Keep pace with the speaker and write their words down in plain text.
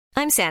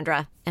I'm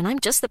Sandra, and I'm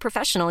just the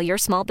professional your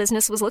small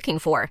business was looking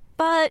for.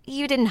 But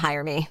you didn't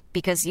hire me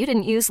because you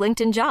didn't use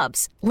LinkedIn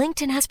Jobs.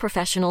 LinkedIn has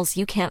professionals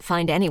you can't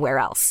find anywhere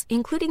else,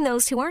 including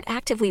those who aren't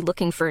actively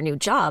looking for a new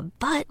job,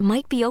 but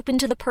might be open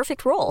to the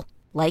perfect role,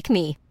 like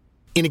me.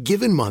 In a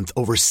given month,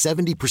 over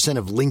 70%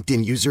 of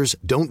LinkedIn users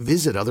don't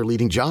visit other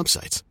leading job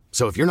sites.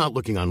 So if you're not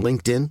looking on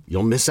LinkedIn,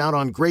 you'll miss out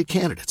on great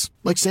candidates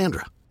like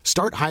Sandra.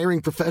 Start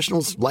hiring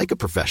professionals like a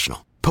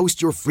professional.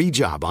 Post your free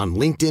job on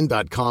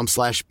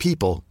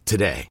linkedin.com/people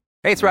today.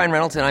 Hey, it's Ryan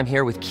Reynolds, and I'm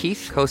here with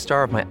Keith,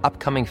 co-star of my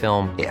upcoming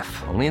film, If,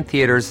 only in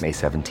theaters May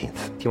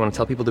 17th. Do you want to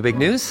tell people the big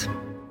news?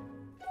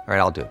 All right,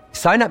 I'll do it.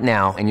 Sign up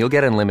now and you'll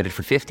get unlimited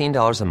for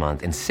 $15 a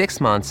month and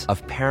 6 months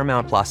of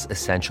Paramount Plus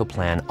Essential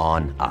Plan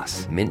on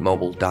us.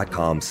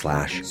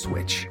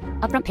 MintMobile.com/switch.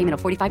 Upfront payment of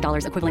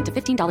 $45 equivalent to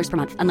 $15 per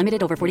month.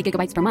 Unlimited over 40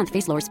 gigabytes per month.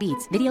 Face lower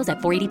speeds. Videos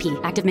at 480p.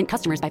 Active Mint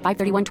customers by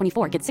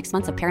 531.24 get 6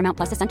 months of Paramount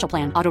Plus Essential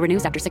Plan. Auto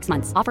renews after 6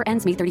 months. Offer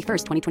ends May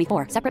 31st,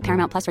 2024. Separate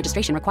Paramount Plus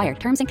registration required.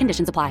 Terms and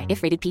conditions apply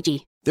if rated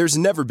PG. There's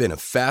never been a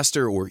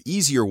faster or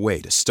easier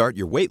way to start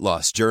your weight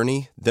loss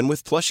journey than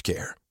with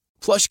PlushCare.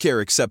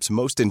 PlushCare accepts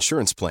most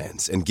insurance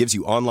plans and gives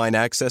you online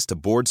access to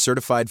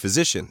board-certified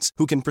physicians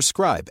who can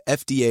prescribe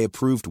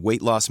FDA-approved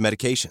weight loss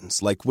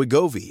medications like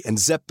Wegovy and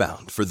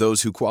Zepbound for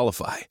those who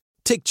qualify.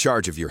 Take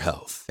charge of your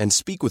health and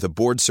speak with a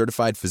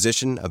board-certified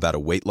physician about a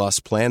weight loss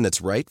plan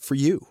that's right for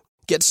you.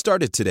 Get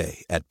started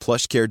today at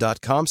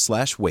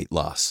plushcare.com/weight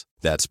loss.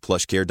 That's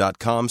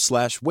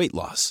plushcare.com/weight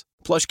loss.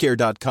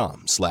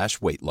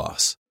 plushcare.com/weight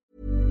loss.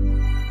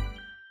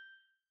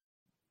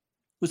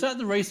 Was that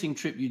the racing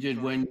trip you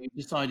did when you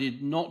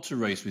decided not to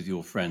race with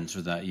your friends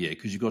for that year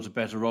because you got a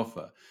better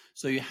offer?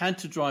 So you had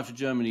to drive to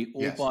Germany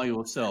all by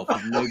yourself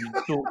with nobody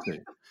to talk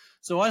to.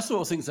 So I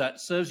sort of think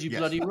that serves you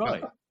bloody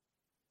right.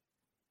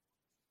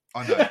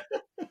 I know.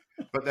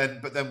 But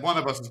then one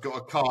of us has got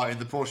a car in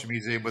the Porsche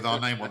Museum with our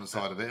name on the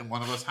side of it, and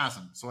one of us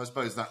hasn't. So I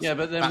suppose that's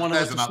but then one of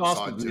us is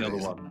faster than the other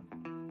one.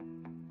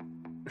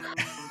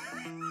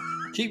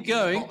 Keep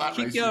going.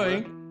 Keep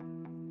going.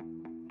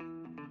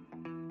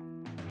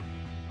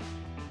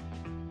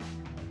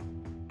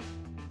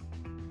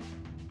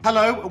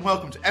 Hello and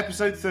welcome to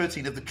episode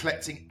 13 of the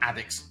Collecting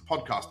Addicts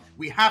podcast.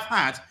 We have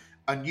had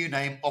a new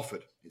name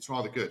offered. It's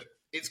rather good.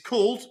 It's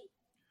called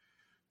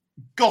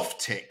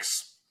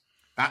GOFTICS.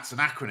 That's an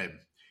acronym.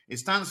 It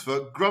stands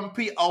for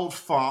Grumpy Old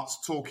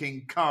Farts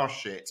Talking Car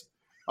Shit.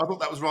 I thought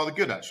that was rather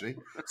good, actually.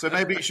 So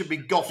maybe it should be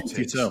GOFTICS.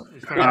 It's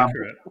very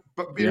accurate.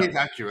 But it is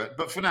accurate.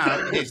 But for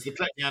now, it is the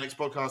Collecting Addicts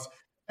podcast,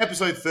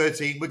 episode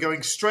 13. We're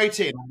going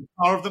straight in on the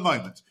car of the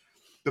moment,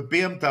 the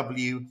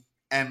BMW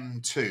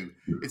M2.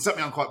 It's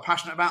something I'm quite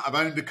passionate about. I've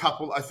owned a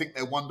couple. I think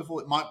they're wonderful.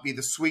 It might be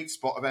the sweet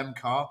spot of M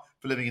car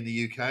for living in the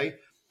UK.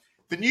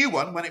 The new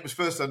one, when it was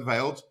first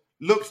unveiled,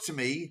 looked to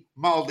me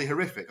mildly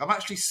horrific. I've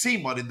actually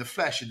seen one in the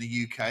flesh in the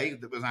UK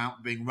that was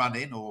out being run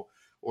in or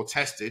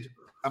tested,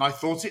 and I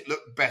thought it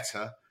looked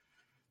better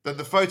than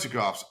the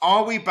photographs.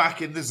 Are we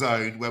back in the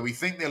zone where we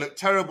think they look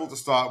terrible to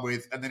start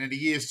with, and then in a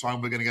year's time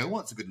we're going to go,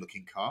 well, it's a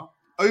good-looking car?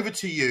 Over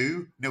to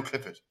you, Neil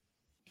Clifford.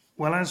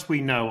 Well, as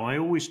we know, I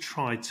always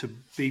try to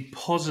be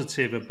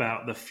positive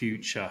about the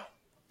future.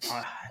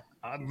 I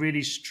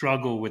really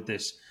struggle with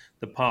this.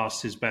 The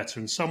past is better.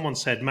 And someone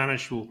said,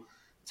 Manish will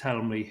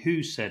tell me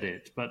who said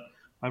it, but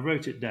I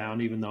wrote it down,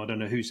 even though I don't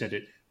know who said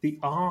it. The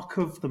arc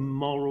of the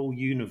moral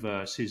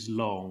universe is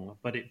long,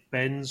 but it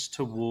bends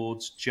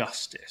towards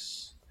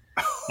justice.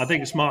 I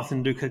think it's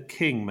Martin Luther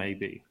King,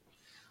 maybe.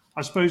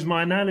 I suppose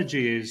my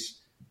analogy is,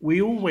 we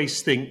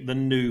always think the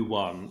new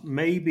one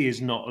maybe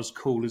is not as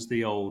cool as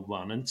the old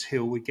one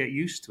until we get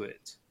used to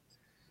it.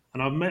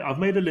 And I've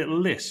made a little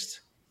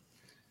list.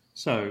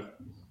 So,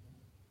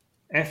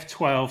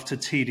 F12 to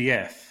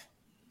TDF,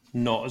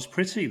 not as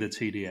pretty, the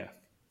TDF.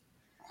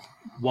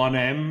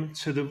 1M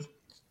to the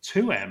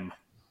 2M.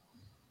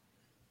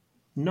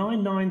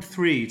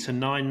 993 to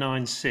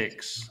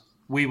 996.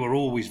 We were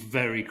always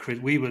very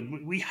critical.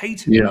 We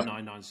hated the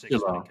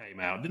 996 when it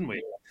came out, didn't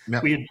we? Yeah.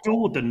 We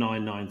adored the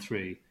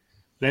 993.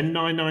 Then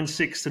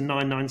 996 to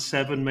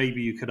 997,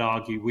 maybe you could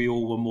argue we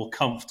all were more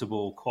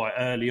comfortable quite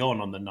early on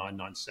the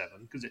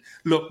 997 because it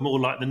looked more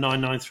like the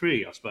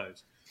 993, I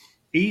suppose.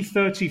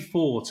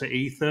 E34 to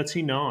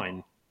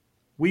E39,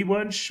 we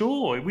weren't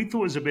sure. We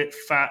thought it was a bit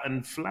fat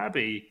and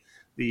flabby,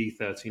 the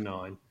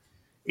E39.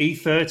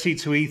 E30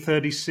 to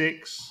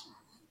E36,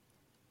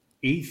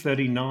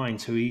 E39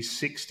 to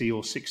E60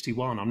 or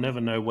 61. I'll never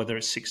know whether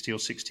it's 60 or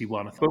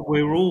 61. But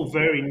we were all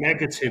very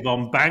negative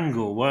on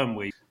Bangle, weren't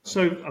we?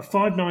 So a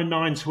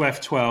 599 to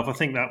F12, I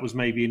think that was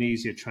maybe an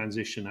easier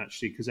transition,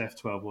 actually, because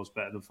F12 was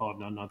better than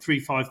 599.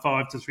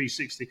 355 to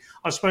 360.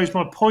 I suppose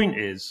my point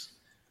is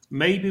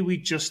maybe we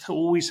just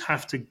always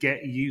have to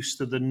get used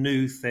to the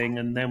new thing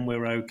and then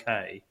we're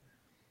okay.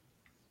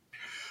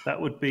 That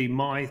would be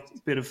my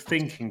bit of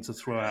thinking to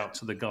throw out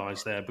to the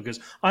guys there, because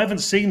I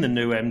haven't seen the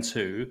new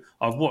M2.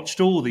 I've watched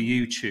all the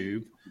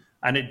YouTube,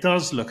 and it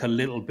does look a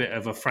little bit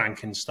of a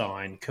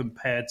Frankenstein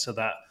compared to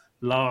that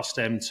last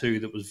M2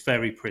 that was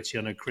very pretty.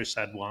 I know Chris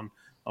had one.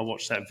 I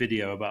watched that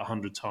video about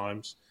 100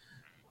 times.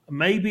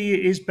 maybe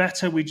it is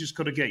better. We just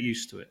got to get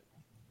used to it.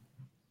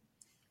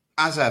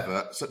 As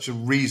ever, such a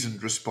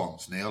reasoned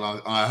response, Neil.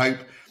 I hope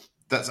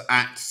that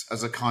acts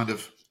as a kind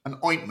of an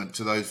ointment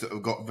to those that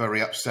have got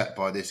very upset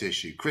by this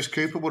issue. Chris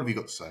Cooper, what have you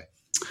got to say?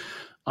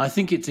 I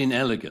think it's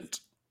inelegant.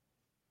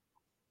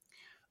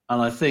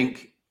 And I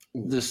think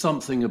there's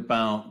something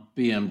about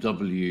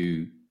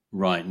BMW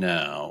right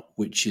now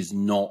which is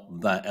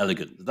not that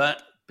elegant.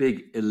 That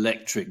big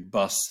electric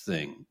bus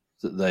thing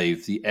that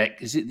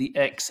is it the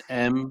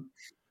XM,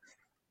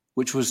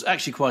 which was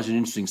actually quite an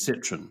interesting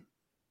Citroen,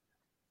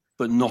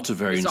 but not a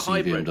very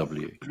interesting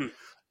BMW.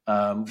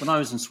 When I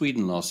was in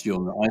Sweden last year,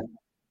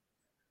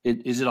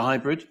 is it a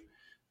hybrid?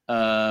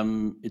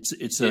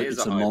 It's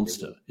a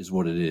monster, is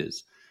what it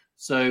is.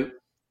 So,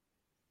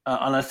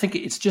 and I think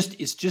it's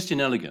just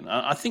inelegant.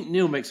 I think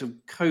Neil makes a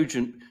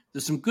cogent.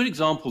 There's some good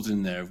examples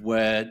in there of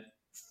where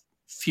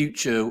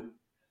Future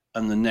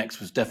and the Next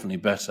was definitely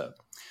better,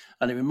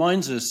 and it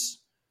reminds us,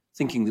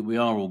 thinking that we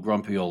are all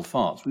grumpy old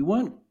farts.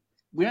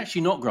 We're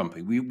actually not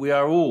grumpy. We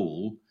are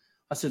all.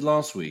 I said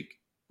last week,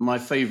 my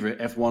favourite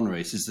F1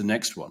 race is the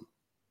next one.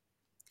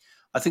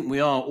 I think we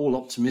are all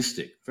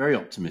optimistic, very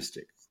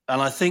optimistic.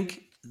 And I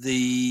think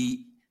the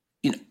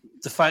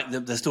fact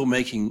that they're still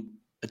making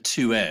a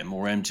 2M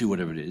or M2,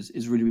 whatever it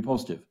is really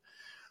positive.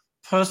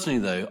 Personally,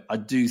 though, I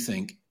do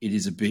think it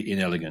is a bit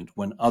inelegant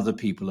when other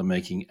people are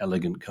making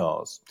elegant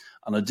cars.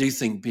 And I do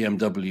think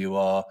BMW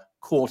are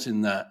caught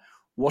in that.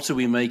 What are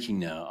we making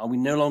now? Are we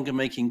no longer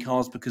making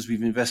cars because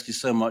we've invested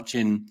so much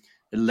in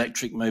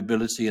electric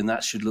mobility and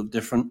that should look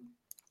different?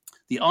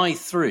 The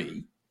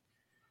i3,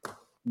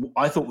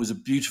 I thought was a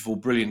beautiful,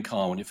 brilliant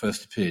car when it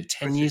first appeared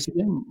 10 years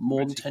ago,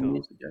 more than 10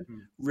 years ago.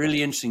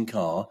 Really interesting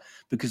car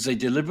because they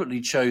deliberately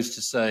chose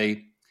to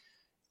say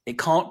it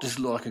can't just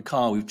look like a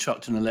car we've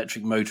chucked an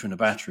electric motor and a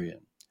battery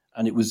in.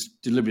 And it was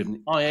deliberate. And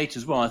the i8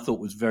 as well, I thought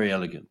was very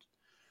elegant.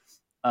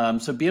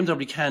 So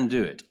BMW can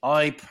do it.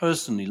 I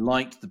personally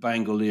liked the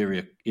Bangle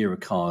era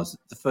cars.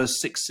 The first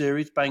 6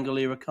 Series Bangle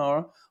era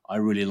car, I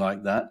really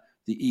liked that.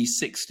 The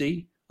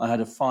E60, I had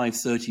a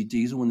 530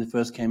 diesel when they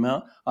first came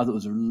out. I thought it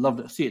was a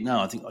lovely. See it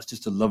now, I think it's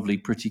just a lovely,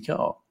 pretty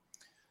car.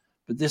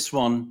 But this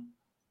one,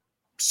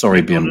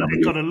 sorry, BMW.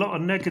 It got a lot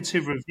of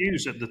negative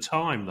reviews at the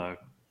time, though.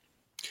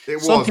 It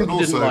was, Some people and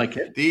also didn't like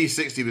it. The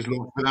E60 was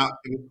launched without.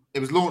 It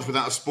was launched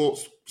without a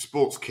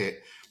sports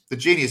kit. The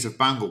genius of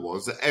Bangle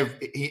was that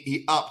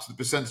he upped the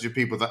percentage of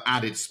people that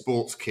added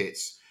sports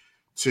kits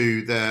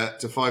to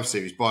 5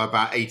 Series by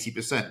about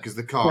 80% because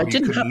the car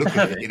you couldn't look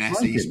at it in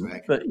SE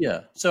spec. But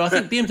yeah, so I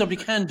think BMW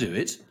can do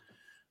it.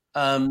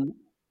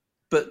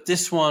 But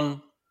this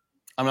one,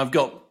 I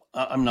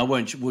mean, I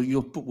won't.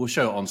 We'll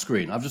show it on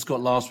screen. I've just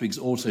got last week's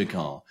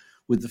Autocar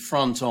with the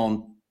front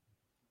on.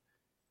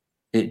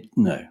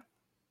 No,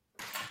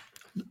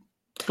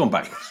 gone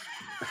backwards.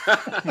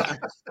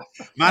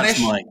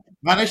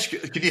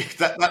 Manish, can you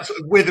that's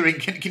withering?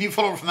 Can you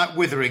follow from that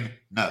withering?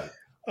 No.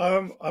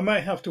 I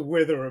might have to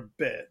wither a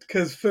bit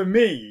because for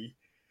me,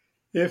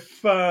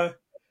 if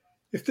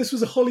this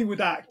was a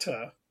Hollywood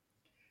actor,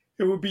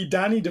 it would be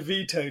Danny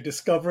DeVito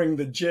discovering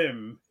the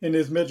gym in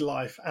his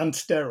midlife and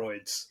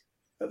steroids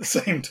at the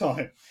same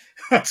time.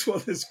 That's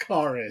what this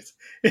car is.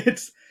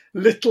 It's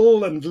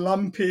little and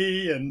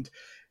lumpy, and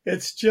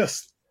it's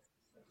just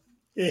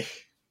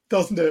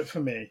doesn't do it for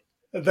me.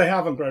 They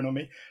haven't grown on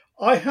me.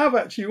 I have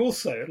actually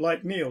also,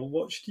 like Neil,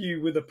 watched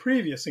you with a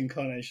previous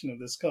incarnation of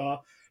this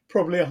car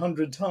probably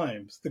 100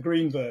 times, the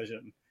green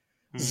version,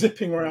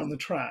 zipping around the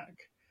track.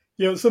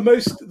 It's the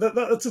most,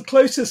 that's the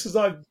closest as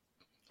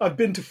I've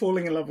been to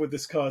falling in love with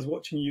this car, is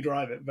watching you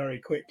drive it very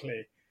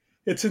quickly.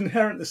 Its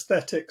inherent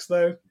aesthetics,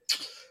 though,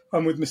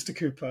 I'm with Mr.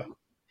 Cooper.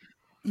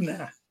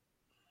 Nah.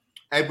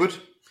 Edward?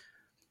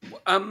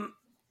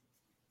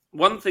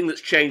 One thing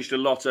that's changed a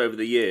lot over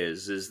the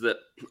years is that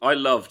I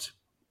loved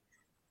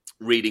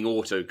reading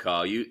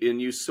Autocar.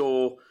 You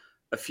saw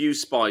a few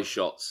spy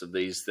shots of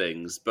these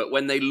things, but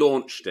when they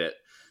launched it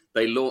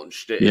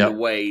in a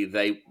way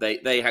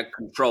they had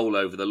control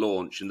over the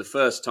launch. And the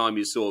first time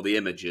you saw the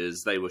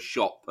images, they were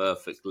shot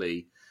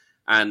perfectly,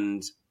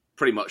 and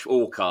pretty much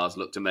all cars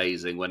looked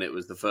amazing when it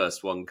was the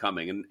first one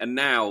coming. And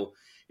now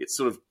it's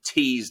sort of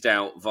teased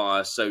out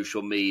via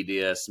social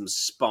media, some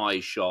spy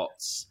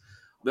shots.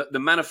 The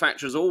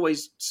manufacturers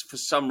always, for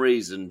some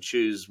reason,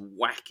 choose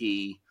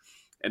wacky,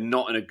 and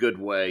not in a good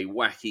way,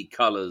 wacky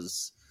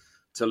colours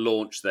to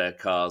launch their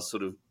cars,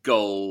 sort of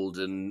gold.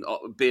 And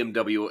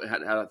BMW,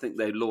 I think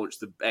they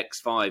launched the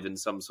X5 in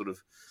some sort of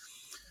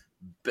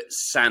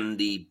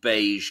sandy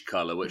beige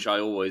colour, which I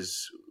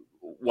always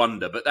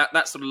wonder. But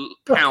that sort of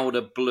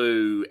powder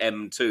blue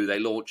M2 they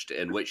launched it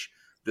in, which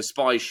the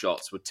spy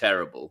shots were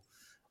terrible.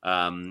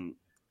 I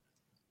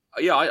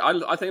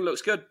think it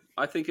looks good.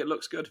 I think it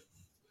looks good.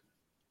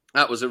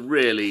 That was a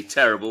really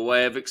terrible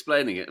way of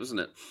explaining it,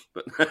 wasn't it?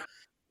 But a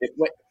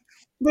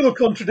little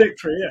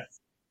contradictory, yes.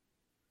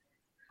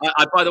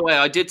 By the way,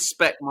 I did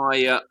spec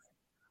my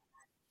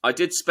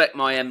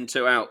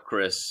M2 out,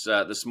 Chris,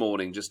 this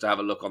morning just to have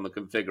a look on the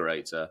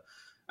configurator,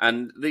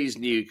 And these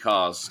new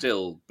cars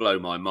still blow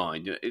my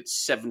mind.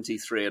 It's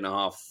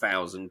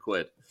 73,500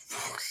 quid.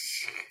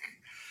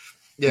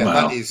 Yeah,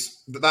 Wow.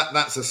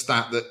 that's a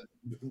stat that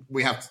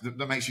we have to,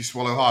 that makes you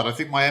swallow hard. I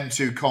think my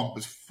M2 comp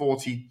was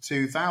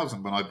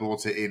 42,000 when I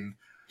bought it in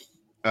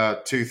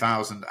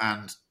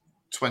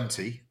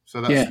 2020.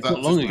 So that's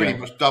pretty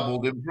much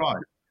doubled in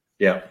price.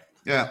 Yeah.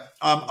 Yeah.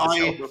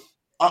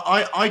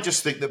 I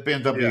just think that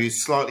BMW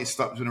is slightly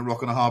stuck between a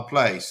rock and a hard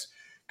place,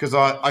 because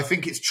I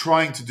think it's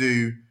trying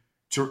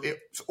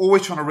it's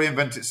always trying to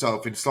reinvent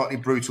itself in slightly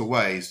brutal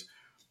ways.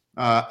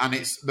 And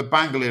the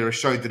Bangle era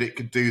showed that it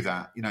could do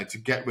that, to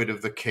get rid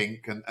of the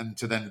kink and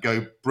to then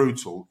go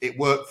brutal. It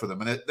worked for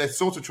them. And they're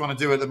sort of trying to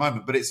do it at the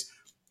moment, but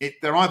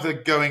they're either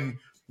going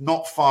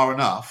not far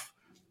enough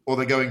or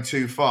they're going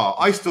too far.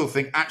 I still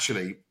think,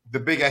 actually, the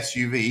big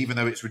SUV, even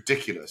though it's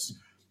ridiculous,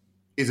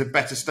 is a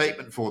better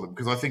statement for them,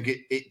 because I think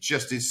it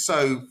just is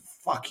so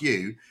fuck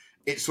you.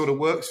 It sort of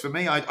works for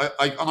me. And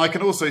I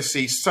can also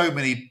see so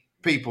many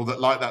people that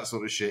like that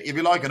sort of shit. If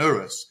you like an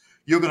Urus,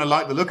 you're going to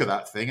like the look of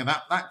that thing, and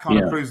that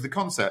kind of proves the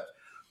concept.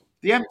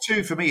 The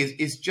M2 for me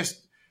is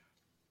just,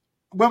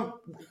 well,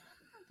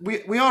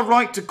 we are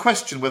right to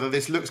question whether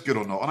this looks good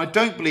or not, and I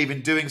don't believe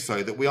in doing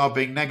so that we are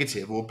being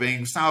negative or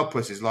being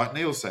sourpusses like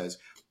Neil says,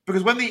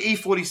 because when the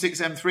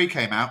E46 M3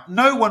 came out,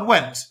 no one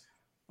went,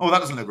 oh, that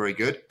doesn't look very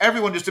good.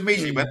 Everyone just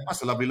immediately went,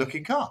 that's a lovely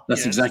looking car.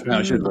 That's exactly how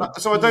it should look.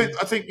 So I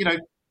think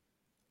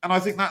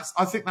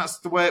that's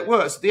the way it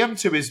works. The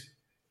M2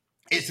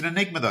 it's an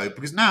enigma though,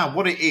 because now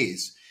what it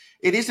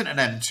isn't an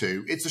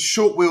M2, it's a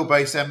short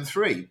wheelbase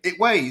M3. It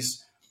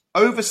weighs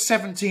over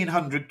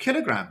 1,700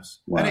 kilograms.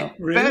 Wow.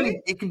 And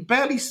it can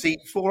barely seat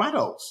 4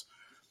 adults.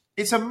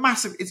 It's a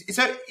massive,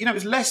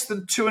 it's less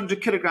than 200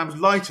 kilograms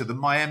lighter than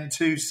my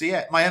M2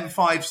 CS, my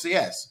M5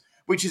 CS,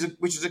 which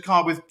is a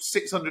car with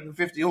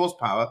 650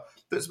 horsepower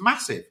that's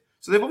massive.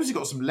 So they've obviously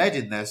got some lead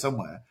in there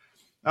somewhere.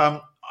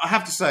 I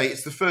have to say,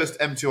 it's the first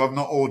M2 I've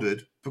not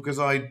ordered, because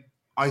I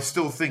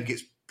still think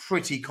it's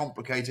pretty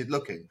complicated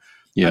looking.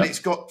 Yeah. And it's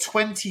got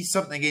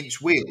 20-something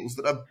inch wheels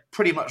that are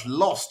pretty much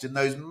lost in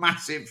those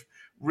massive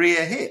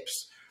rear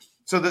hips.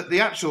 So that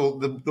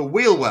the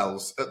wheel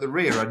wells at the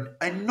rear are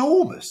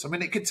enormous. I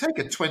mean, it could take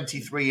a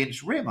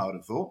 23-inch rim, I would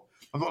have thought.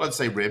 I'm not allowed to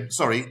say rim,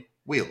 sorry,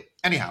 wheel.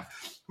 Anyhow,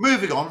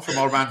 moving on from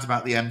our rant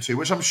about the M2,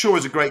 which I'm sure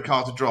is a great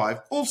car to drive.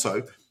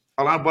 Also,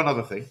 I'll add one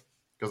other thing,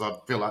 because I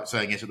feel like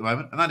saying it at the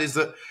moment, and that is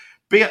that,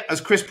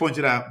 as Chris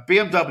pointed out,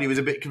 BMW is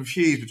a bit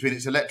confused between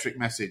its electric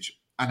message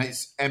and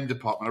its M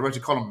department. I wrote a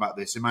column about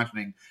this,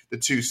 imagining the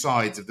two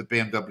sides of the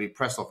BMW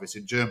press office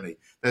in Germany.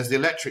 There's the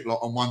electric lot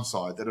on one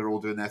side that are all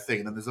doing their thing,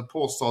 and then there's the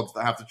poor sods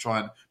that have to try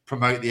and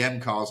promote the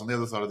M cars on the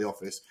other side of the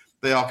office.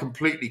 They are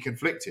completely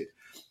conflicted.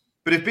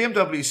 But if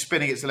BMW is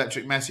spinning its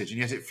electric message, and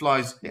yet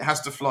it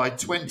has to fly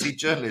 20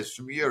 journalists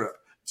from Europe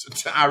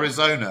to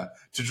Arizona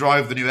to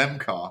drive the new M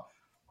car,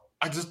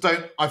 I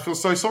feel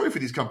so sorry for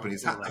these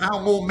companies.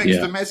 How more mixed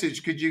a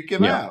message could you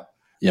give out?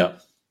 Yeah.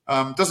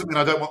 Doesn't mean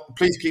I don't want.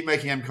 Please keep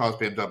making M cars,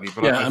 BMW.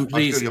 But I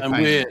feel your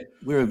pain.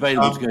 We're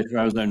available to go to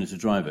Arizona to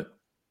drive it.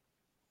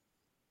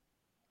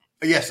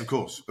 Yes, of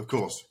course.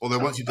 Although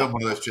once you've done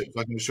one of those trips,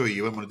 I can assure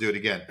you won't want to do it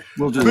again.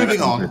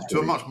 Moving on to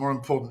a much more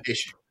important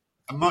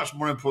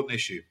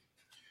issue.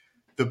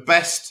 The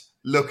best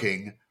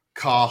looking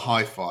car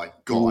hi-fi.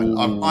 God,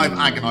 I'm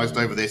agonised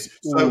over this.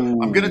 So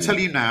I'm going to tell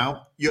you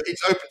now,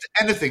 it's open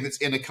to anything that's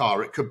in a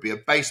car. It could be a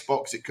bass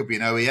box, it could be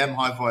an OEM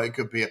hi-fi, it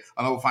could be an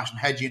old-fashioned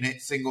head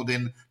unit, singled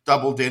in,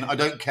 doubled in, I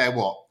don't care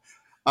what.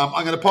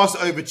 I'm going to pass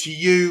it over to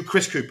you,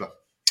 Chris Cooper.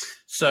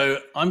 So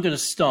I'm going to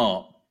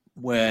start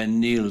where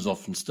Neil has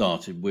often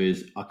started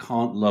with, I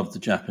can't love the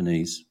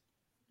Japanese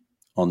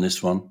on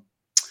this one.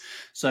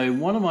 So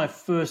one of my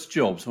first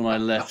jobs when I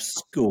left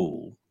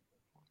school,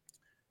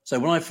 I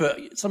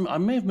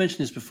may have mentioned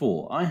this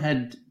before, I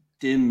had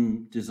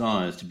dim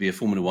desires to be a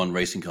Formula One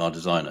racing car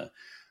designer.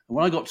 And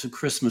when I got to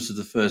Christmas of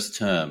the first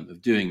term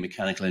of doing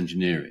mechanical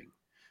engineering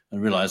and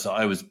realized that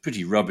I was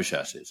pretty rubbish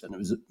at it and it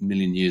was a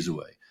million years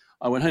away,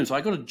 I went home. So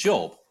I got a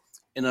job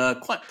in a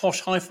quite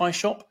posh hi-fi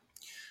shop,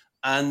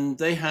 and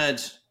they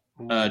had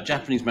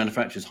Japanese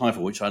manufacturers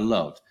hi-fi, which I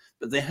loved,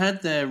 but they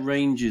had their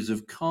ranges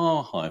of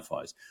car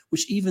hi-fis,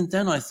 which even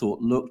then I thought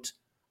looked,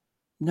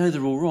 no,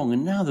 they're all wrong,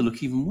 and now they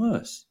look even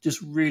worse,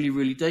 just really,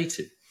 really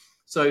dated.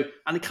 So,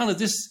 and it kind of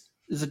there's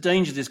a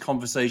danger this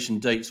conversation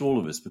dates all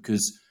of us,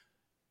 because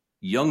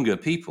younger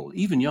people,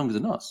 even younger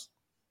than us,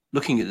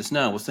 looking at this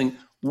now will think,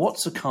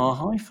 what's a car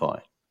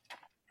hi-fi?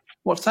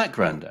 What's that,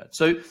 Grandad?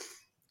 So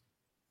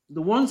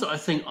the ones that I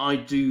think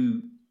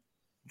the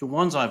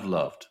ones I've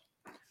loved,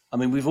 I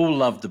mean, we've all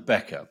loved the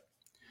Becker.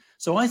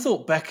 So I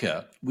thought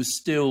Becker was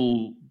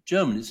still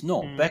German. It's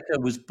not. Becker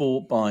was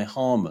bought by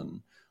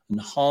Harman,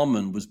 and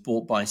Harman was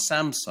bought by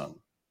Samsung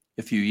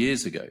a few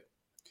years ago.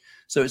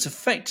 So it's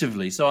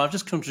effectively, so I've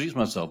just contradicted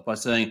myself by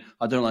saying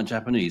I don't like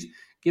Japanese,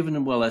 given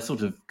them, well, they're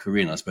sort of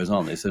Korean, I suppose,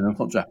 aren't they? So they're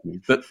not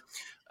Japanese. But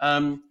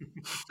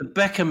the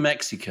Becker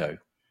Mexico,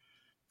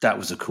 that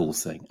was a cool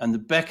thing. And the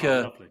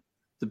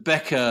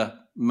Becker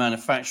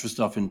manufacturer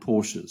stuff in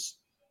Porsches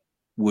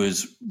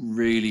was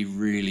really,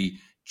 really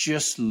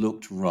just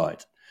looked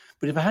right.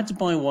 But if I had to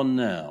buy one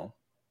now,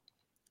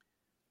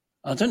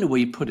 I don't know where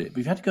you put it, but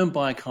if you had to go and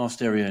buy a car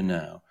stereo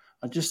now,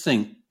 I just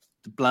think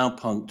the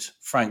Blaupunkt,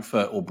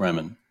 Frankfurt or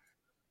Bremen.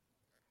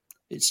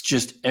 It's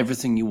just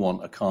everything you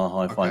want a car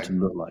hi-fi to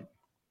look like.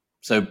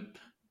 So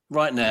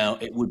right now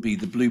it would be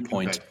the Blue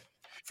Point,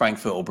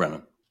 Frankfurt or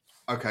Bremen.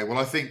 Okay, well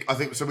I think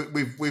so.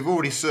 We've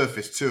already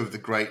surfaced two of the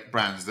great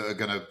brands that are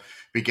going to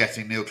be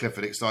getting Neil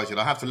Clifford excited.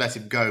 I have to let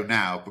him go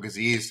now because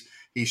he's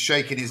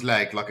shaking his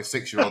leg like a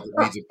 6-year-old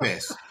that needs a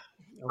piss.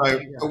 So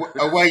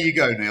away you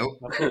go, Neil.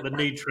 I've got the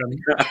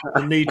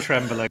knee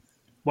trembling.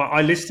 Well,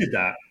 I listed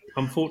that.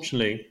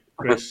 Unfortunately,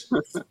 Chris,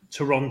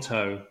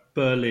 Toronto,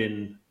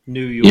 Berlin,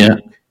 New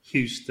York,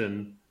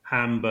 Houston,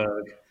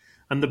 Hamburg.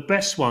 And the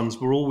best ones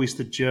were always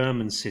the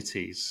German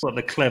cities, like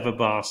the clever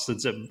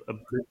bastards at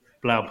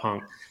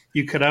Blaupunkt.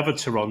 You could have a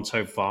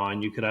Toronto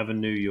fine, you could have a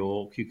New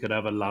York, you could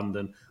have a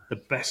London. The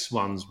best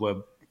ones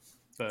were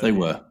Berlin, they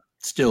were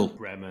still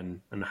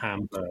Bremen and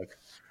Hamburg.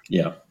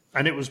 Yeah.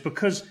 And it was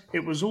because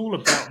it was all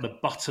about the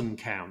button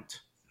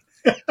count.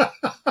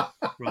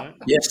 Right?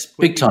 Yes,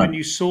 big time. When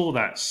you saw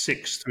that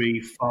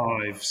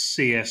 635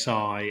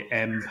 CSI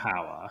M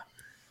power,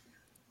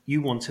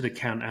 you wanted to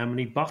count how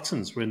many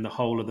buttons were in the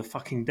whole of the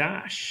fucking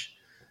dash.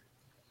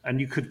 And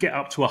you could get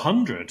up to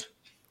 100,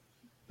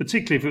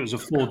 particularly if it was a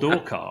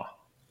 4-door car.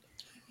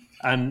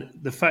 And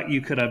the fact you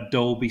could have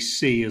Dolby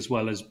C as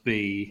well as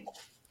B,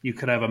 you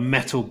could have a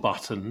metal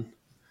button,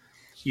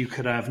 you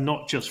could have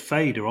not just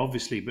fader,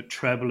 obviously, but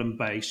treble and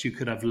bass, you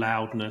could have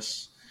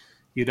loudness,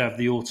 you'd have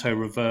the auto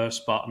reverse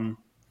button.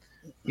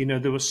 You know,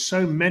 there were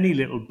so many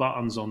little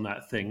buttons on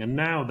that thing. And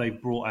now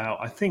they've brought out,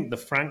 I think, the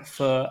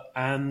Frankfurt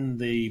and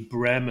the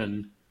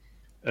Bremen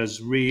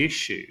as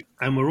reissued.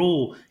 And we're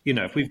all, you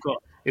know, if we've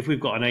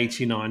got an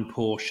 89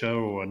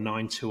 Porsche or a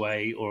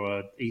 928 or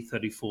a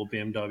E34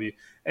 BMW,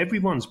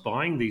 everyone's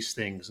buying these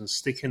things and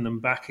sticking them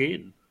back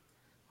in.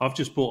 I've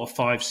just bought a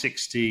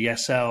 560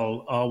 SL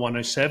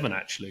R107,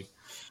 actually.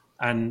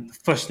 And the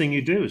first thing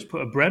you do is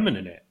put a Bremen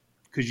in it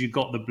because you've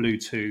got the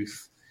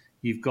Bluetooth.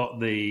 You've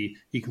got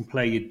you can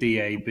play your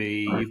DAB.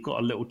 You've got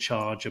a little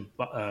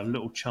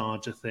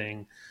charger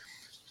thing.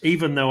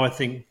 Even though I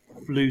think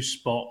Blue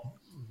Spot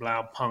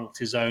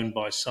Blaupunkt is owned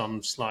by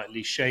some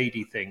slightly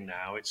shady thing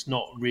now, it's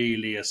not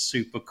really a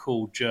super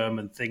cool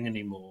German thing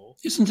anymore.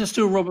 Isn't it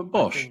still Robert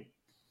Bosch?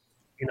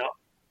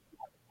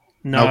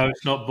 No,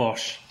 it's not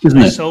Bosch. Isn't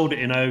they it? sold it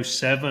in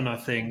 2007, I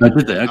think. Oh,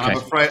 did they?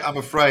 Okay. I'm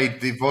afraid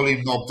the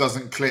volume knob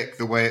doesn't click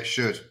the way it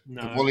should.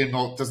 No. The volume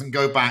knob doesn't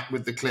go back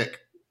with the click.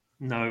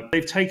 No,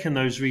 they've taken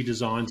those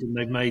redesigns and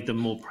they've made them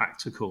more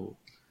practical.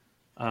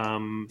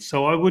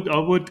 So I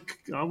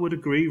would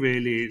agree.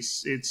 Really,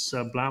 it's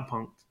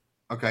Blaupunkt.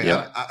 Okay,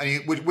 yeah.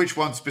 Which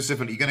one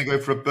specifically? You're going to go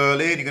for a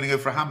Berlin? You're going to go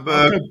for a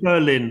Hamburg? I'll go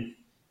Berlin.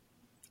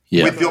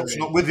 Yeah.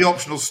 With the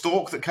optional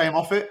stalk that came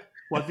off it.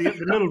 Well, the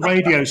little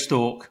radio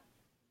stalk.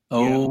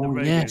 Oh, the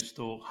radio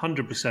stalk,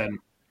 100%.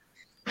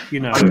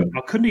 You know,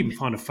 I couldn't even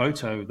find a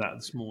photo of that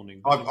this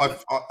morning. I've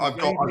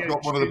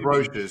got one of the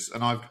brochures,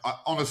 and I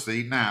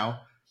honestly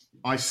now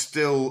I used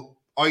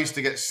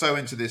to get so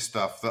into this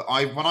stuff that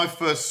when I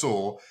first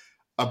saw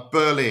a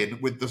Berlin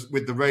with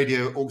the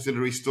radio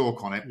auxiliary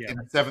stalk on it in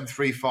a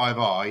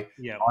 735i,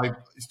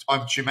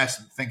 I'm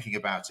tumescent thinking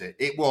about it.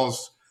 It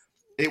was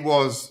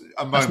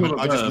a moment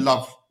I just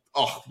love.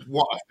 Oh,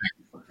 what a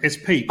thing! It's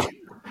peak.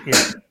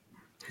 Yeah,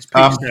 it's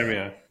peak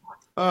stereo.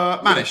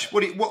 Manish,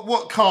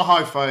 what car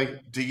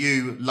hi-fi do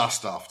you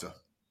lust after?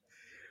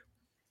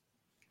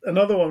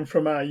 Another one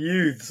from our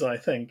youths, I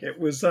think. It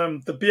was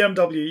the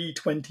BMW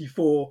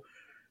E24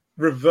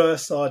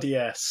 reverse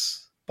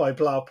RDS by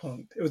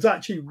Blaupunkt. It was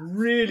actually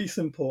really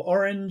simple.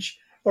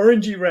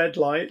 Orangey red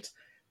light,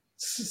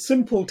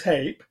 simple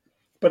tape,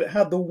 but it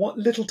had the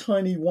little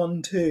tiny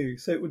 1-2.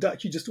 So it would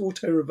actually just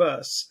auto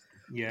reverse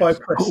by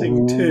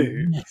pressing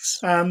 2. Yes.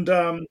 And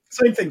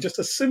same thing, just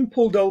a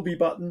simple Dolby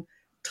button,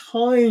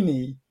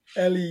 tiny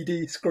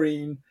LED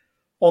screen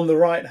on the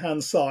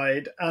right-hand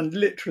side, and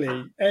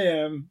literally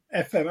AM,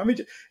 FM. I mean,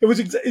 it was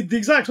the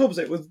exact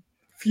opposite with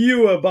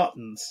fewer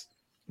buttons.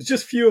 It's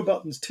just fewer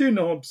buttons, 2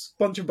 knobs,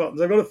 bunch of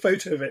buttons. I've got a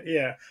photo of it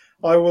here.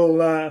 I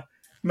will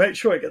make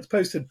sure it gets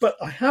posted. But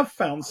I have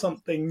found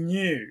something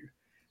new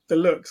that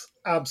looks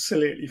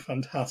absolutely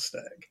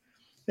fantastic.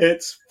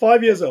 It's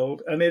 5 years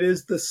old, and it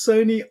is the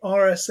Sony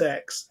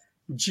RSX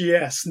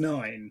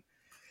GS9.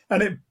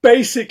 And it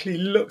basically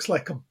looks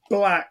like a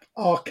black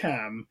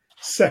Arcam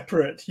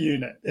separate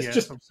unit. It's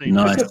just a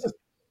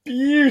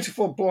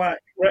beautiful black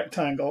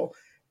rectangle,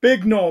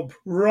 big knob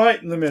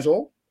right in the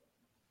middle.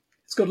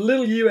 It's got a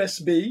little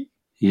USB,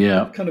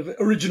 kind of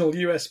original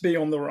USB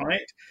on the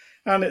right.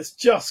 And it's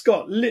just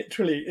got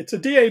it's a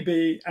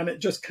DAB, and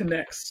it just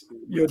connects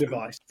your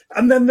device.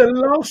 And then the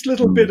last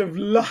little bit of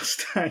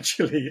lust,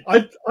 actually,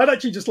 I'd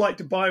actually just like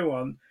to buy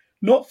one,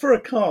 not for a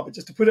car, but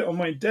just to put it on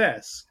my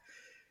desk.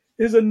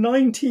 is a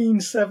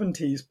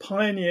 1970s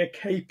Pioneer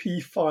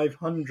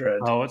KP500.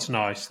 Oh, it's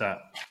nice, that.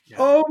 Yeah.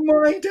 Oh,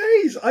 my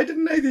days. I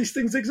didn't know these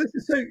things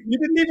existed. So you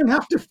didn't even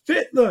have to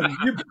fit them.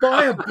 You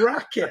buy a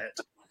bracket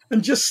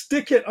and just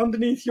stick it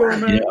underneath your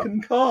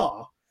American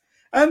car.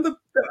 And the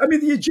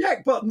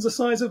eject button's the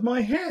size of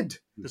my head.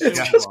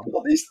 It's just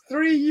got these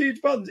 3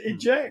 huge buttons: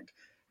 eject,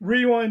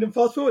 rewind, and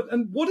fast forward.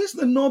 And what is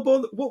the knob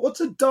on? What's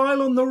a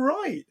dial on the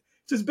right?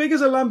 It's as big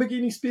as a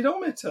Lamborghini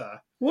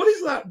speedometer. What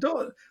is that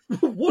dial?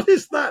 What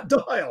is that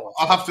dial?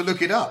 I'll have to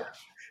look it up.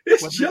 They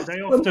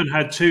often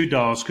had 2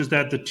 dials because they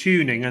had the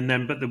tuning,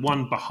 but the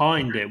one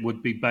behind it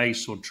would be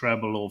bass or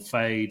treble or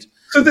fade.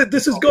 So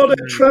this has got a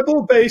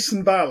treble, bass,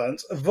 and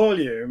balance, a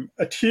volume,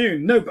 a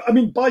tune. No, but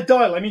by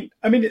dial, I mean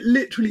it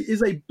literally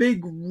is a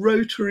big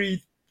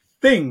rotary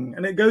thing,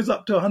 and it goes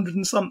up to 100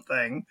 and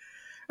something.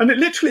 And it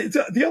literally,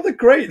 the other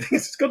great thing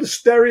is it's got a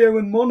stereo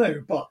and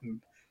mono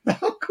button.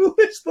 How cool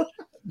is that?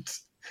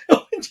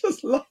 I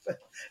just love it.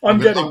 I'm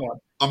getting one.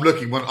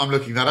 I'm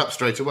looking that up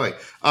straight away.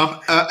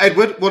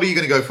 Edward, what are you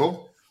going to go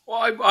for?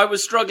 Well, I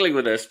was struggling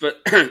with this, but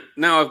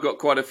now I've got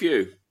quite a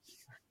few.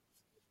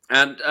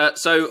 And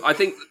so I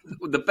think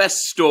the best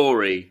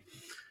story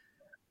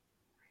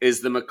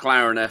is the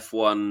McLaren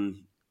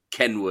F1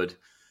 Kenwood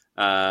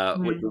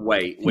with the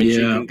weight, which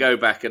you can go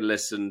back and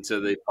listen to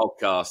the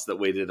podcast that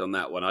we did on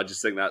that one. I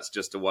just think that's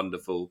just a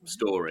wonderful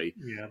story.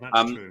 Yeah,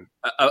 that's true.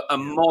 A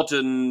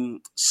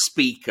modern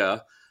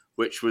speaker,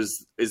 which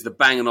is the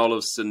Bang &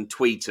 Olufsen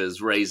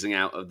tweeters raising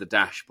out of the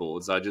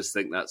dashboards. I just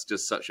think that's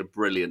just such a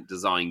brilliant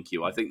design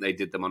cue. I think they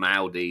did them on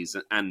Audis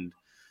and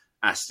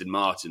Aston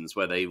Martins,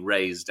 where they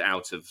raised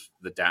out of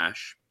the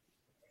dash.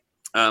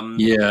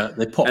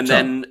 They popped and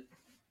then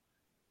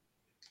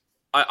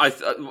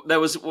there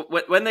was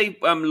when they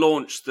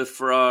launched the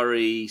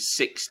Ferrari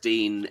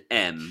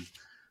 16M.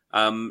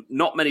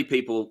 Not many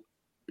people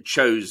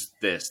chose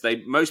this.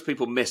 Most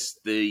people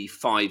missed the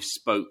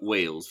 5-spoke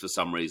wheels for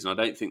some reason. I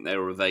don't think they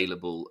were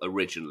available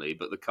originally,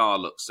 but the car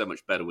looks so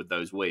much better with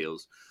those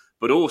wheels.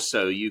 But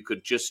also, you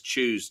could just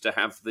choose to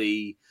have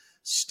the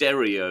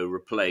stereo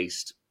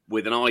replaced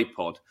with an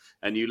iPod,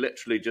 and you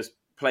literally just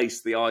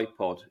place the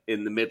iPod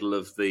in the middle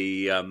of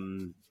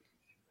in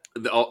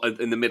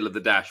the middle of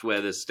the dash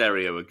where the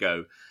stereo would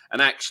go.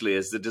 And actually,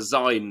 as the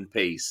design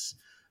piece,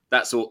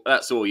 that's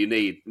all you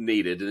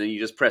needed, and then you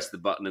just press the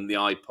button and the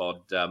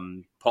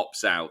iPod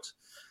pops out.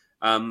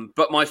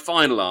 But my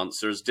final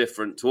answer is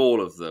different to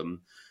all of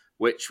them,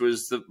 which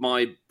was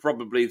my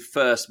probably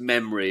first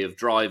memory of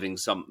driving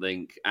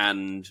something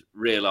and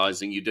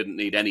realizing you didn't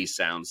need any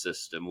sound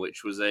system,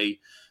 which was a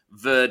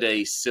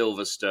Verde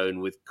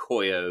Silverstone with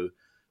Koyo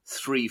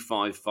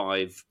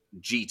 355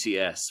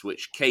 GTS,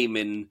 which came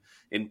in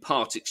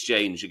part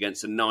exchange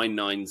against a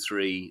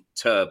 993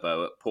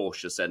 Turbo at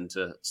Porsche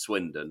Centre,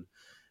 Swindon.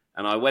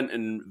 And I went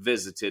and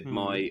visited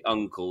my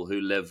uncle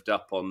who lived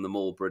up on the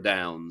Marlborough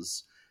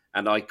Downs,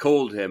 and I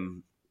called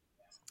him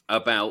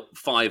about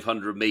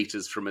 500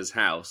 metres from his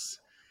house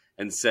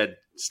and said,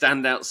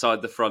 stand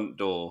outside the front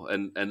door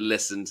and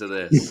listen to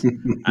this.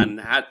 And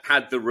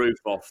had the roof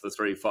off the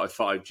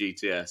 355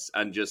 GTS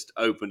and just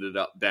opened it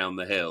up down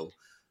the hill.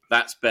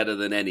 That's better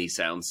than any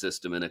sound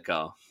system in a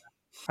car.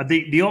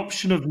 The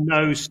option of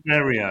no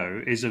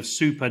stereo is a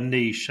super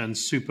niche and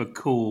super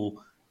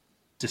cool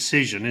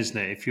decision, isn't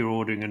it? If you're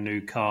ordering a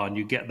new car and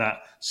you get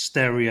that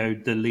stereo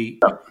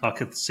delete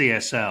like a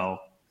CSL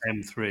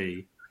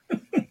M3,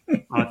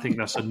 I think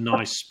that's a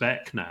nice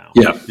spec now.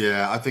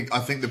 Yeah. I think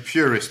the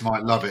purists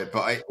might love it,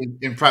 but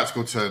in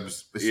practical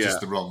terms, it's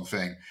just the wrong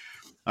thing.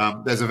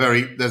 There's a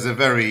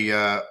very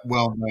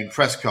well-known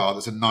press car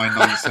that's a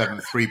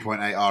 997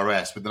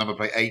 3.8 RS with the number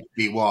plate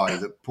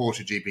HBY that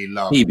Porsche GB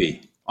love.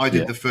 I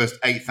did the first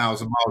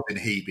 8,000 miles in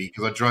Hebe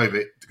because I drove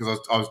it because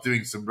I was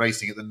doing some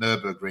racing at the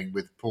Nürburgring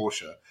with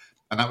Porsche,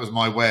 and that was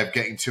my way of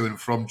getting to and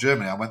from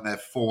Germany. I went there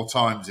 4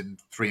 times in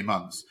 3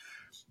 months,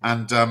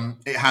 and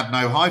it had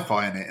no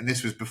hi-fi in it. And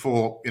this was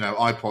before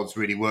iPods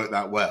really worked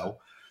that well,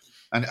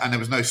 and there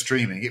was no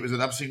streaming. It was an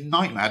absolute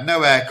nightmare. I had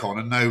no aircon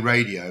and no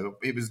radio.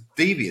 It was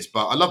devious,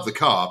 but I love the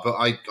car. But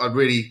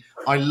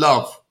I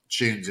love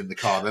tunes in the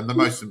car. They're the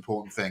most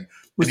important thing.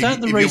 If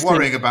you're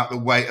worrying about the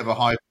weight of a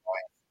hi-fi.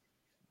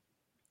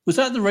 Was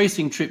that the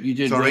racing trip you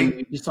did when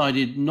you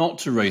decided not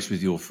to race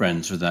with your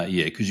friends for that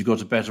year because you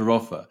got a better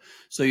offer?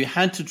 So you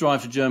had to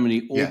drive to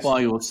Germany all by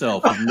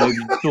yourself with nobody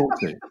to talk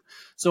to.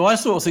 So I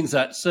sort of think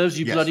that serves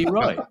you bloody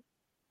right.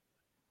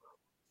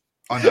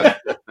 I know.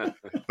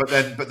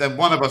 But then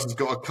one of us has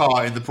got a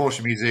car in the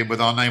Porsche Museum with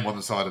our name on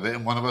the side of it,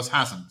 and one of us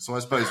hasn't. So I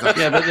suppose that's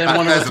but then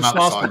one of us is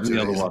faster than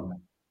the other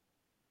one.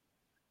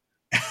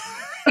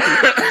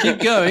 Keep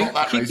going.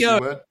 Keep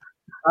going.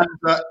 And,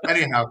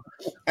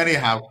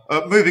 anyhow,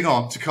 moving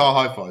on to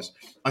car hi-fis.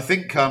 I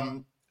think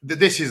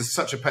this is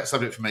such a pet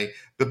subject for me.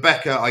 The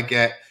Becker I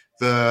get,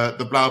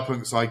 the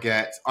Blaupunkts I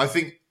get. I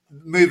think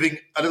moving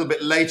a little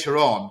bit later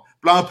on,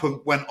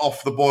 Blaupunkt went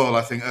off the boil,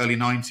 I think, early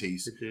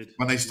 90s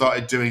when they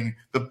started doing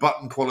the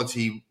button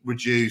quality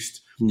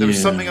reduced. There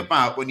was something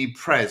about when you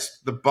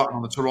pressed the button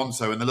on the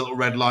Toronto and the little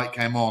red light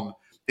came on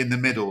in the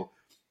middle.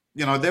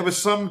 You know, there was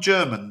some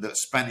German that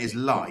spent his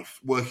life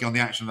working on the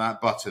action of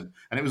that button,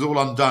 and it was all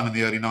undone in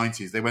the early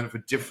 90s. They went for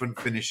different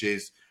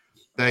finishes.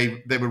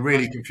 They were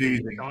really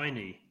confusing.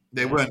 Shiny.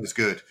 They weren't as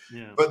good.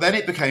 Yeah. But then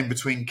it became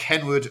between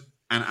Kenwood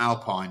and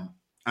Alpine.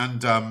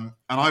 And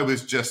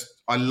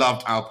I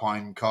loved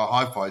Alpine car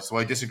hi-fi, so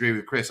I disagree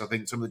with Chris. I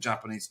think some of the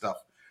Japanese stuff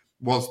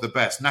was the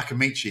best.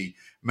 Nakamichi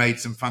made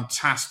some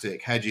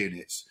fantastic head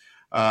units.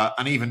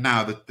 And even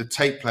now, the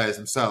tape players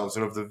themselves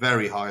are of the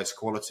very highest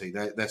quality.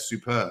 They're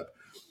superb.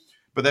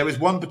 But there is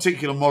one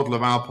particular model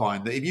of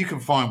Alpine that if you can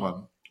find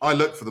one, I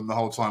look for them the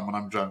whole time when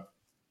I'm drunk.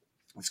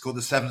 It's called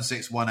the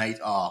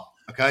 7618R.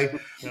 Okay?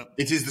 Yep.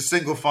 It is the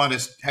single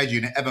finest head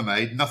unit ever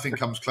made. Nothing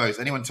comes close.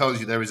 Anyone tells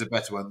you there is a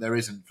better one, there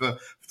isn't. For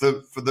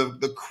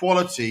the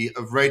quality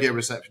of radio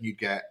reception you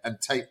get and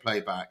tape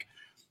playback,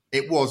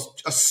 it was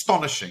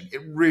astonishing.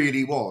 It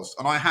really was.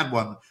 And I had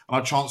one, and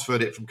I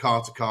transferred it from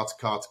car to car to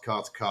car to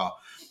car to car.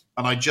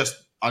 And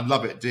I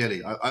love it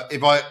dearly.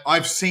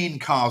 I've seen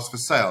cars for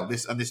sale.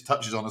 This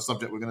touches on a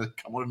subject we're going to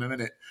come on in a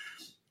minute.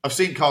 I've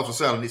seen cars for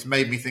sale, and it's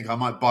made me think I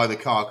might buy the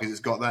car because it's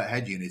got that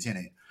head unit in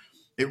it.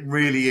 It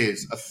really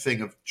is a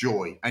thing of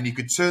joy, and you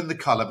could turn the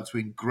colour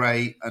between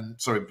green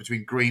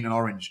and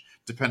orange,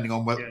 depending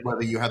on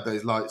whether you had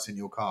those lights in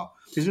your car.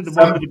 Is it the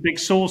one with the big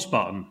source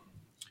button?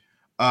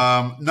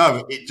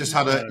 No, it just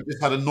had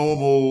a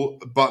normal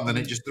button, and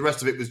the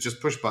rest of it was just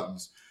push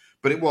buttons.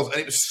 But it was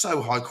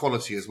so high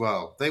quality as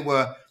well. They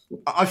were.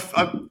 I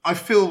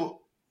feel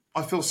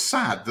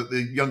sad that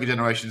the younger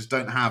generations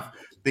don't have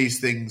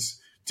these things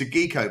to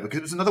geek over, because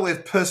it was another way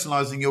of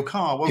personalising your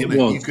car, wasn't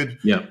it? You could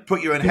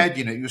put your own head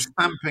unit. You were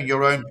stamping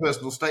your own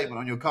personal statement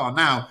on your car.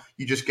 Now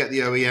you just get the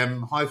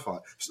OEM hi-fi,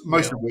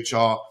 most of which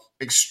are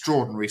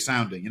extraordinary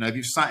sounding. You know, if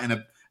you've sat in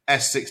a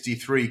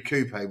S63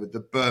 coupe with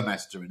the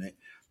Burmester in it,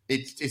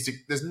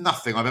 there's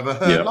nothing I've ever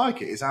heard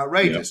like it. It's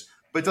outrageous,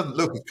 but it doesn't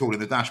look as cool in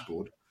the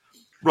dashboard.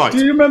 Right. Do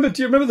you remember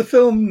the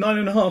film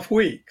 9.5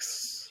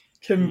 Weeks?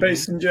 Kim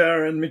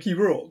Basinger and Mickey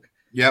Rourke.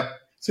 Yep.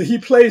 So he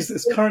plays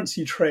this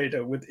currency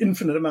trader with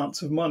infinite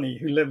amounts of money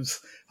who lives,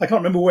 I can't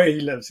remember where he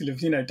lives. He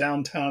lives,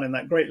 downtown in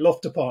that great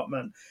loft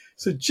apartment.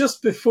 So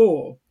just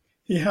before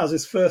he has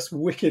his first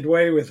wicked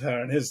way with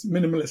her in his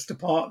minimalist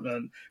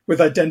apartment with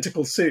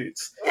identical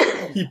suits,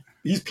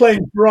 he's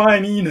playing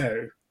Brian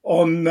Eno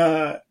on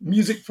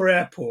Music for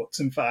Airports,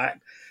 in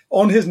fact,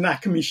 on his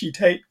Nakamichi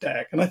tape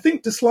deck. And I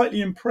think to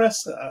slightly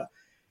impress her,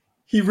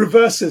 he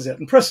reverses it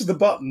and presses the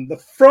button. The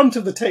front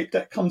of the tape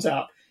deck comes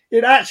out.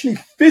 It actually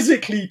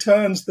physically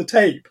turns the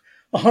tape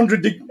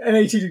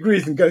 180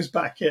 degrees and goes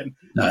back in.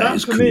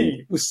 That for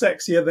me was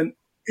sexier than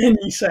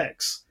any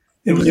sex.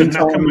 It was the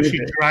Nakamichi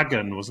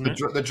Dragon, wasn't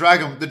it?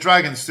 The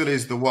Dragon still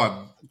is the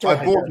one. I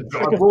bought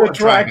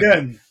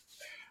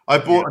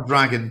a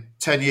Dragon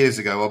 10 years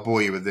ago. I'll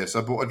bore you with this. I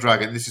bought a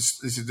Dragon.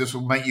 This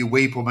will make you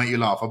weep or make you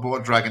laugh. I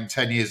bought a Dragon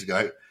 10 years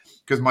ago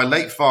because my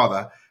late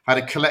father had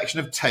a collection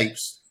of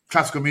tapes,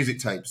 classical music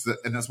tapes,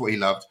 and that's what he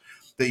loved,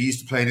 that he used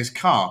to play in his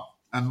car.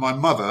 And my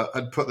mother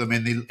had put them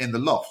in the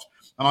loft.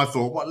 And I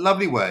thought, what a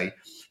lovely way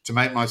to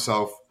make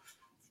myself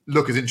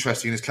look as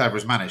interesting and as clever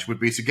as managed would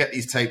be to get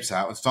these tapes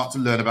out and start to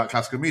learn about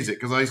classical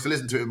music, because I used to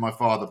listen to it with my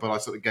father, but I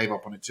sort of gave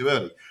up on it too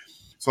early.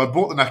 So I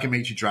bought the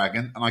Nakamichi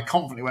Dragon, and I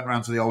confidently went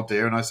around to the old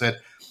dear and I said,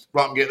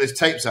 right, I'm going to get those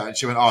tapes out. And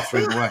she went,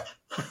 throw them away.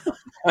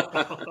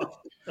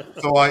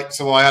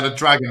 So I had a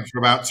Dragon for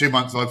about 2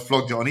 months. I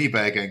flogged it on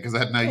eBay again because I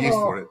had no use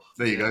for it.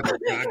 There you go.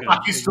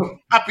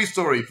 Happy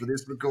story for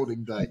this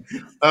recording day.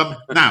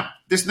 Now,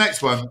 this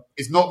next one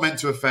is not meant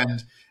to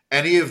offend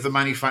any of the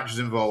manufacturers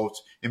involved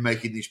in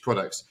making these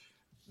products.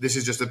 This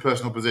is just a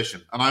personal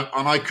position. And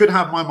I could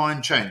have my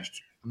mind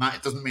changed. And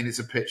that doesn't mean it's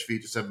a pitch for you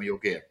to send me your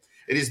gear.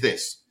 It is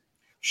this.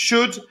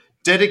 Should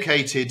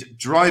dedicated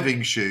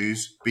driving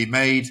shoes be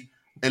made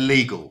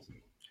illegal?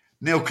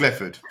 Neil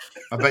Clifford,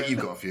 I bet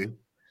you've got a few.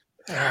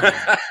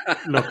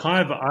 Look, I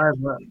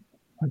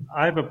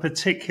have a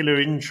particular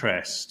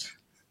interest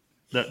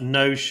that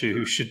no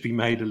shoe should be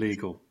made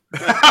illegal.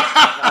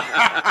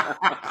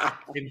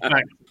 In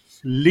fact,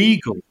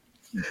 legal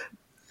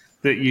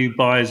that you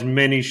buy as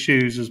many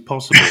shoes as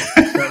possible.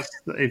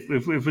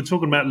 If we're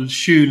talking about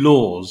shoe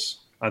laws,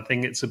 I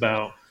think it's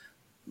about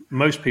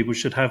most people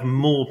should have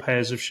more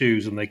pairs of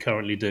shoes than they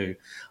currently do.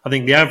 I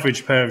think the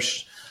average pair of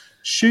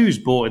shoes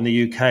bought in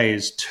the UK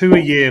is 2 a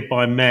year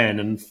by men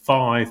and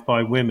 5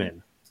 by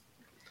women.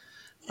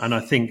 And I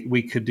think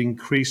we could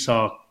increase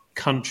our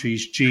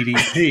country's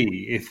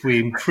GDP if we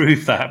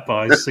improve that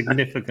by a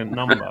significant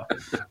number.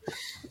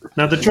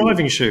 Now, the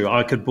driving shoe,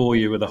 I could bore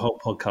you with a whole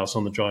podcast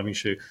on the driving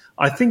shoe.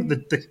 I think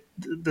that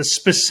the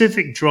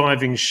specific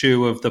driving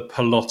shoe of the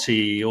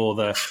Pelotti or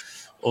the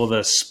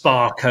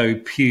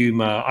Sparco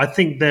Puma, I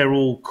think they're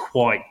all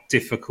quite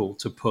difficult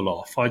to pull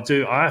off. I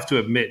have to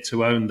admit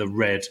to own the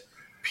red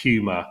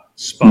Puma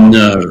Sparco.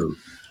 No.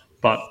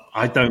 But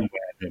I don't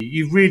wear them.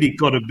 You've really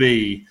got to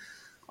be,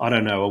 I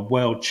don't know, a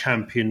world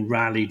champion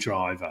rally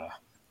driver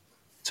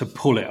to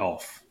pull it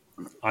off.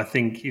 I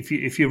think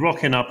if you're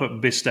rocking up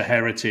at Bicester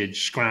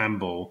Heritage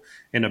Scramble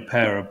in a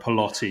pair of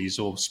Pelottis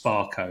or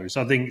Sparcos,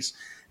 I think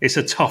it's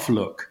a tough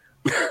look.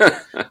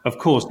 Of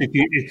course,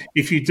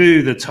 if you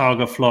do the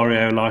Targa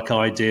Florio like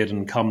I did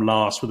and come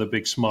last with a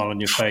big smile on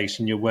your face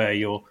and you wear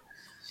your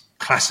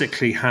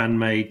classically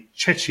handmade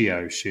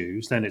Cecchio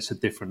shoes, then it's a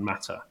different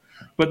matter.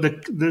 But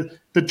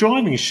the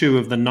driving shoe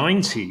of the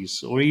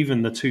 90s or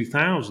even the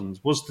 2000s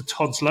was the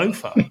Todd's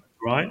loafer,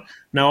 right?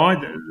 Now,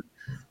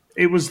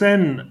 it was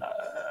then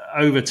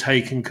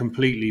overtaken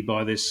completely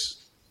by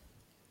this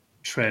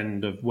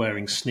trend of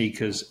wearing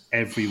sneakers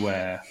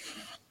everywhere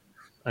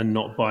and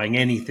not buying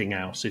anything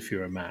else if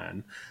you're a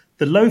man.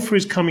 The loafer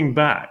is coming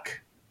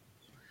back.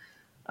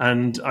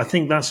 And I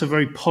think that's a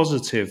very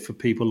positive for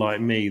people like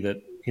me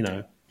that,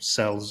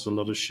 sells a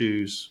lot of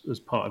shoes as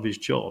part of his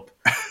job.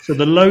 So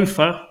the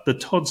loafer, the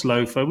Todd's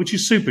loafer, which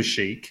is super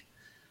chic,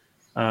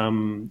 a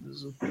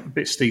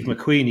bit Steve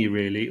McQueen-y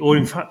really, or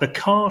in fact the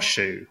car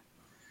shoe,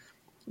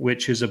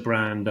 which is a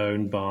brand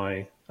owned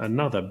by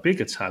another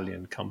big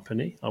Italian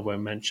company I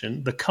won't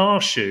mention. The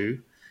car shoe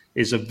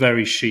is a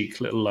very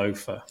chic little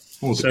loafer.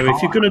 So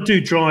if you're going to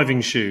do driving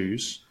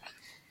shoes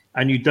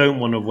and you don't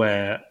want to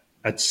wear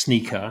a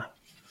sneaker,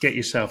 get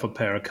yourself a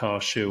pair of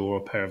car shoe or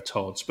a pair of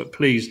Todd's. But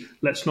please,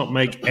 let's not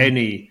make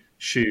any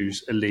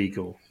shoes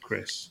illegal,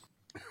 Chris.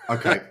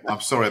 Okay, I'm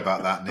sorry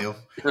about that, Neil.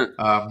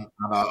 And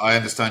I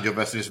understand your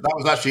best interest. That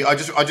was actually, I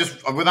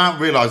just,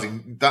 without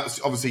realising,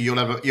 that's obviously your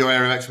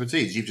area of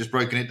expertise. You've just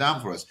broken it down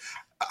for us.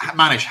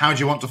 Manish, how do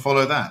you want to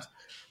follow that?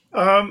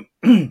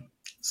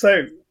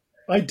 So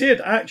I did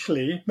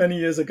actually, many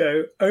years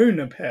ago, own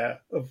a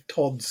pair of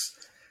Todd's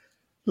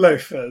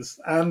loafers,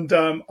 and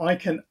I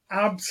can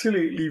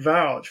absolutely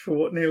vouch for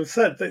what Neil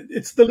said. That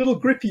it's the little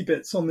grippy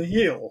bits on the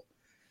heel.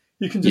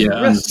 You can just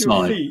rest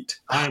your feet.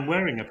 I'm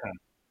wearing a pair.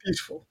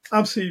 Beautiful,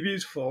 absolutely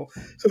beautiful.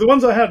 So the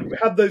ones I had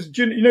those,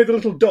 the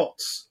little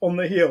dots on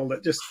the heel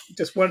that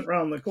just went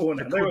round the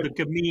corner. They were the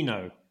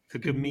Gamino.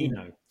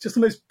 Just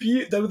the most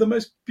they were the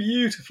most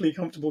beautifully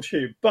comfortable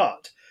shoe.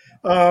 But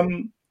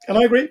and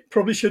I agree,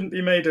 probably shouldn't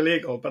be made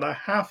illegal. But I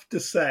have to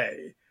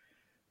say,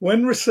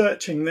 when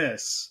researching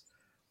this,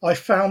 I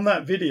found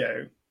that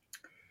video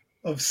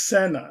of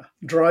Senna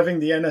driving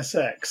the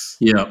NSX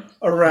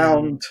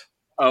around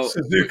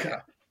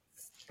Suzuka,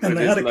 and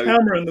they had a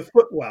camera in the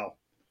footwell.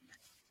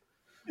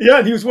 Yeah,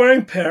 and he was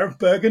wearing a pair of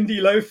burgundy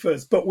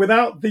loafers, but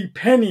without the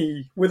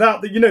penny,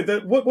 without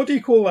the what do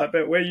you call that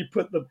bit where you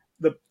put the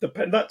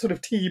that sort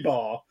of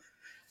T-bar?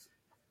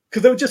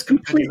 Because they were just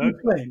completely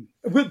plain.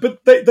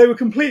 But they were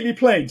completely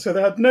plain, so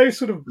they had no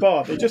sort of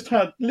bar. They just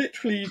had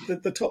literally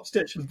the top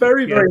stitch.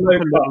 Very, very low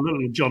bar.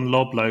 Little John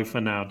Lobb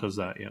loafer now does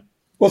that, yeah.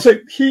 Well, so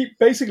he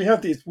basically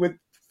had these with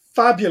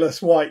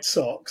fabulous white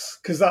socks,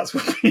 because that's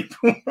what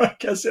people, I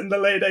guess, in the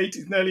late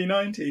 80s and early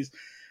 90s.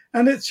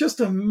 And it's just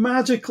a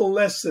magical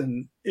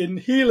lesson in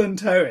heel and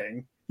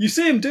toeing. You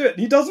see him do it.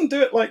 He doesn't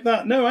do it like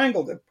that, no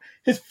angle.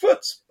 His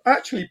foot's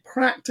actually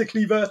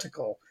practically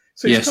vertical.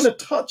 So he's kind of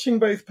touching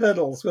both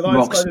pedals with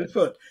either side of his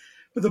foot.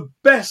 But the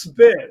best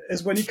bit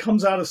is when he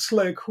comes out of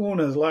slow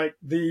corners like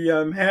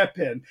the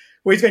hairpin,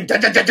 where he's going...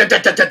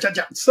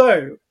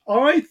 So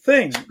I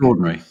think...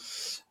 Extraordinary.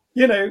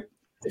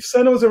 If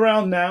Senna was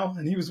around now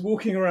and he was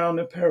walking around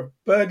in a pair of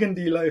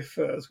burgundy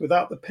loafers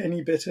without the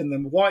penny bit in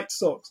them, white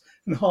socks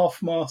and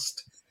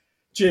half-mast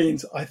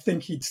jeans, I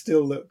think he'd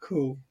still look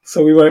cool.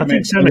 So we won't. I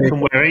think Senna can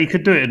wear it. He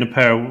could do it in a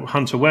pair of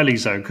Hunter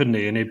Wellies, though, couldn't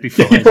he? And he'd be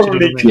fine. He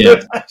probably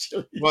could,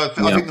 actually. Well,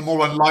 I think the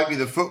more unlikely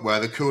the footwear,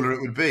 the cooler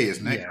it would be,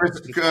 isn't it?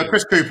 Yeah.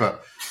 Chris Cooper.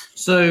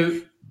 So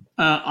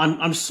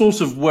I'm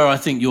sort of where I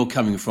think you're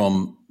coming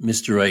from,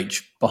 Mr.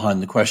 H,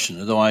 behind the question,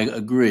 although I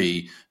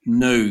agree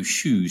no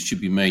shoes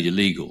should be made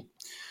illegal.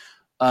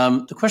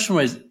 The question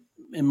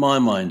in my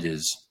mind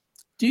is,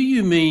 do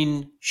you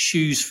mean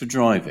shoes for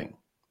driving?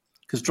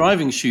 Because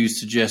driving shoes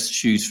suggest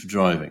shoes for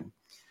driving.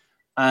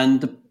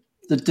 And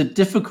the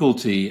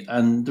difficulty,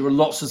 and there are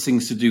lots of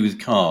things to do with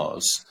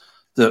cars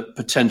that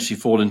potentially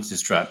fall into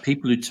this trap.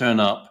 People who turn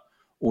up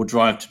or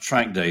drive to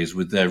track days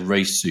with their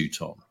race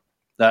suit on.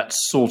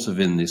 That's sort of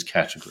in this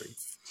category.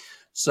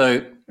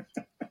 So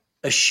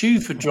a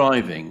shoe for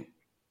driving,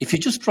 if you're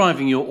just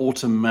driving your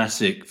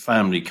automatic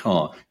family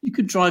car, you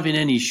could drive in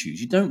any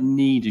shoes. You don't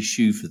need a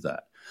shoe for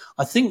that.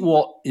 I think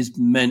what is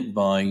meant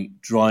by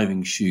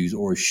driving shoes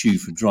or a shoe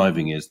for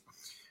driving is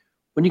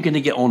when you're going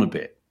to get on a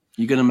bit,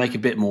 you're going to make a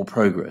bit more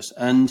progress.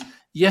 And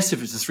yes,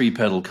 if it's a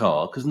three-pedal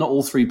car, because not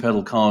all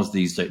three-pedal cars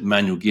these days,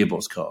 manual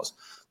gearbox cars,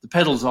 the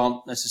pedals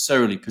aren't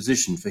necessarily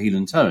positioned for heel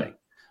and toeing.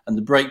 And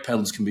the brake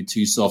pedals can be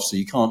too soft, so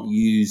you can't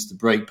use the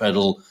brake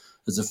pedal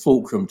as a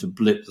fulcrum to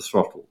blip the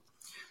throttle.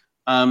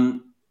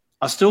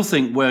 I still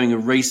think wearing a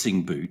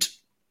racing boot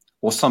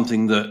or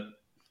something that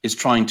is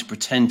trying to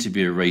pretend to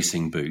be a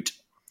racing boot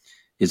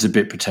is a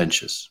bit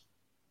pretentious.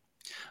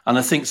 And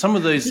I think some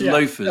of those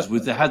loafers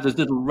they had those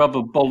little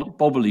rubber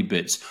bobbly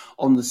bits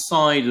on the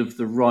side of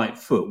the right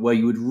foot where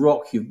you would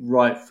rock your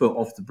right foot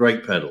off the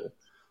brake pedal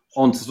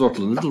onto the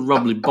throttle, and little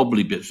rubber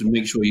bobbly bits would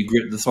make sure you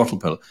grip the throttle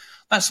pedal.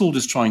 That's all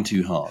just trying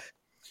too hard.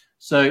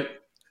 So,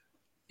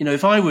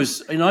 if I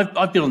was,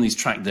 I've been on these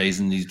track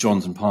days and these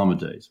Johns and Palmer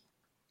days.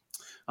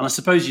 And I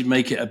suppose you'd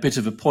make it a bit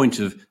of a point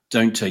of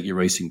don't take your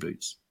racing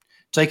boots.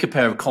 Take a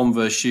pair of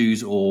Converse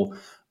shoes or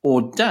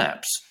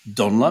DAPS,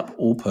 Dunlop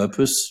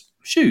all-purpose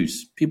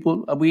shoes.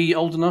 People, are we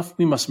old enough?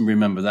 We mustn't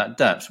remember that.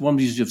 DAPS. One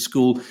we used to have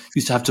school,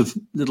 used to have to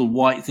little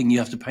white thing you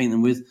have to paint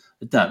them with.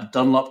 A DAP,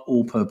 Dunlop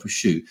all-purpose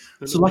shoe.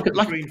 So like a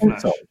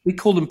plimsoll. We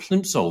call them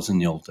plimsolls in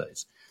the old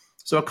days.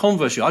 So a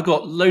Converse shoe. I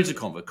got loads of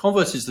Converse.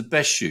 Converse is the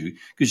best shoe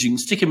because you can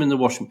stick them in the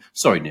washing.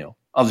 Sorry, Neil.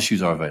 Other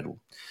shoes are available.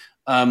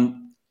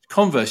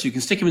 Converse, you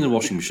can stick them in the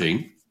washing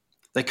machine.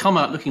 They come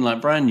out looking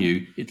like brand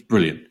new. It's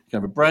brilliant. You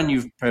can have a brand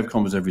new pair of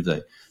Converse every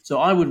day. So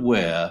I would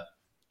wear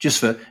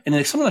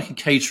and something like a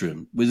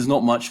Caterham, where there's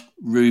not much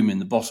room in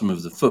the bottom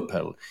of the foot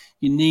pedal,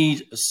 you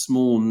need a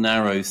small,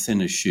 narrow,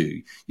 thinner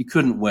shoe. You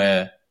couldn't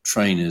wear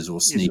trainers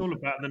or sneakers. It's all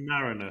about the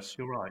narrowness.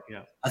 You're right,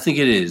 yeah. I think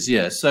it is,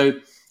 yeah. So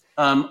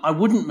I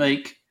wouldn't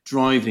make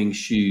driving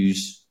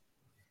shoes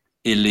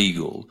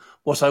illegal.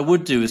 What I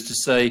would do is to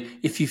say,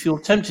 if you feel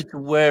tempted to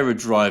wear a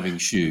driving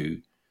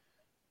shoe,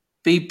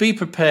 be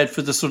prepared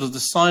for the sort of the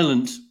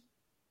silent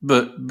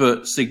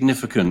but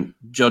significant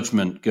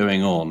judgment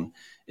going on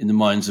in the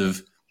minds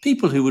of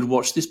people who would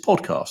watch this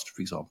podcast,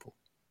 for example.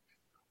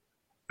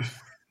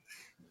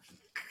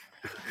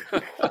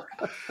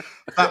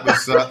 That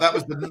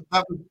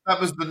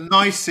was the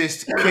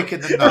nicest kick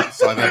in the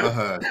nuts I've ever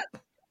heard.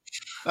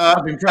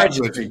 I've been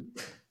practicing.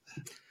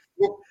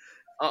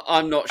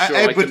 I'm not sure.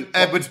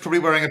 Edward's probably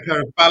wearing a pair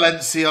of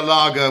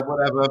Balenciaga,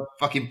 whatever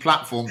fucking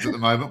platforms at the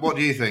moment. What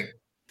do you think?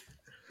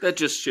 They're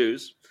just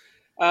shoes.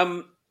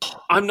 I'm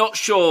not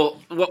sure.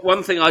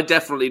 One thing I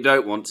definitely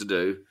don't want to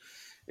do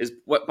is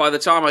by the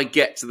time I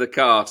get to the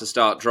car to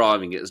start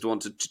driving it, is to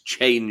want to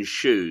change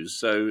shoes.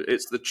 So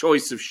it's the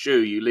choice of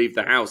shoe you leave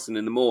the house in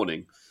the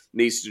morning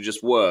needs to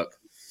just work.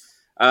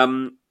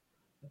 I'm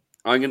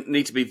going to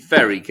need to be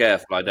very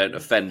careful I don't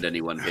offend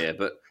anyone here,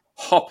 but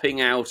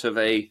hopping out of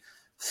a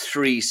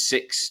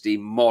 360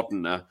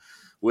 Modena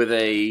with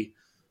a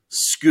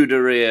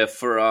Scuderia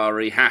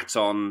Ferrari hat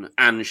on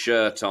and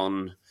shirt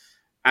on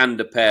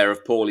and a pair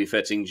of poorly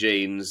fitting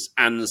jeans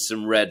and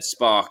some red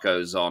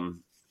Sparkos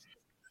on,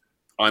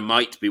 I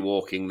might be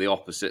walking the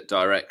opposite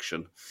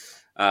direction.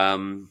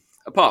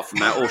 Apart from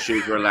that, all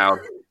shoes are allowed.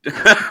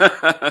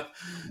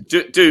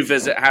 do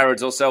visit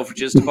Harrods or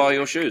Selfridges to buy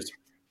your shoes.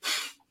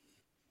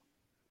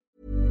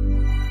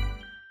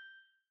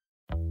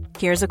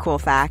 Here's a cool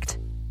fact.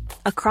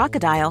 A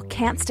crocodile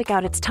can't stick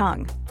out its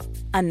tongue.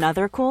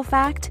 Another cool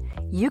fact,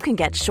 you can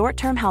get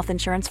short-term health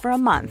insurance for a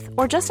month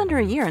or just under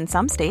a year in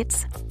some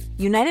states.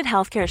 United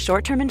Healthcare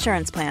short-term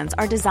insurance plans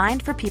are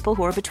designed for people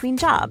who are between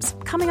jobs,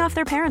 coming off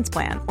their parents'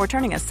 plan, or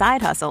turning a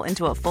side hustle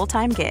into a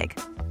full-time gig.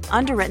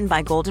 Underwritten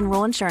by Golden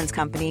Rule Insurance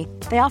Company,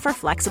 they offer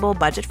flexible,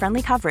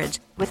 budget-friendly coverage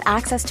with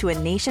access to a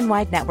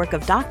nationwide network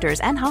of doctors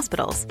and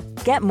hospitals.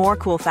 Get more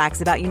cool facts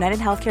about United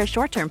Healthcare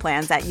short-term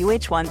plans at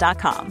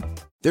uh1.com.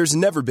 There's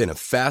never been a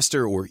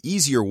faster or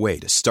easier way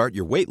to start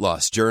your weight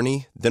loss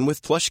journey than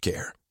with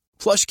PlushCare.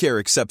 PlushCare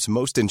accepts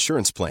most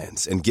insurance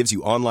plans and gives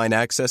you online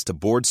access to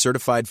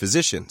board-certified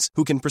physicians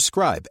who can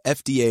prescribe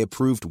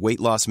FDA-approved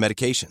weight loss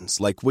medications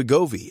like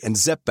Wegovy and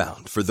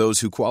Zepbound for those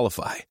who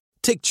qualify.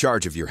 Take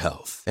charge of your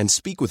health and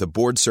speak with a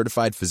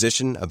board-certified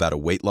physician about a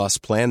weight loss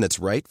plan that's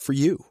right for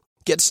you.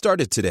 Get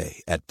started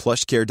today at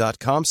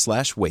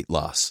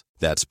plushcare.com/weight-loss.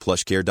 That's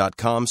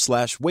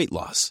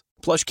plushcare.com/weight-loss.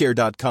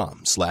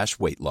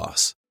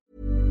 plushcare.com/weight-loss.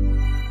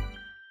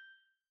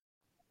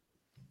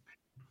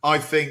 I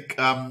think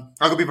I've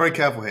got to be very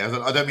careful here.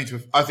 I don't mean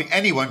to. I think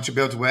anyone should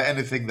be able to wear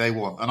anything they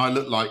want, and I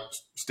look like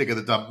stick of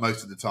the dump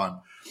most of the time.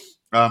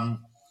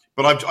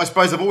 But I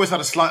suppose I've always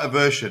had a slight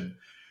aversion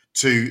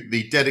to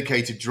the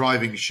dedicated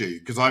driving shoe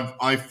because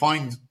I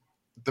find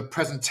the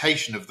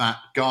presentation of that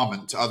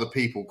garment to other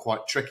people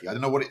quite tricky. I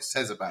don't know what it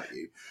says about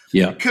you.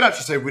 Yeah, it could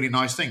actually say really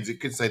nice things.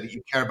 It could say that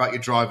you care about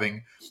your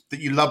driving, that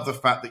you love the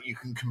fact that you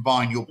can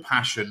combine your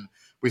passion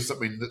with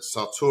something that's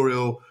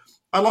sartorial.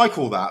 I like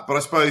all that, but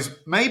I suppose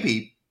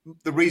maybe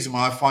the reason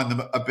why I find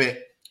them a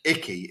bit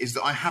icky is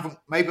that I haven't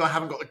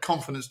got the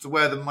confidence to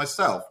wear them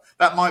myself.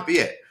 That might be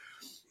it.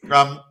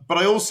 But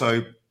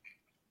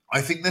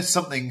I think there's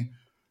something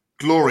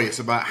glorious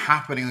about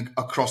happening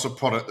across a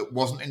product that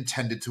wasn't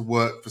intended to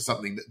work for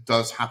something that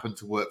does happen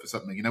to work for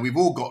something. You know, we've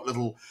all got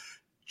little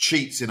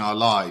cheats in our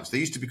lives. They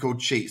used to be called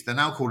cheats. They're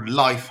now called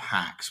life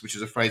hacks, which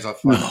is a phrase I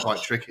find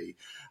quite tricky.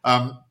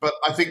 But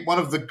I think one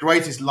of the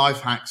greatest life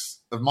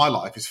hacks of my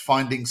life is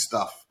finding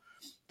stuff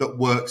that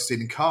works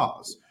in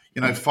cars.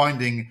 You know,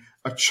 finding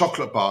a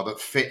chocolate bar that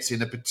fits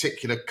in a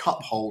particular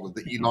cup holder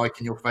that you like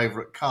in your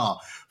favorite car.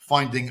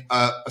 Finding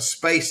a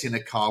space in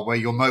a car where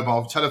your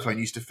mobile telephone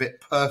used to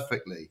fit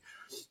perfectly.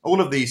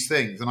 All of these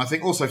things. And I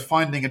think also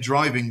finding a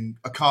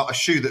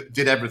shoe that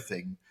did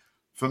everything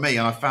for me.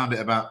 And I found it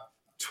about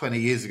 20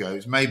 years ago. It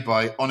was made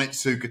by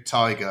Onitsuka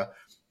Tiger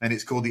and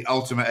it's called the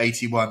Ultimate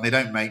 81. They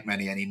don't make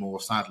many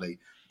anymore, sadly.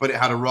 But it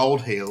had a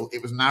rolled heel.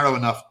 It was narrow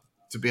enough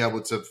to be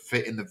able to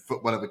fit in the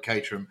footwell of a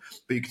Caterham,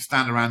 but you could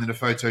stand around in a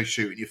photo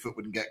shoot and your foot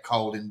wouldn't get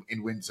cold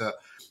in winter.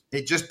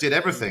 It just did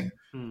everything.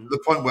 To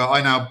the point where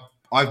I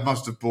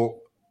must have bought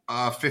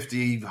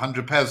 50,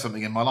 100 pairs of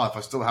something in my life.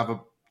 I still have a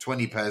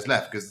 20 pairs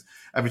left because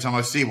every time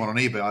I see one on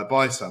eBay, I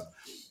buy some.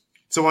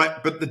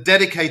 But the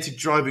dedicated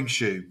driving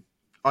shoe,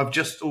 I've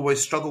just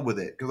always struggled with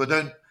it because I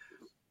don't.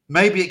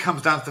 Maybe it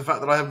comes down to the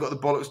fact that I haven't got the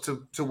bollocks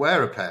to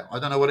wear a pair. I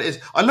don't know what it is.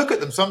 I look at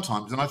them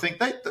sometimes and I think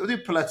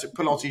the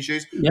Pilates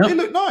shoes, they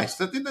look nice.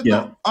 They're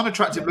not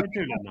unattractive. They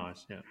do look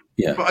nice,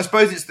 yeah. But I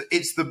suppose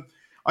it's the.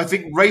 I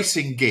think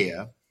racing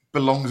gear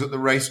belongs at the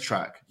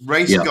racetrack.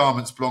 Race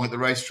garments belong at the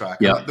racetrack.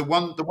 Yeah. The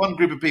one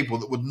group of people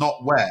that would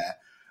not wear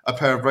a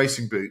pair of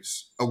racing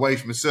boots away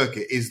from a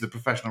circuit is the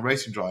professional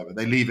racing driver.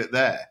 They leave it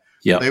there.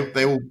 Yeah.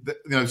 They all,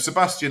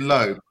 Sebastian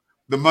Loeb,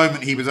 the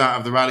moment he was out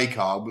of the rally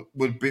car,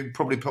 would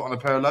probably put on a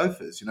pair of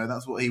loafers.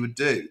 That's what he would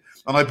do.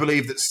 And I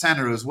believe that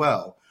Senna as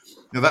well.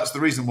 That's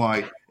the reason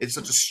why it's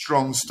such a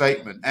strong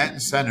statement. Ayrton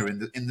Senna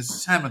in the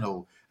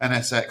seminal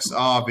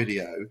NSXR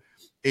video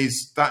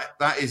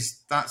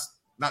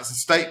that's a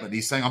statement.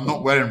 He's saying, I'm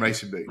not wearing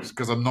racing boots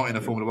because I'm not in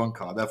a Formula One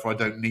car. Therefore, I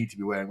don't need to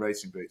be wearing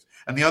racing boots.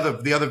 And the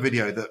other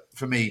video that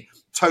for me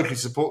totally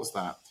supports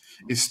that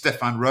is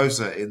Stefan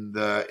Rosa in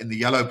the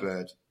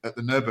Yellowbird at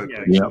the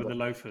Nürburgring. Yeah, with the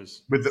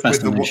loafers. With the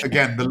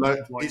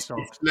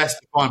it's less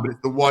defined, but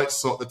it's the white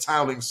sock, the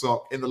toweling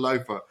sock in the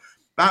loafer.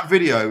 That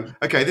video,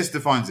 okay, this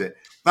defines it.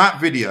 That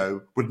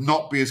video would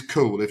not be as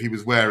cool if he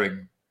was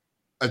wearing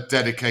a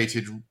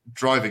dedicated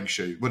driving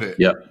shoe, would it?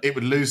 Yeah. It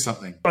would lose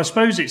something. I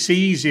suppose it's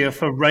easier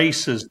for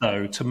racers,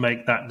 though, to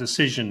make that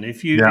decision.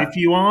 If you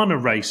aren't a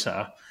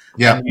racer,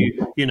 and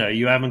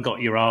you haven't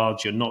got your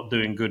ARD, you're not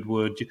doing good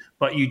wood,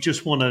 but you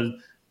just want to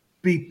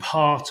be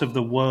part of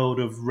the world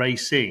of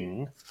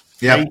racing,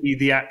 maybe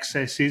the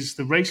access is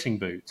the racing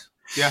boot.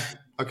 Yeah.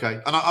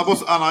 Okay. And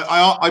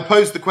I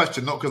posed the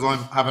question not because I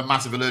have a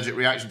massive allergic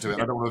reaction to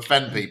it. I don't want to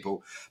offend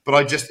people,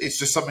 but it's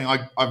just something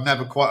I've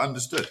never quite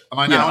understood,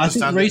 and I now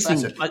understand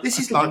it better. This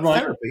is like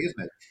therapy,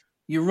 isn't it?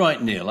 You're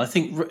right, Neil. I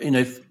think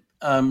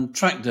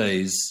track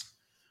days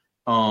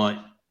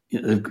are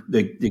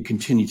they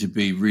continue to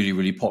be really,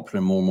 really popular,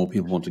 and more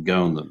people want to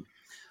go on them,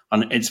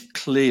 and it's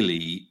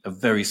clearly a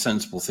very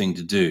sensible thing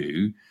to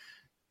do,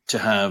 to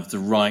have the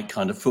right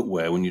kind of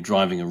footwear when you're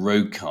driving a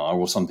road car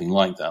or something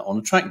like that on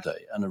a track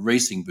day. And a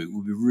racing boot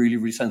would be really,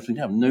 really sensible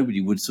to have.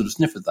 Nobody would sort of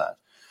sniff at that.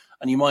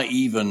 And you might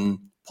even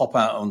pop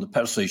out on the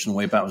petrol station on the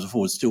way backwards and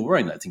forwards still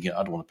wearing that, thinking,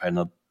 I don't want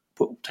to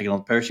take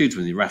another pair of shoes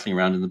with me, rattling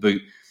around in the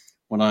boot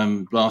when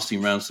I'm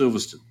blasting around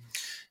Silverstone.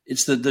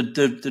 It's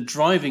the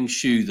driving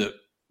shoe that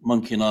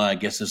Monkey and I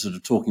guess, are sort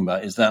of talking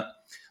about, is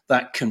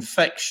that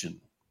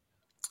confection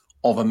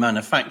of a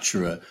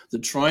manufacturer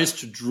that tries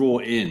to draw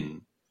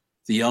in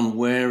the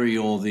unwary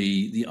or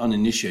the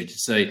uninitiated,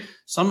 say,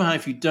 somehow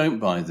if you don't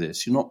buy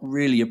this, you're not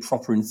really a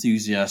proper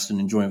enthusiast and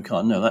enjoying a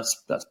car. No,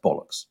 that's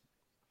bollocks,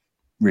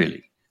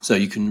 really. So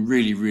you can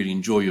really, really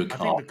enjoy your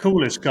car. I think the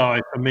coolest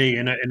guy for me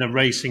in a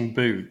racing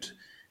boot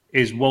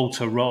is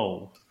Walter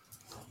Roll.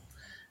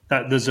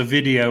 That there's a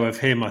video of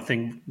him, I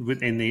think,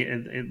 in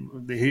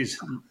his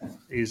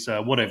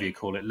whatever you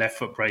call it, left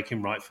foot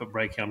braking, right foot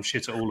braking. I'm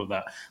shit at all of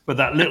that. But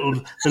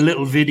the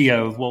little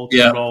video of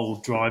Walter Roll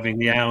driving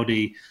the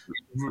Audi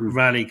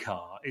rally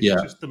car is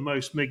just the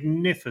most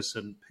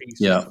magnificent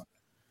piece of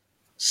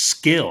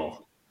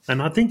skill.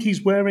 And I think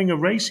he's wearing a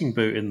racing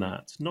boot in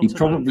that.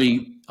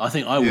 I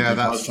think I would be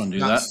trying to do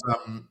that.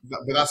 But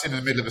that's in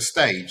the middle of a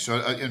stage,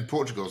 so in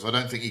Portugal. So I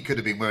don't think he could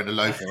have been wearing a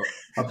loafer.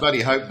 I bloody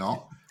hope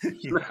not.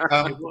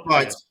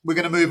 Right, we're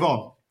going to move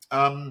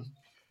on.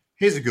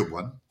 Here's a good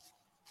one,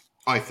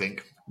 I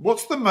think.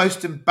 What's the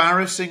most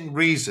embarrassing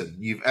reason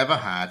you've ever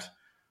had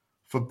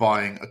for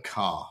buying a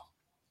car?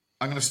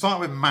 I'm going to start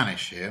with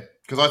Manish here,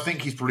 because I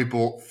think he's probably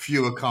bought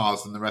fewer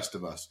cars than the rest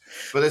of us.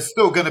 But there's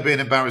still going to be an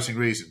embarrassing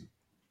reason.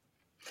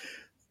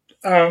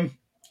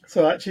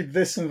 So actually,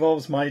 this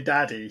involves my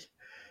daddy.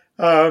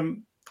 I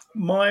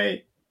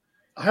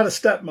had a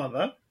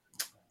stepmother.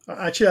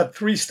 I actually had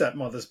 3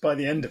 stepmothers by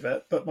the end of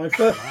it, but my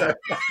first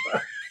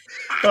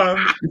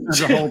stepmother,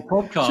 there's a whole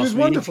podcast. She was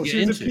wonderful.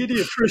 She was a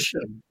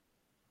pediatrician.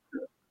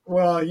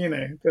 Well,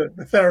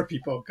 the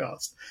therapy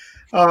podcast.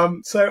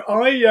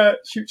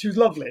 She was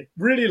lovely,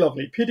 really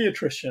lovely,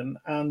 pediatrician,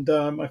 and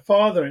my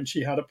father and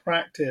she had a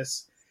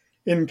practice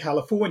in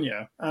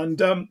California. And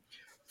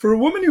for a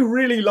woman who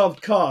really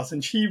loved cars,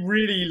 and she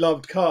really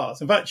loved cars.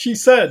 In fact, she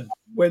said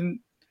when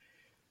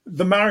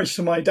the marriage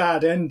to my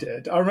dad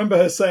ended, I remember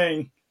her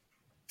saying,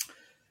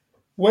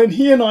 when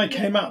he and I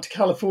came out to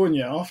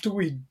California, after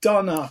we'd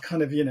done our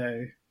kind of,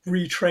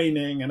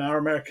 retraining and our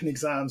American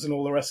exams and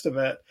all the rest of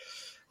it,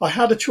 I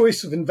had a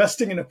choice of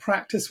investing in a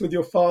practice with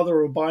your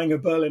father or buying a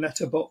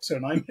Berlinetta boxer.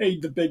 And I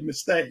made the big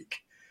mistake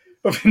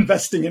of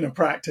investing in a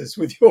practice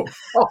with your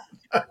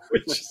father.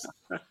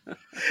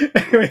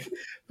 Anyway,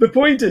 the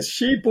point is,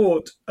 she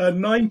bought a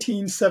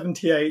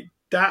 1978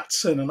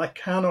 Datsun, and I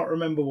cannot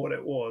remember what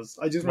it was.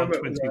 I just remember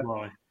it was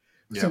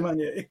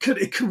it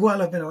could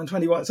well have been on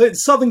 21. So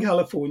it's Southern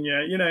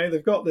California,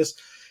 they've got this,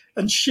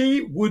 and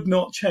she would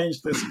not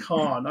change this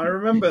car. And I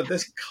remember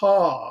this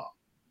car,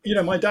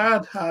 my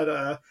dad had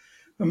a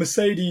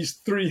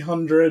Mercedes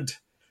 300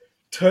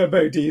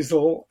 turbo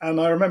diesel. And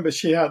I remember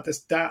she had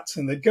this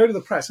Datsun. They'd go to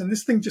the press, and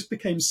this thing just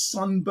became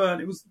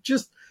sunburnt. It was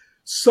just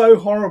so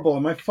horrible.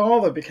 And my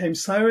father became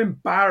so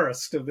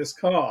embarrassed of this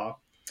car.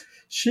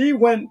 She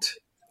went,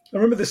 I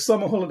remember this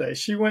summer holiday,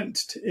 she went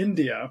to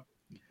India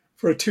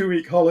for a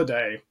 2-week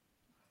holiday.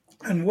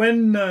 And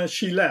when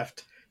she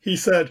left, he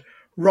said,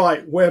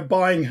 right, we're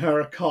buying her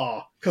a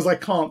car because I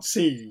can't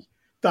see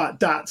that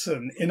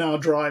Datsun in our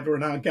drive or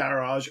in our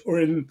garage or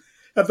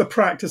at the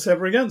practice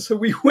ever again. So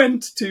we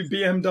went to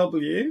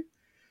BMW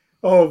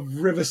of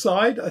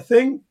Riverside, I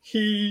think.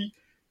 He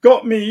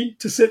got me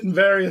to sit in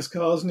various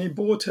cars and he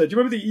bought her. Do you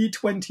remember the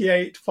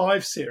E28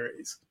 5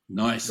 Series?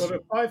 Nice. Got a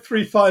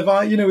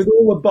 535i, with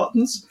all the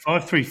buttons.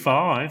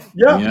 535?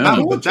 Yeah.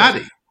 That was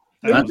daddy.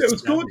 It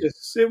was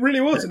gorgeous. It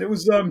really was. And it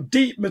was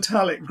deep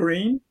metallic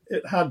green.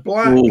 It had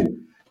black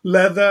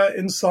leather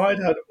inside,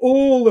 had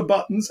all the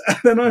buttons. And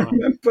then I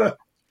remember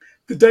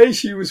the day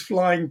she was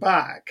flying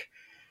back,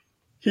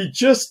 he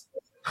just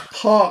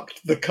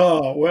parked the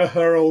car where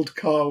her old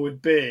car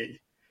would be.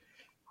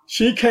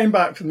 She came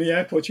back from the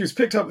airport. She was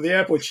picked up at the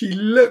airport. She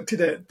looked at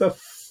it, the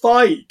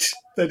fight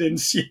that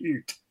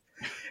ensued.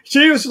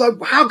 She was like,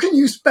 how can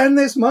you spend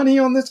this money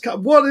on this car?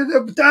 What did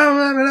it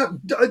down?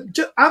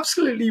 Just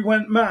absolutely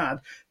went mad.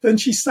 Then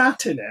she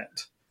sat in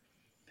it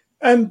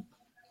and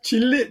she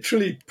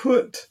literally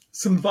put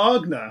some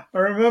Wagner, I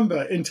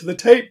remember, into the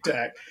tape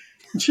deck.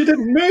 And she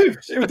didn't move.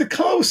 The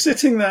car was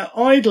sitting there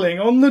idling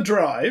on the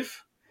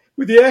drive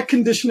with the air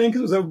conditioning because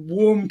it was a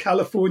warm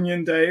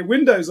Californian day,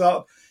 windows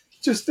up,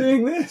 just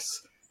doing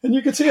this. And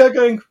you could see her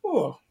going,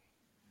 oh,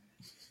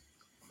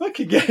 I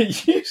could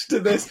get used to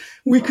this.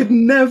 We could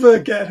never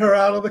get her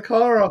out of the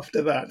car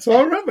after that. So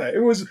I remember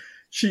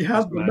she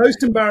had the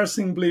most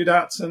embarrassing blue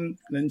Datsun, and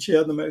then she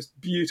had the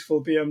most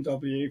beautiful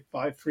BMW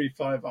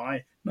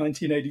 535i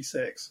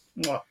 1986.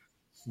 Mwah.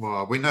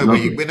 Well, we know where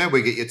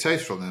you get your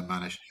taste from then,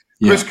 Manish.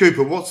 Chris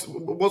Cooper,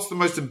 what's the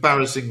most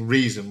embarrassing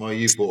reason why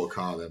you bought a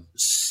car then?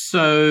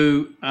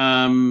 So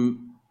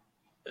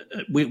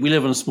we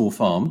live on a small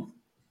farm,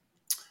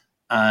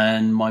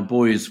 and my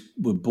boys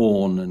were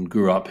born and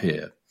grew up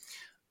here.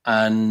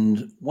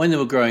 And when they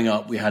were growing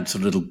up, we had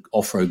sort of a little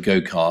off-road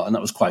go-kart, and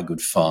that was quite good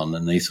fun.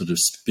 And they sort of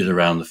spit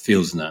around the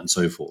fields and that and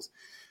so forth.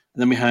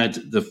 And then we had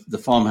the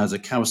farm has a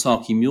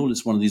Kawasaki Mule.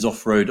 It's one of these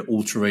off-road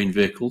all-terrain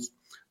vehicles.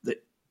 The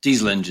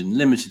diesel engine,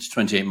 limited to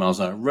 28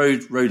 miles an hour,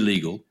 road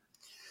legal,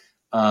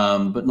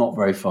 but not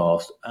very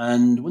fast.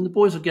 And when the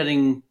boys were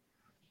getting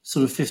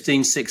sort of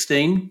 15,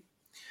 16,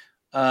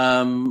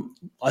 I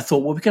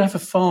thought, well, we could have a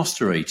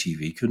faster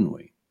ATV, couldn't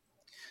we?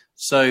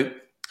 So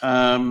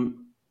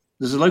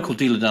there's a local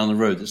dealer down the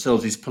road that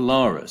sells these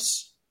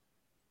Polaris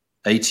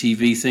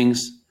ATV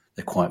things.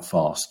 They're quite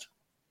fast.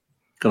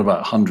 Got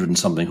about 100 and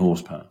something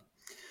horsepower.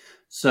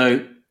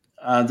 So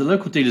the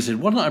local dealer said,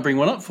 why don't I bring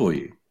one up for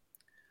you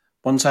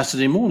one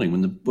Saturday morning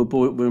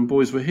when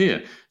boys were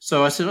here?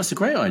 So I said, that's a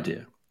great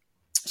idea.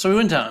 So we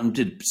went out and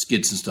did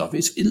skids and stuff.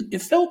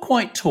 It felt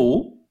quite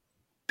tall,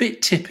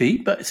 bit tippy,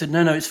 but I said,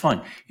 no, it's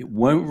fine. It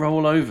won't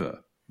roll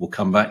over. We'll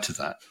come back to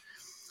that.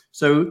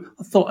 So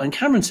I thought, and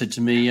Cameron said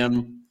to me,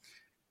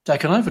 Dad,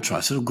 can I have a try?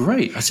 I said, oh,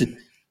 great. I said,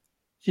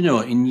 you know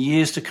what, in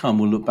years to come,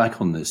 we'll look back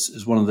on this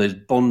as one of those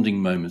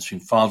bonding moments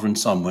between father and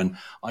son when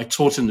I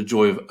taught him the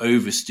joy of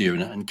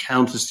oversteering and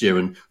countersteer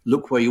and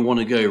look where you want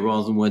to go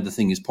rather than where the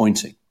thing is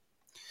pointing.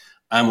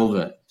 And we'll do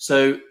it.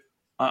 So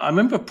I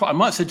remember I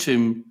might have said to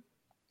him,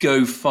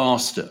 go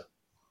faster.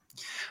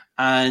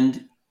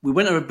 And we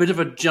went over a bit of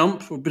a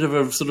jump, or a bit of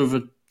a sort of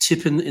a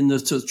tip in the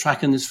sort of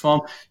track in this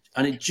farm.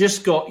 And it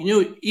just got,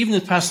 even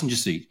the passenger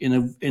seat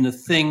in a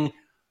thing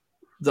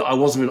that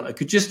I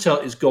could just tell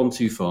it's gone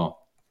too far.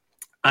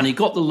 And he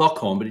got the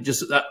lock on, but it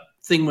just, that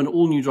thing when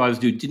all new drivers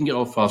do, didn't get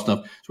off fast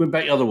enough. So went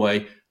back the other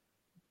way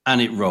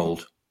and it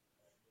rolled.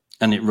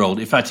 And it rolled.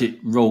 In fact, it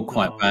rolled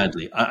quite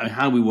badly.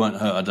 How we weren't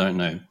hurt, I don't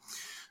know.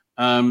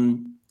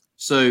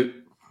 So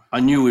I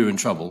knew we were in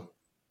trouble.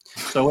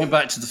 So I went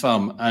back to the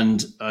farm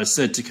and I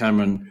said to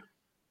Cameron,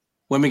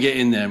 when we get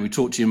in there and we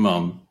talk to your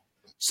mum,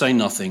 say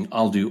nothing,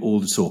 I'll do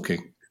all the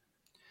talking.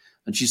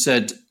 And she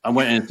said, I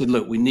went in and said,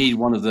 look, we need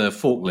one of the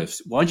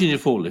forklifts. Why do you need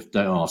a forklift?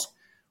 Don't ask.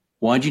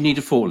 Why do you need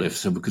a forklift?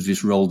 So because we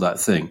just rolled that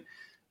thing.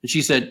 And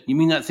she said, you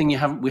mean that thing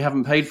we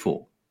haven't paid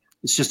for?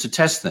 It's just a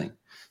test thing.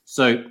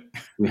 So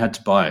we had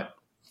to buy it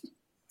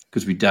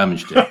because we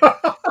damaged it.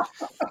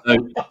 So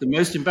the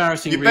most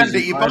embarrassing reason... You bend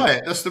it, you buy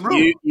it. That's the rule.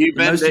 You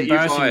the most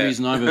embarrassing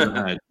reason I've ever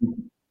had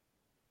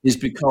is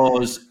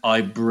because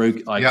I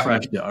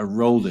crashed it. I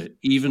rolled it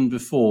even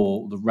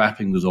before the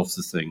wrapping was off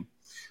the thing.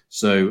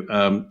 So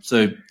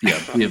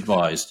be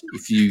advised.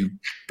 If you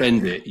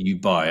bend it, you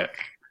buy it.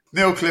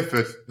 Neil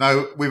Clifford,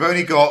 no, we've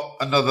only got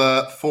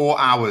another 4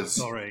 hours.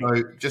 Sorry.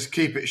 So just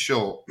keep it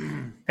short.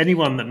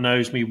 Anyone that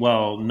knows me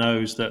well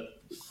knows that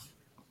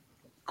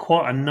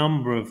quite a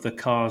number of the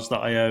cars that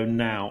I own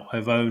now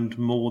I've owned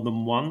more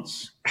than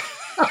once.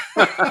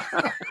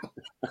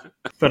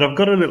 But I've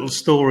got a little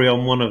story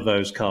on one of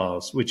those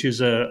cars, which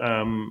is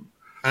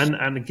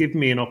and give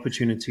me an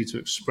opportunity to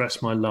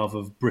express my love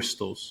of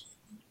Bristols.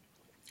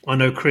 I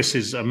know Chris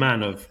is a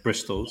man of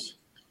Bristol's,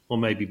 or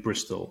maybe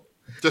Bristol.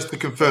 Just to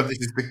confirm, this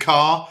is the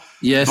car,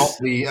 Yes. not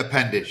the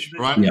appendage,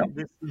 right? Yeah.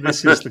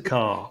 This is the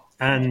car,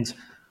 and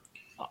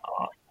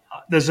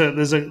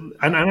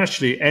and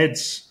actually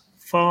Ed's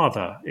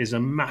father is a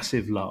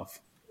massive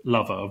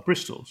lover of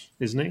Bristol's,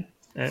 isn't he,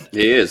 Ed?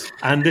 He is.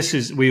 And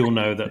we all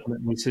know that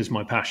this is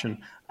my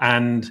passion,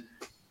 and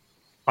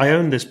I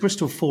own this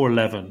Bristol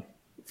 411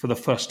 for the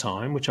first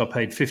time, which I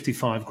paid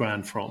 55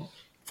 grand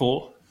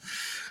for.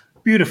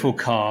 Beautiful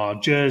car,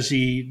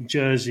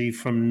 jersey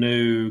from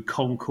new,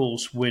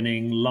 concourse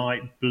winning,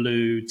 light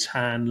blue,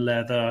 tan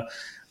leather.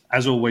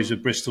 As always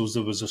with Bristol's,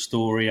 there was a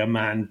story: a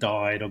man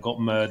died or got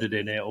murdered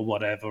in it, or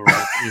whatever, or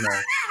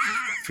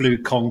flew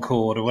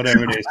Concorde or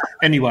whatever it is.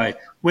 Anyway,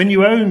 when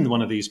you own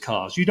one of these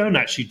cars, you don't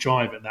actually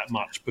drive it that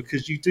much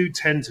because you do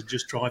tend to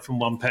just drive from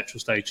one petrol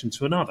station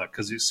to another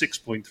because it's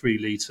 6.3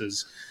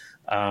 litres.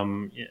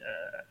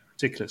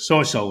 Ridiculous. So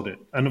I sold it.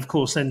 And of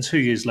course, then 2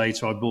 years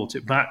later, I bought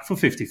it back for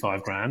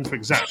 55 grand for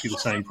exactly the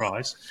same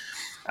price.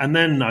 And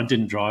then I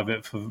didn't drive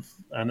it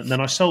and then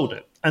I sold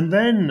it. And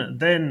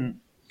then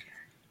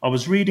I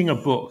was reading a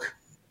book,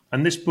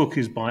 and this book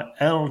is by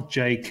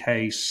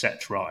L.J.K.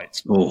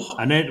 Setright. Oh,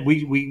 and then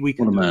we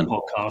can do a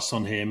podcast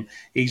on him.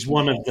 He's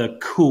one of the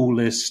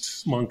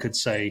coolest, one could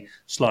say,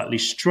 slightly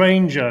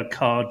stranger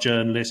car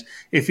journalists.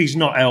 If he's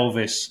not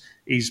Elvis,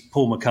 he's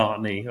Paul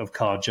McCartney of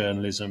car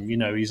journalism.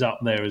 He's up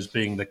there as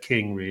being the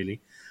king,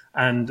 really.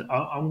 And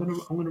I'm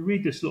going to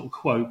read this little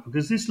quote,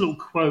 because this little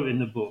quote in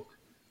the book,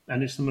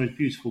 and it's the most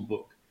beautiful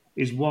book,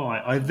 is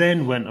why I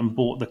then went and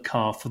bought the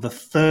car for the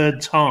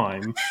third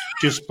time,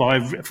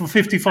 for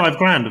 55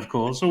 grand, of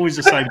course, always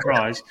the same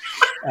price.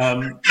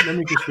 Let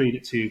me just read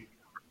it to you.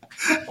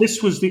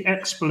 This was the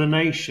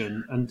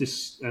explanation and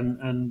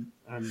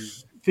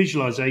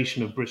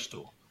visualization of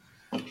Bristol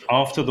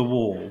after the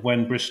war,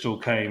 when Bristol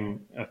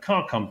came a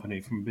car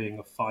company from being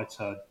a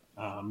fighter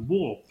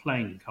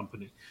warplane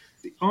company.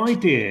 The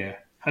idea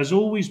has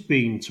always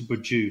been to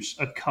produce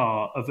a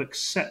car of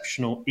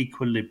exceptional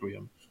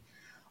equilibrium.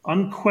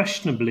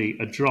 Unquestionably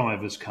a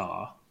driver's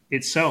car,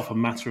 itself a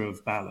matter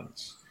of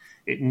balance.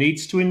 It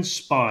needs to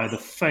inspire the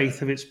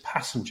faith of its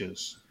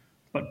passengers,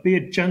 but be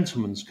a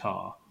gentleman's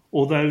car,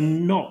 although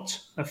not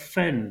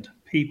offend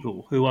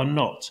people who are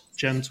not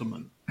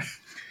gentlemen.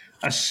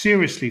 A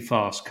seriously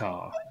fast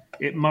car,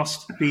 it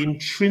must be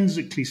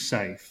intrinsically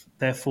safe,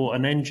 therefore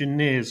an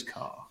engineer's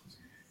car.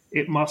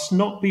 It must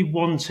not be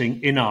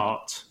wanting in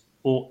art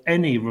or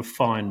any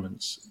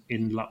refinements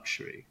in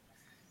luxury.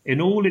 In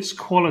all its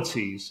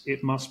qualities,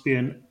 it must be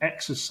an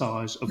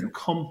exercise of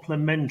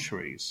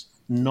complementaries,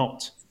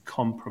 not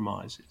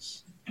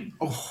compromises.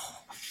 Oh,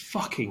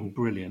 fucking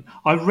brilliant.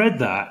 I read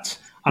that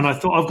and I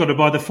thought, I've got to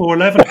buy the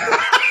 411.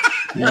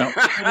 Yeah.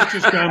 I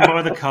just go and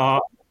buy the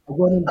car. I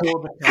went and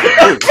bought the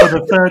car for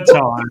the third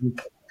time,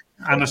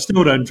 and I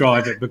still don't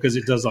drive it because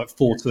it does like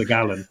 4 to the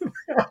gallon.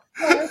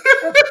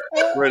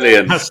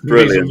 Brilliant. That's the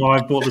reason why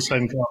I bought the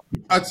same car.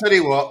 I tell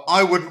you what,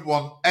 I wouldn't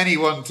want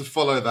anyone to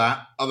follow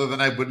that other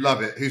than Edward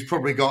Lovett, who's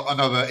probably got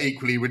another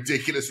equally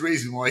ridiculous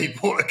reason why he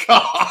bought a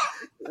car.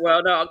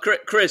 Well, no,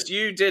 Chris,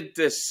 you did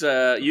this.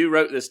 You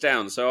wrote this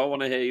down, so I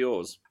want to hear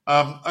yours.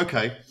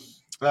 Okay.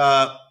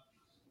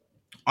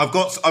 I've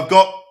got.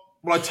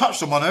 Well, I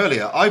touched on one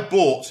earlier. I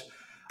bought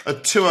a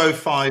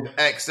 205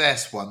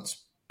 XS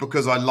once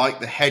because I liked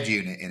the head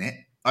unit in it.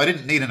 I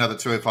didn't need another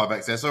 205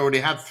 XS. I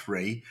already had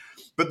 3.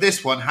 But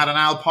this one had an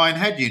Alpine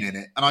head unit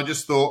in it. And I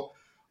just thought,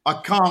 I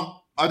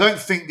don't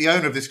think the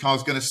owner of this car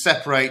is going to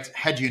separate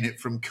head unit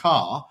from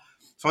car.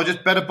 So I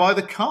just better buy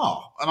the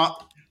car.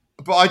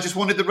 But I just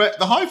wanted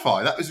the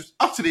hi-fi. That was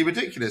utterly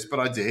ridiculous, but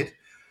I did.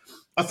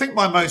 I think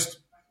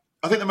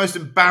the most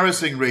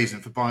embarrassing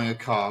reason for buying a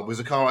car was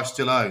a car I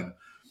still own,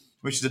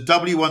 which is a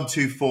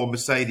W124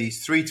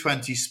 Mercedes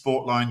 320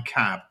 Sportline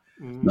cab.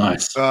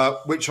 Nice.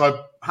 Which I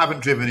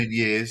haven't driven in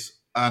years.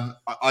 And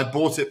I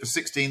bought it for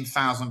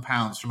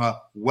 £16,000 from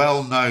a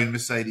well-known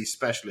Mercedes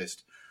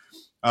specialist.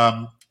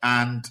 And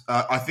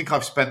I think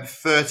I've spent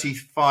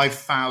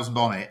 $35,000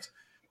 on it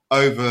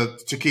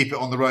to keep it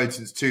on the road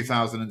since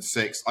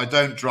 2006. I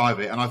don't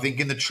drive it. And I think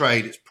in the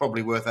trade, it's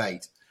probably worth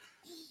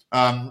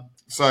 £8,000.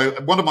 So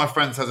one of my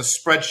friends has a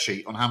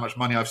spreadsheet on how much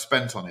money I've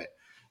spent on it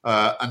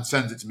and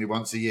sends it to me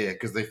once a year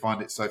because they find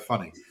it so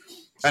funny.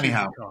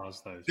 Anyhow,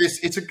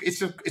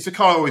 it's a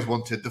car I always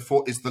wanted.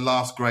 It's the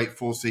last great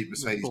 4-seat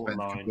Mercedes-Benz,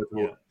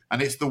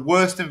 and it's the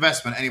worst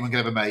investment anyone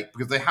can ever make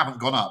because they haven't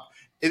gone up.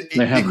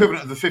 The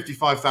equivalent of the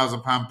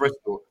 £55,000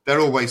 Bristol,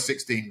 they're always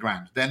 16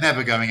 grand. They're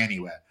never going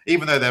anywhere,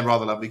 even though they're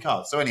rather lovely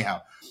cars. So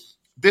anyhow,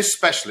 this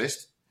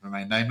specialist,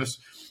 remain nameless,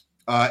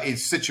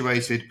 is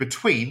situated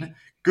between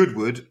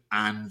Goodwood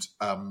and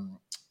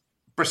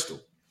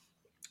Bristol.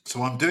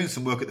 So I'm doing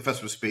some work at the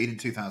Festival of Speed in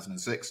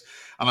 2006,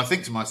 and I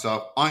think to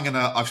myself,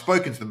 I've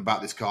spoken to them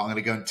about this car, I'm going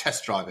to go and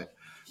test drive it.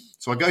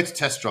 So I go to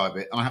test drive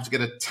it, and I have to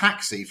get a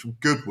taxi from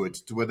Goodwood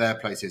to where their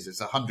place is.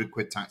 It's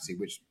 £100 taxi,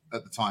 which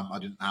at the time I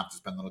didn't have to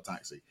spend on a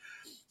taxi.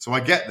 So I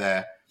get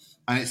there,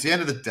 and it's the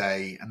end of the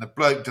day, and the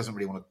bloke doesn't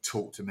really want to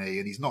talk to me,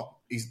 and he's not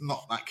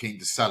that keen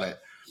to sell it.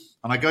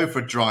 and I go for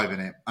a drive in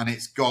it, and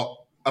it's got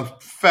a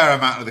fair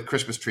amount of the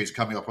Christmas trees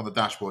coming up on the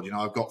dashboard. You know,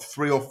 I've got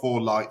 3 or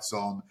 4 lights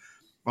on.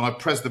 When I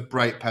press the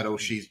brake pedal,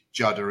 she's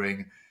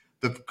juddering.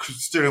 The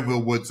steering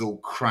wheel wood's all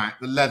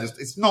cracked. The leather's...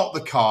 It's not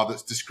the car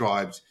that's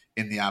described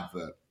in the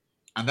advert.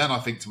 And then I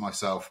think to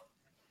myself,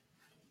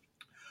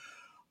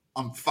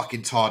 I'm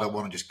fucking tired. I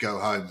want to just go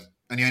home.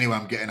 And the only way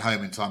I'm getting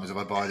home in time is if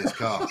I buy this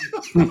car.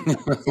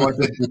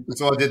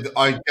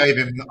 I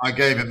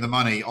gave him the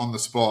money on the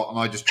spot, and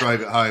I just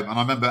drove it home. And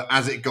I remember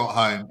as it got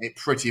home, it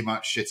pretty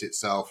much shit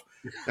itself.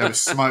 There was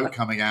smoke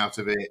coming out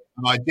of it,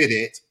 and I did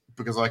it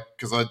because I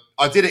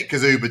did it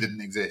because Uber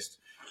didn't exist,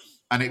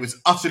 and it was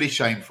utterly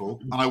shameful.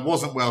 And I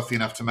wasn't wealthy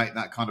enough to make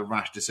that kind of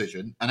rash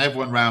decision. And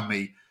everyone around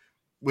me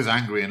was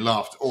angry and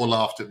laughed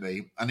at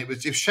me, and it was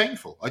just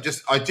shameful. I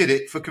did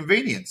it for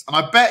convenience, and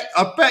I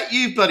bet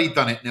you've bloody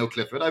done it, Neil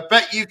Clifford. I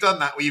bet you've done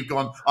that where you've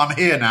gone, I'm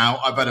here now,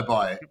 I better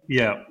buy it.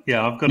 Yeah.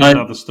 I've got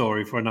another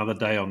story for another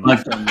day on that.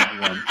 I've done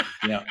that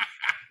one.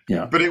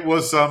 Yeah. But it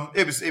was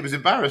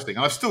embarrassing,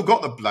 and I've still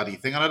got the bloody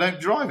thing, and I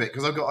don't drive it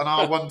because I've got an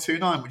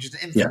R129, which is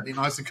an infinitely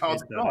nicer car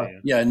to drive.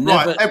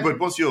 Right, Edward,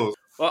 what's yours?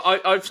 Well,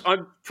 I've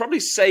probably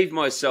saved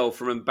myself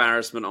from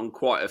embarrassment on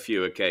quite a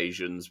few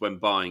occasions when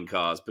buying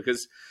cars,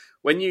 because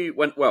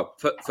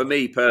for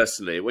me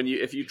personally,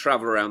 if you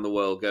travel around the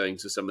world going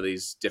to some of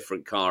these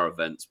different car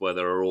events where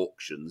there are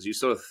auctions, you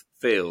sort of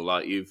feel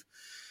like you've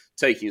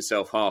taken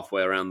yourself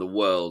halfway around the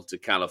world to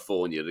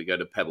California to go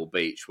to Pebble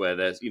Beach, where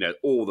there's,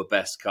 all the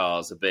best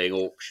cars are being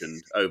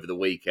auctioned over the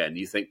weekend.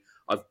 You think,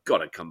 I've got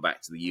to come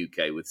back to the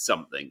UK with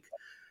something.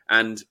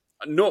 And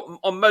not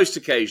on most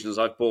occasions,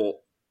 I've bought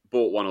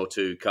 1 or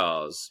 2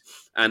 cars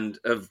and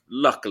have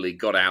luckily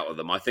got out of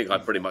them. I think I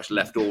pretty much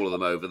left all of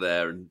them over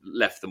there and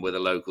left them with a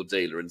local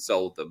dealer and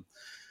sold them.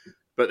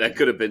 But there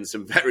could have been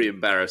some very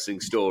embarrassing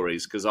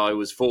stories, because I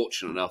was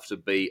fortunate enough to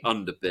be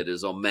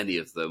underbidders on many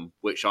of them,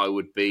 which I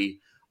would be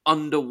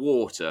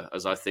underwater,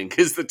 as I think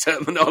is the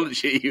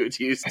terminology you would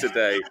use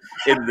today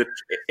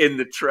in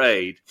the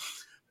trade.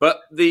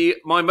 But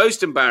my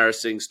most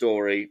embarrassing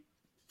story,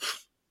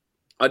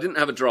 I didn't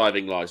have a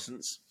driving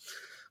license.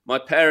 My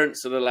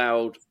parents had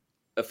allowed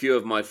a few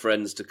of my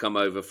friends to come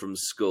over from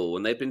school,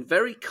 and they'd been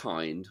very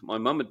kind. My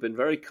mum had been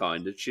very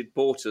kind, and she'd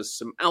bought us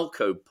some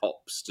Alco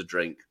Pops to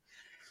drink.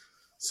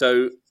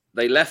 So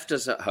they left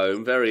us at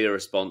home very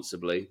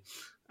irresponsibly,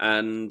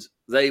 and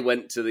they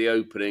went to the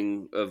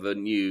opening of a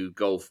new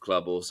golf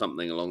club or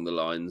something along the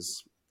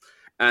lines.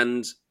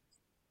 And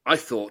I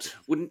thought,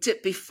 wouldn't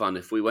it be fun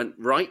if we went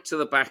right to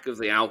the back of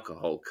the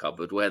alcohol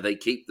cupboard where they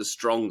keep the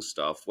strong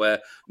stuff,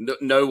 where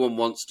no one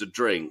wants to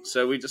drink?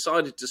 So we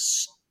decided to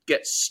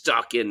get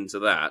stuck into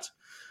that.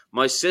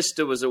 My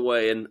sister was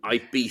away in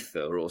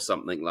Ibiza or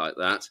something like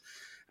that,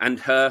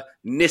 and her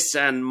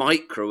Nissan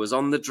Micra was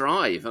on the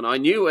drive, and I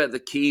knew where the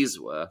keys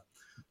were.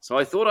 So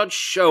I thought I'd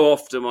show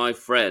off to my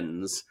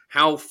friends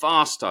how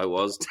fast I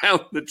was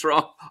down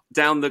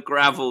the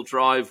gravel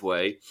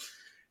driveway.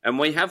 And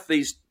we have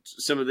these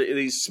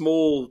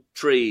small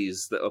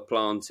trees that are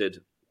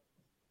planted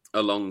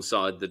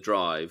alongside the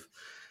drive.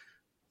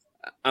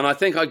 And I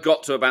think I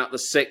got to about the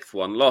 6th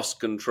one, lost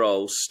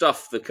control,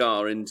 stuffed the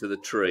car into the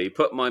tree,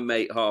 put my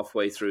mate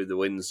halfway through the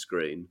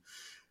windscreen,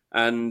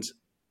 and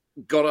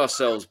got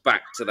ourselves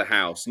back to the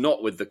house,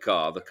 not with the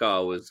car. The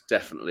car was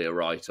definitely a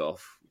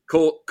write-off.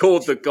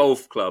 Called the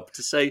golf club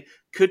to say,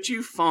 could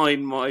you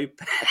find my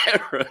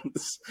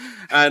parents?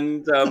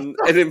 And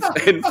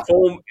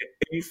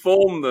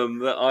inform them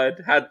that I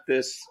had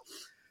this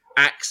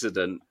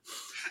accident.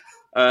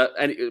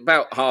 And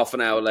about half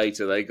an hour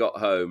later, they got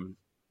home.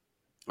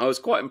 I was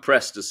quite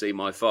impressed to see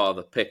my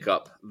father pick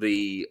up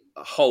the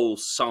whole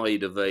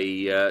side of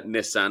a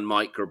Nissan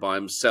Micra by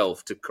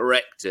himself to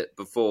correct it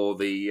before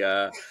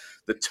the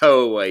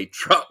towaway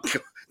truck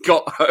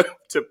got home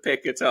to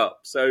pick it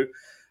up. So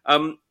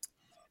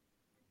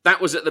that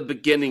was at the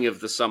beginning of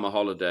the summer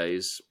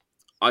holidays.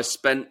 I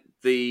spent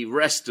the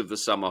rest of the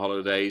summer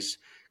holidays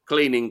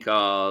cleaning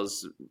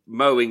cars,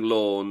 mowing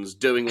lawns,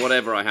 doing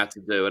whatever I had to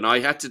do. And I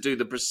had to do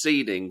the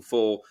proceeding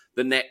for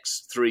the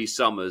next 3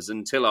 summers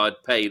until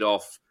I'd paid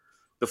off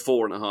the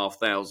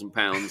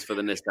 £4,500 for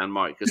the Nissan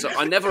Micra. So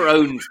I never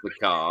owned the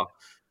car,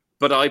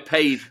 but I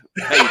paid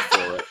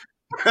for it.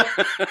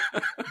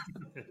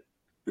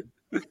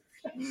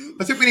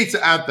 I think we need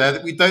to add there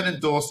that we don't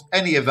endorse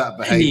any of that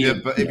behaviour,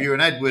 but if you're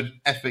an Edward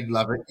effing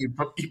lover, you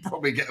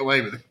probably get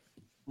away with it.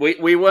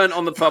 We weren't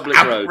on the public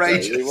road.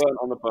 We weren't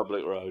on the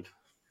public road.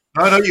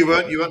 No, you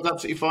weren't. You weren't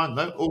absolutely fine.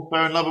 No, all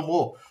fair in love and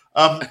war.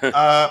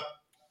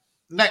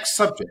 Next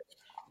subject,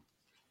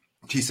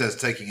 he says,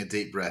 taking a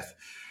deep breath.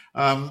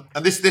 And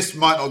this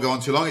might not go on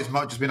too long. It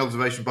might just be an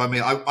observation by me.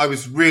 I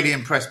was really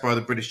impressed by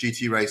the British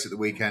GT race at the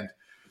weekend.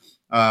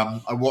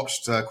 I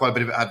watched quite a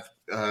bit of it.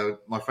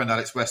 My friend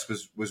Alex West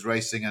was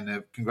racing,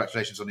 and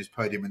congratulations on his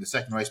podium in the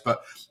second race.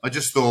 But I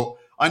just thought,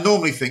 I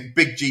normally think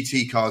big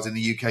GT cars in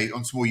the UK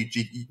on small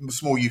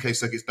UK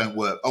circuits don't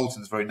work.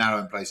 Alton's very narrow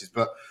in places,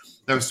 but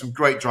there was some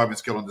great driving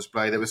skill on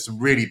display. There was some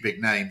really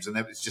big names, and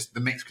it was just the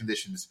mixed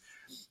conditions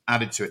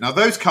added to it. Now,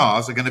 those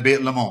cars are going to be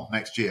at Le Mans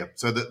next year.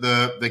 So that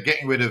they're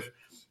getting rid of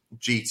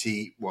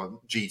GTE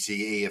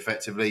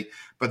effectively,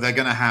 but they're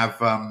going to have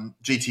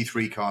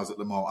GT3 cars at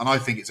Le Mans. And I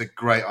think it's a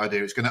great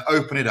idea. It's going to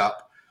open it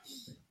up.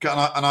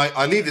 And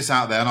I leave this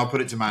out there and I'll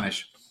put it to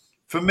Manish.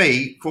 For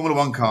me, Formula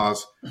One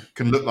cars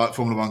can look like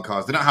Formula One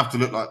cars. They don't have to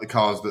look like the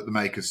cars that the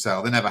makers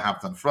sell. They never have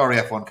done. Ferrari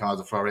F1 car is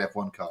a Ferrari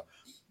F1 car.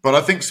 But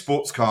I think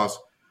sports cars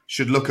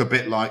should look a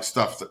bit like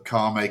stuff that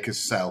car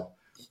makers sell.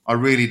 I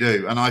really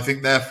do. And I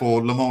think,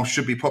 therefore, Le Mans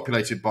should be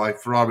populated by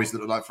Ferraris that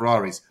look like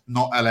Ferraris,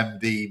 not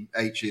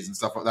LMDHs and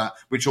stuff like that,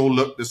 which all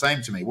look the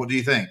same to me. What do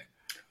you think?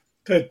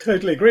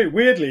 Totally agree.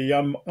 Weirdly,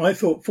 I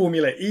thought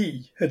Formula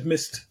E had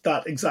missed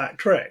that exact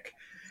trick.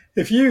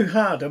 If you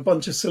had a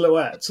bunch of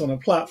silhouettes on a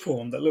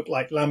platform that looked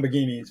like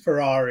Lamborghinis,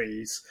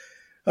 Ferraris,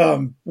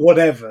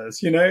 whatevers,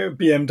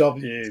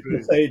 BMW,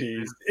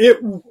 Mercedes,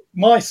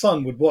 my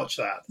son would watch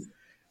that.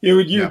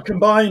 You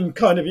combine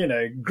kind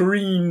of,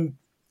 green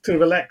sort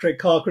of electric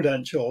car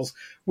credentials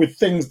with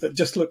things that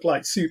just look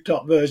like souped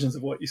up versions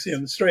of what you see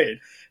on the street.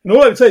 And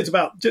all I would say is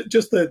about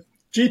just the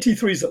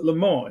GT3s at Le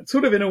Mans, it's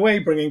sort of in a way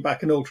bringing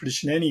back an old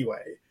tradition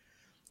anyway.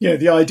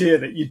 The idea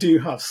that you do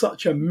have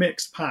such a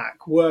mixed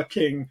pack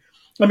working,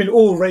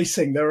 all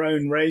racing their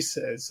own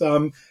races.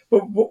 But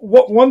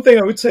one thing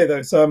I would say, though,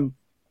 is I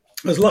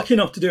was lucky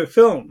enough to do a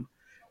film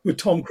with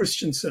Tom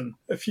Christensen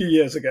a few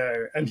years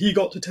ago, and he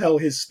got to tell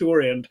his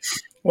story. And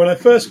when I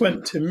first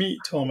went to meet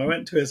Tom, I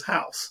went to his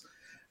house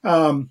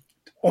on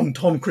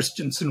Tom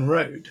Christensen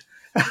Road.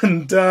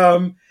 And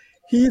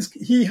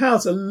he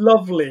has a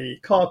lovely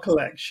car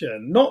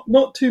collection,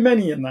 not too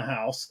many in the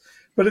house,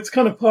 but it's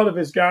kind of part of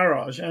his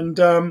garage.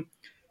 And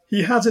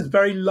he has his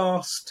very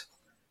last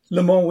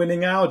Le Mans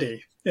winning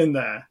Audi in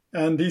there.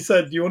 And he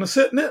said, "Do you want to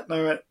sit in it?" And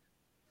I went,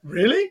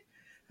 "Really?"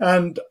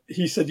 And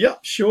he said, "Yeah,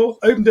 sure."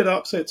 Opened it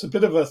up. So it's a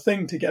bit of a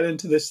thing to get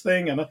into this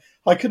thing. And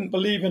I couldn't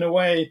believe, in a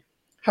way,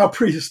 how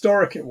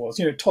prehistoric it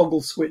was,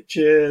 toggle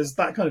switches,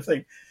 that kind of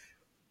thing.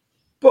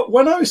 But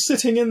when I was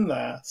sitting in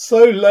there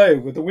so low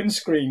with the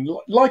windscreen,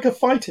 like a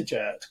fighter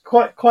jet,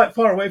 quite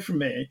far away from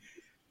me,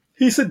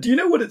 he said, "Do you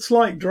know what it's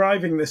like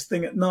driving this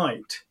thing at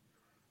night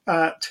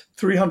at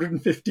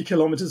 350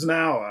 kilometers an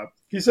hour?"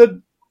 He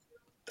said,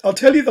 "I'll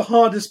tell you the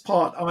hardest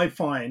part I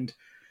find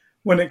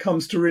when it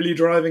comes to really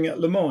driving at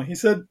Le Mans." He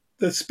said,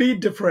 "The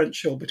speed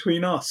differential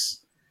between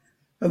us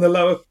and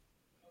the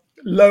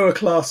lower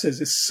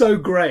classes is so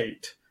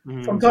great,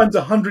 sometimes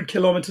 100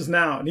 kilometers an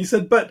hour." And he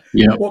said, "But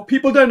what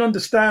people don't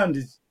understand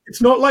is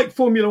it's not like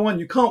Formula One.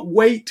 You can't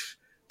wait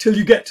till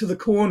you get to the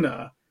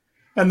corner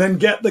and then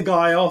get the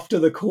guy after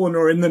the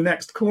corner in the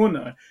next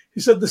corner." He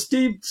said the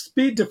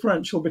speed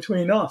differential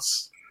between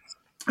us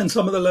and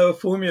some of the lower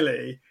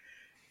formulae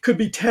could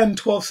be 10,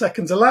 12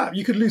 seconds a lap.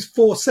 You could lose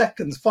 4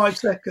 seconds, 5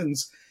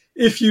 seconds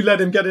if you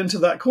let him get into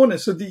that corner.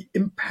 So the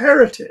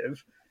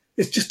imperative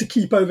is just to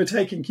keep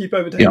overtaking.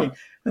 Yeah.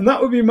 And that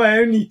would be my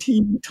only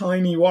teeny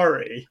tiny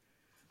worry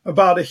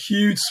about a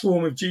huge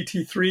swarm of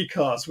GT3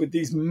 cars with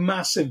these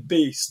massive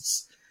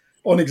beasts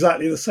on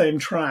exactly the same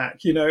track.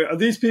 Are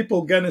these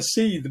people going to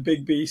see the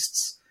big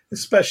beasts,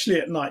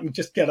 especially at night, and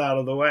just get out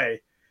of the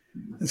way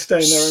and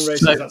stay in their own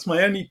races? That's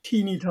my only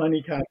teeny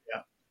tiny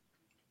caveat.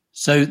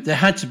 So there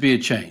had to be a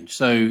change.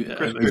 So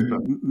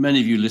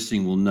many of you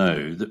listening will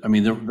know that,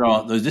 there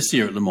are this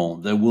year at Le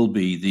Mans, there will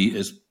be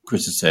as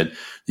Chris has said,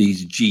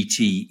 these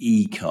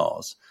GTE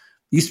cars.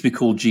 They used to be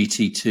called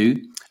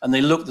GT2, and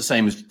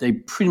they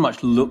pretty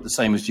much look the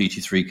same as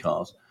GT3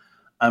 cars.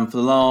 And for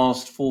the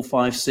last 4,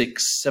 5,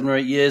 6, 7 or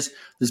 8 years,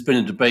 there's been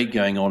a debate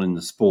going on in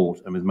the sport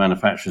and with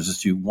manufacturers as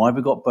to why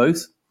we've got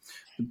both.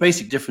 The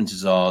basic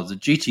differences are the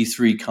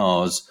GT3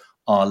 cars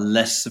are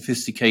less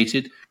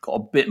sophisticated, got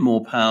a bit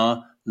more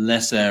power,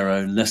 less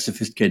aero, less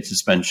sophisticated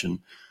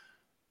suspension.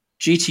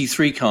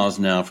 GT3 cars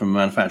now from a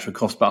manufacturer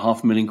cost about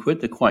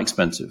 £500,000. They're quite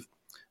expensive.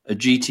 A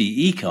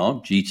GTE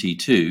car,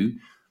 GT2,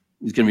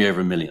 is going to be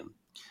over $1 million.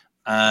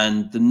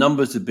 And the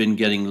numbers have been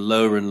getting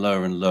lower and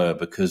lower and lower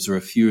because there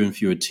are fewer and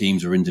fewer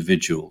teams or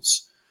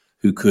individuals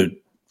who could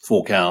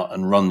fork out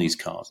and run these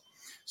cars.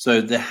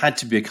 So there had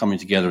to be a coming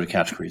together of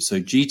categories. So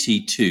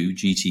GT2,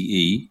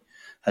 GTE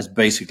has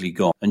basically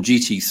gone. And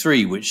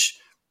GT3, which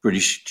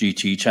British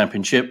GT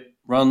Championship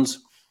runs,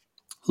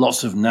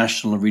 lots of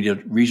national and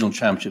regional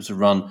championships have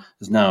run,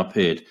 has now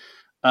appeared.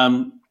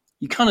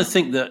 You kind of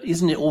think that,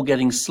 isn't it all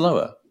getting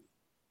slower?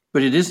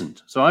 But it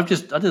isn't. So I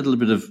did a little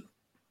bit of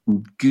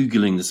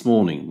Googling this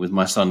morning with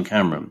my son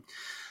Cameron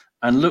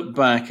and looked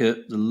back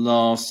at the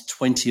last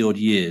 20 odd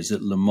years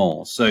at Le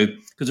Mans. So,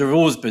 because there have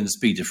always been the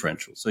speed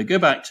differential. So go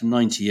back to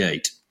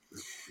 98.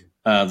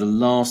 The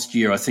last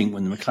year, I think,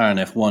 when the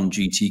McLaren F1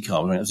 GT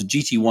car, it was a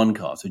GT1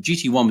 car. So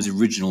GT1 was the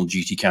original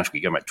GT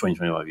category going back 20,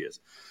 25 years.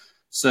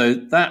 So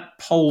that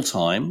pole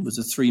time was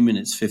a 3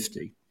 minutes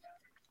 50.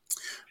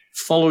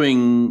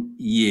 Following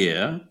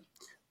year,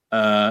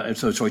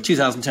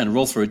 2010,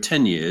 roll through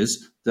 10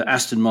 years, the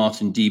Aston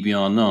Martin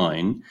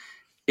DBR9,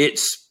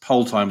 its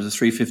pole time was a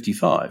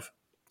 3:55,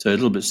 so a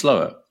little bit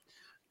slower.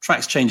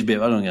 Tracks change a bit,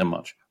 but I don't get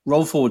much.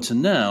 Roll forward to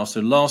now.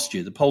 So last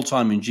year, the pole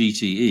time in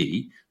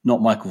GTE,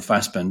 not Michael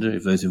Fassbender,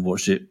 if those who've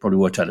watched it probably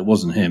worked out it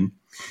wasn't him,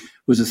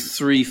 was a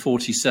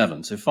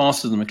 3:47. So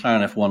faster than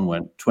McLaren F1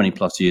 went 20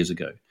 plus years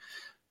ago.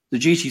 The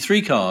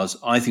GT3 cars,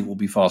 I think, will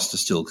be faster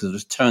still because it'll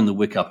just turn the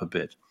wick up a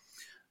bit.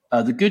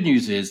 The good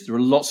news is there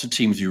are lots of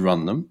teams who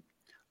run them,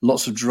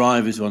 lots of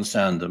drivers who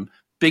understand them.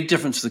 Big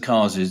difference to the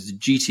cars is the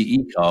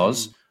GTE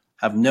cars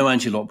have no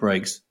anti-lock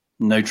brakes,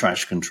 no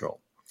traction control.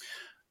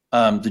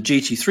 The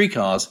GT3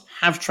 cars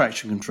have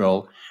traction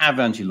control, have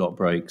anti-lock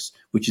brakes,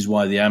 which is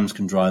why the AMs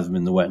can drive them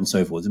in the wet and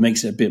so forth. It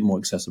makes it a bit more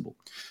accessible.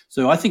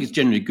 So I think it's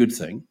generally a good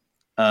thing.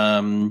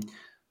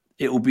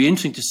 It will be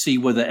interesting to see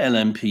whether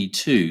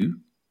LMP2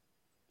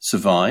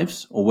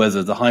 survives or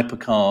whether the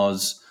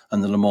hypercars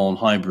and the Le Mans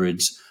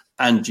hybrids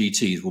and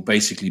GTs will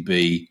basically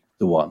be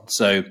the one.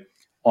 So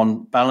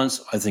on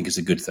balance, I think it's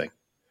a good thing.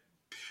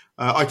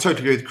 I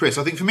totally agree with Chris.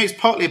 I think for me, it's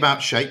partly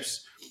about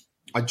shapes.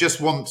 I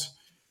just want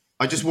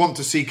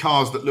to see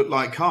cars that look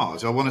like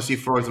cars. I want to see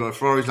Ferraris like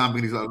Ferraris,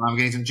 Lamborghinis like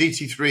Lamborghinis. And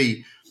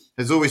GT3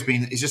 has always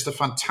been, it's just a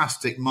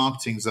fantastic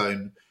marketing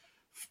zone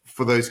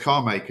for those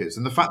car makers.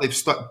 And the fact they've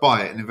stuck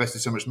by it and invested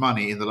so much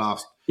money in the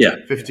last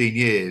 15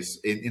 years,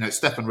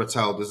 Stefan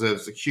Rattel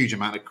deserves a huge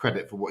amount of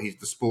credit for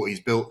the sport he's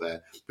built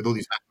there with all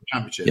these national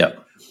championships.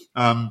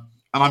 Yeah.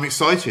 And I'm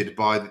excited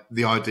by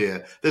the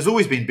idea. There's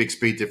always been big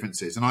speed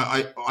differences. And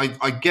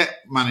I get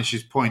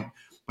Manish's point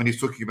when he's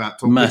talking about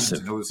Tom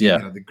Wilkinson, obviously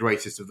the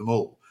greatest of them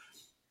all.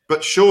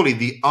 But surely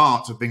the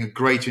art of being a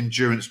great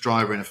endurance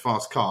driver in a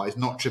fast car is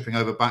not tripping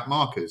over back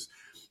markers.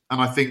 And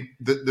I think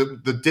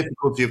the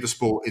difficulty of the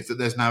sport is that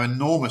there's now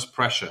enormous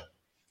pressure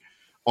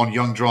on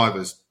young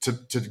drivers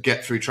to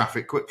get through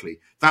traffic quickly.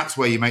 That's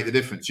where you make the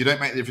difference. You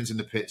don't make the difference in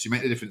the pits. You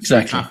make the difference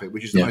in traffic,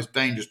 which is the most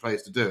dangerous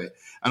place to do it.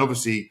 And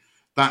obviously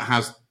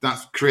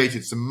that's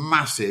created some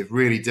massive,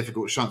 really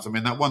difficult shunts. I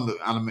mean, that one that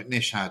Alan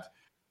McNish had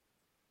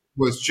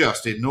was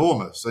just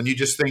enormous. And you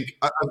just think,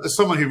 as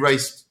someone who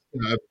raced,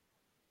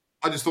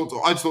 I just thought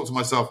to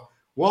myself,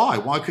 why?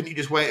 Why couldn't you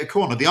just wait at a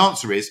corner? The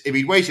answer is, if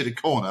he'd waited a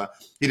corner,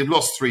 he'd have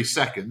lost 3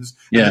 seconds,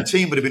 and the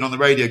team would have been on the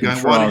radio going,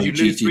 why did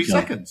you lose 3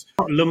 seconds?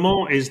 Le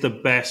Mans is the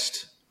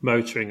best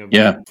motoring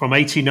event from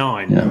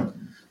 89. Yeah.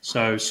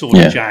 So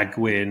Jag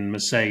win,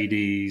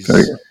 Mercedes,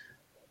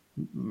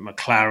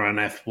 McLaren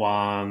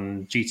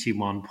F1,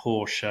 GT1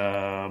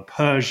 Porsche,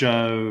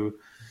 Peugeot,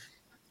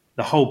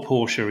 the whole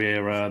Porsche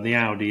era, the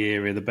Audi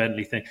era, the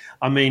Bentley thing.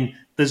 I mean,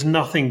 there's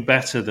nothing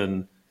better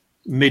than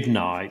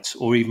midnight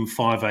or even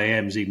 5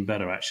 a.m. is even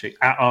better, actually,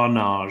 at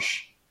Arnage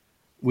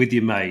with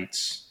your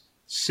mates,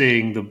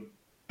 seeing the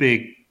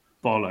big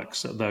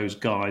bollocks that those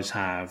guys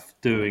have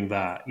doing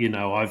that.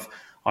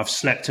 I've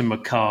slept in my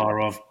car,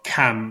 I've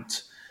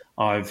camped,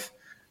 I've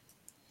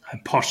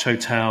had posh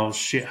hotels,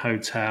 shit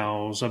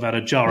hotels, I've had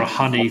a jar of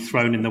honey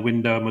thrown in the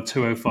window of my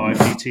 205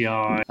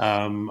 GTI.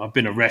 I've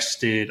been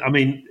arrested. I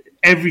mean,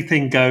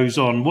 everything goes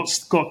on. What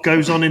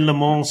goes on in Le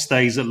Mans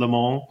stays at Le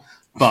Mans.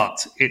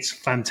 But it's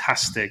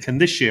fantastic.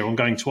 And this year I'm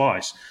going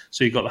twice.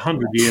 So you've got the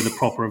 100 year, the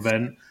proper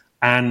event,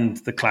 and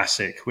the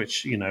classic,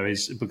 which,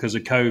 is because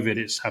of COVID,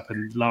 it's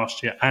happened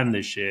last year and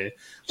this year.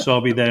 So I'll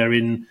be there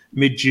in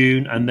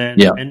mid-June and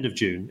then end of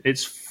June.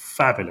 It's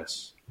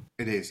fabulous.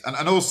 It is.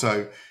 And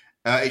also,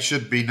 it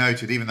should be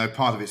noted, even though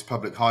part of it's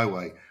public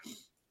highway,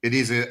 it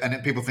is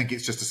and people think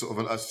it's just a sort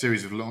of a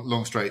series of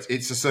long straights.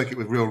 It's a circuit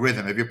with real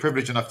rhythm. If you're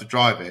privileged enough to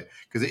drive it,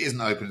 because it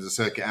isn't open as a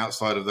circuit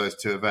outside of those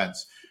 2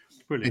 events,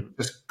 brilliant.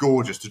 It's just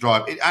gorgeous to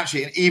drive. It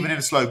actually, even in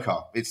a slow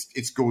car,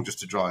 it's gorgeous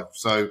to drive.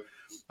 So,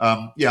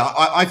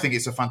 I think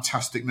it's a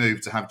fantastic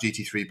move to have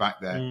GT3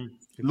 back there.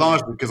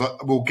 Largely because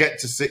we'll get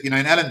to see, in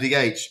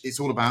LMDH, it's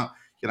all about,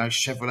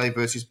 Chevrolet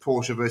versus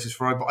Porsche versus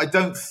Ferrari. But I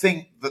don't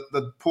think that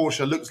the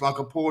Porsche looks like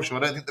a Porsche. I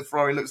don't think the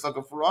Ferrari looks like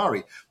a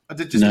Ferrari.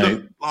 They just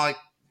look like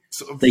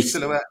sort of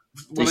silhouette.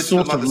 Well, they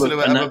look like the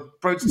silhouette of a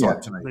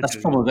prototype to me. That's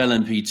the problem with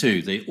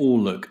LMP2. They all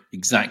look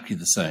exactly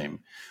the same,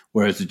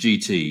 whereas the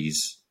GTs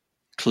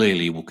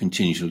clearly will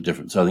continue to look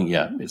different. So I think,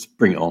 it's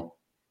bring it on.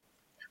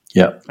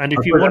 Yeah. And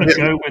if you want to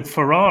go with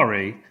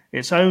Ferrari,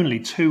 it's only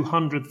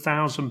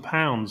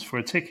 £200,000 for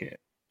a ticket.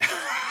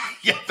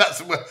 That's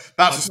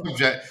a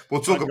subject.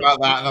 We'll talk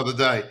about that another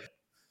day.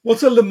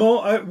 What's a Le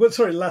Mans?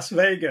 Las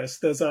Vegas.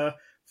 There's a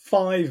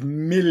 $5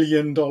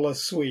 million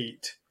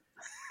suite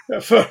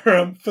for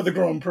the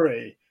Grand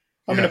Prix.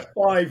 I mean, a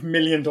 $5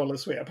 million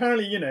suite.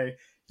 Apparently,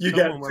 you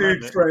get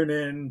food thrown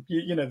in.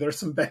 There are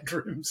some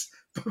bedrooms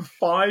for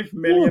 $5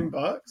 million.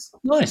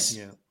 Nice.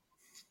 Yeah.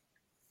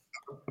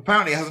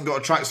 Apparently, it hasn't got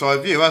a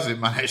trackside view, has it,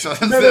 Manish?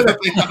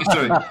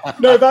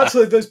 No, that's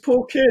those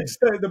poor kids.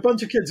 The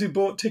bunch of kids who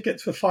bought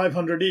tickets for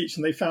 $500 each,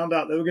 and they found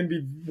out they were going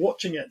to be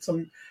watching it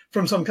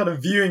from some kind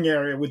of viewing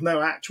area with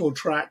no actual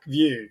track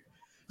view.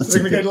 So they're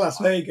going to go to Las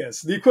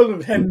Vegas, the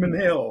equivalent of Henman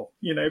Hill,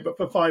 but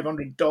for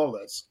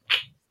 $500.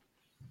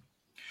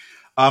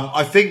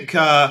 I think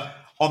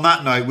on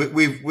that note,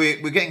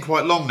 we're getting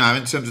quite long now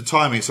in terms of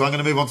timing, so I'm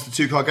going to move on to the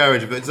 2-car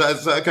garage. But is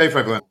that okay for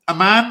everyone? A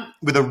man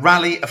with a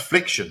rally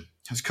affliction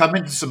has come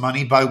into some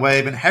money by way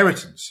of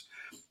inheritance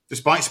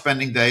Despite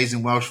spending days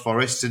in Welsh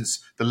forests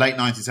since the late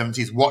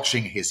 1970s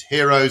watching his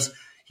heroes,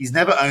 he's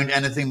never owned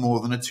anything more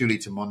than a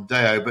 2-litre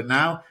Mondeo, but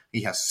now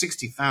he has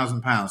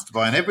 £60,000 to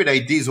buy an everyday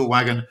diesel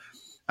wagon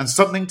and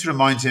something to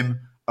remind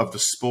him of the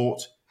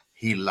sport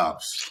he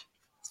loves.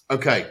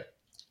 Okay,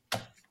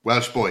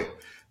 Welsh boy,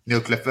 Neil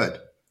Clifford.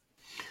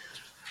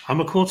 I'm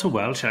a quarter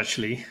Welsh,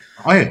 actually.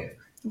 Are you?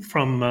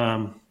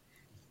 From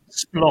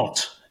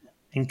Splot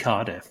in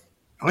Cardiff.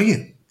 Are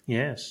you?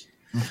 Yes.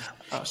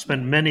 I've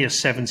spent many a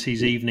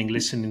 70s evening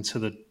listening to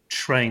the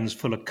trains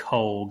full of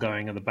coal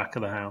going at the back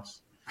of the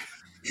house.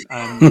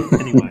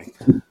 Anyway,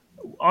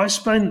 I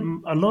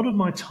spent a lot of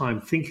my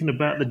time thinking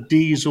about the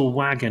diesel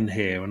wagon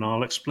here, and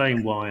I'll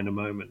explain why in a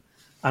moment.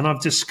 And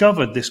I've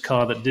discovered this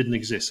car that didn't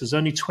exist. There's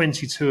only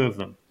 22 of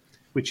them,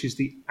 which is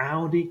the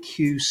Audi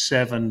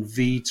Q7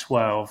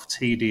 V12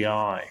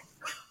 TDI.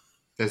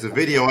 There's a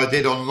video I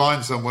did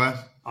online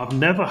somewhere. I've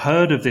never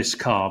heard of this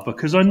car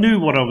because I knew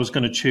what I was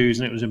going to choose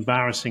and it was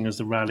embarrassing as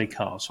the rally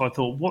car. So I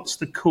thought, what's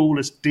the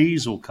coolest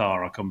diesel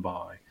car I can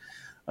buy?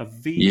 A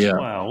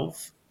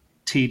V12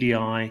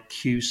 TDI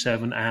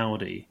Q7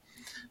 Audi.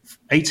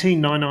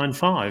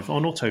 18,995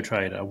 on Auto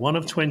Trader, one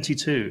of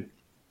 22.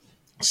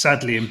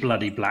 Sadly, in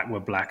bloody black were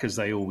black as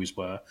they always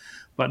were.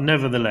 But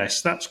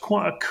nevertheless, that's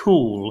quite a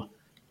cool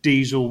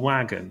diesel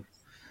wagon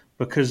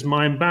because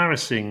my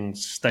embarrassing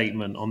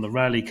statement on the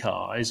rally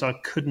car is I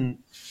couldn't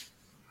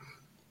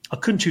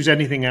choose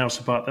anything else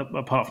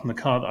apart from the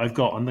car that I've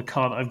got, and the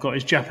car that I've got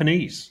is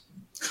Japanese.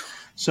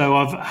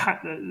 So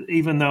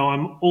even though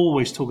I'm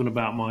always talking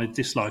about my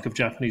dislike of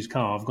Japanese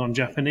car, I've gone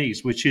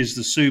Japanese, which is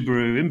the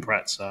Subaru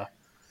Impreza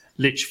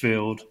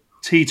Litchfield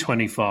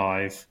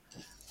T25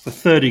 for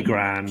 30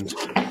 grand.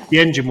 The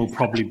engine will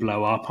probably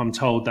blow up. I'm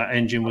told that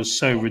engine was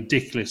so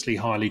ridiculously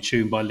highly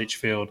tuned by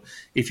Litchfield.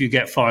 If you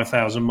get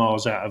 5,000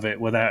 miles out of it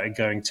without it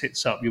going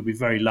tits up, you'll be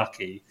very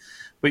lucky.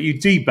 But you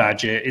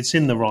debadge it, it's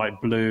in the right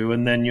blue,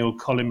 and then you're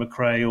Colin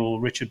McRae or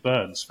Richard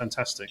Burns.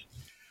 Fantastic.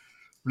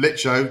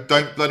 Licho,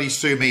 don't bloody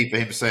sue me for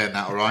him saying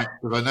that, all right?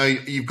 Because I know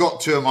you've got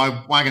two of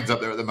my wagons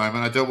up there at the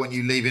moment. I don't want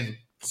you leaving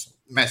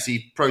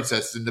messy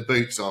protests in the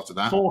boots after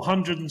that.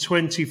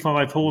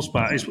 425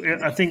 horsepower.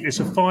 I think it's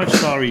a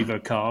 5-star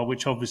Evo car,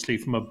 which obviously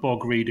from a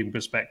bog reading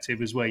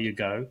perspective is where you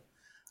go.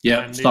 Yeah,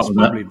 and it's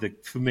probably,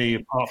 for me,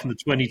 apart from the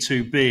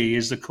 22B,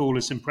 is the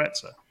coolest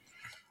Impreza.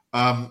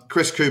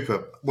 Chris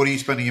Cooper, what are you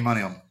spending your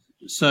money on?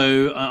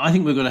 So I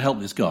think we're going to help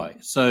this guy.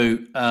 So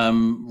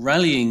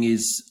rallying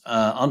is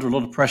under a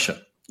lot of pressure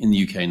in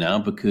the UK now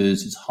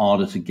because it's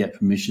harder to get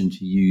permission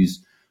to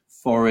use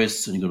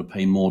forests, and you've got to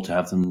pay more to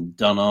have them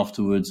done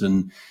afterwards,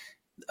 and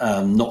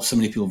not so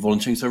many people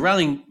volunteering. So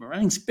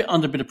rallying's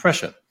under a bit of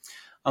pressure.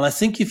 And I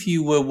think if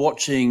you were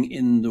watching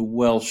in the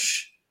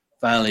Welsh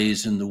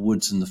valleys and the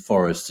woods and the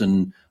forests,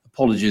 and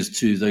apologies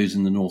to those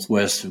in the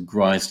northwest of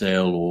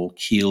Grisdale or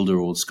Kielder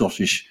or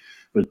Scottish,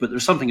 but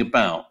there's something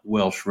about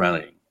Welsh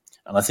rallying.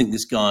 And I think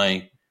this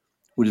guy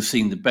would have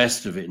seen the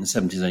best of it in the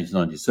 70s, 80s,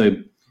 90s. So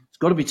it's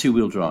got to be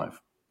two-wheel drive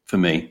for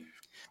me,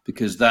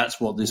 because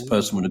that's what this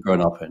person would have grown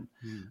up in.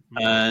 Mm-hmm.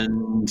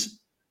 And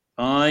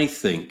I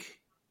think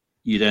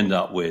you'd end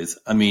up with,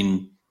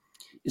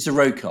 it's a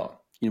road car.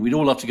 You know, we'd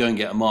all love to go and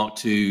get a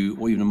Mark II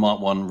or even a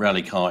Mark I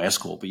rally car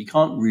Escort, but you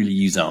can't really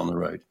use that on the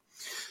road.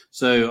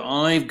 So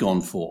I've gone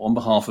for, on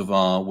behalf of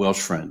our Welsh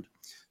friend,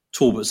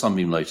 Talbot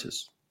Sunbeam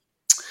Lotus.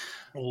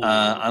 And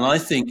I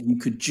think you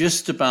could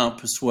just about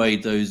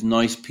persuade those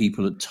nice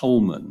people at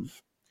Tolman,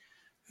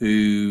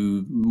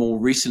 who more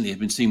recently have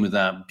been seen with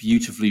that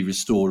beautifully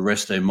restored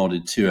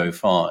resto-modded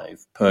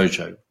 205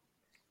 Peugeot.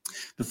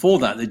 Before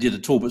that, they did a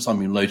Talbot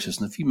Sunbeam Lotus,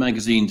 and a few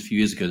magazines a few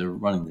years ago they were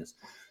running this.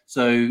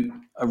 So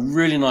a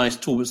really nice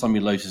Talbot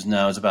Sunbeam Lotus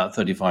now is about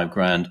 35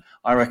 grand.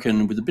 I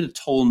reckon with a bit of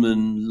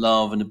Tolman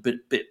love and a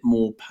bit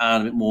more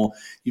power, a bit more,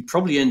 you'd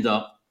probably end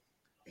up,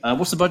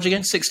 what's the budget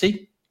again,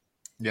 60?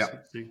 Yeah.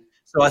 60.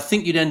 So I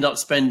think you'd end up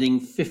spending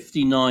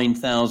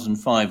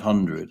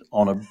 59,500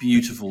 on a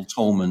beautiful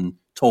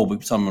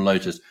Talbot Sunbeam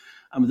Lotus.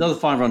 And with another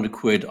 500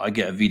 quid, I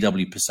get a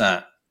VW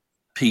Passat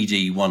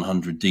PD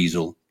 100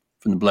 diesel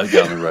from the bloke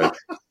down the road.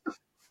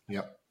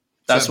 Yep.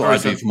 That's what I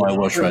do for my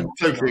Welsh friend.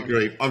 Totally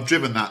agree. I've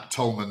driven that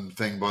Tolman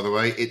thing, by the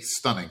way. It's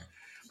stunning.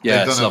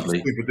 Yeah, They've done lovely.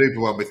 a super duper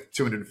one with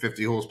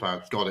 250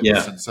 horsepower. God, it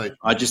was sensational.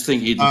 I just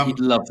think he'd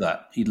love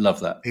that. He'd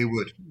love that. He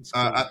would.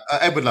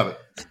 Ed would love it.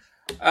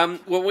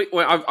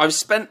 I've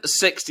spent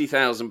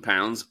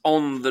 £60,000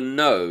 on the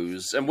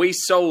nose, and we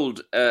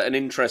sold an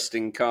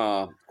interesting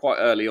car quite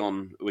early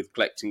on with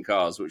collecting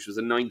cars, which was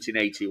a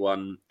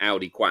 1981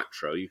 Audi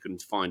Quattro. You can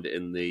find it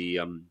in the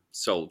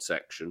sold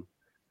section.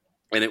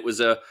 And it was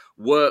a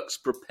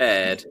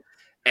works-prepared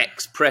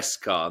express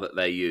car that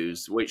they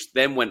used, which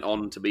then went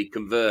on to be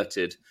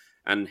converted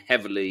and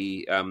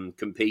heavily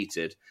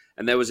competed.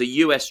 And there was a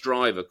US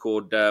driver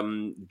called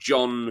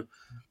John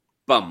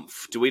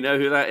Bumph. Do we know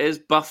who that is?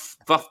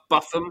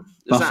 Buffum?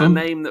 Is that a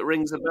name that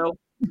rings a bell?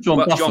 John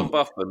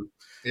Buffum,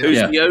 who's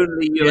the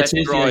only US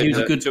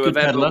driver to have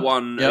ever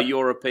won a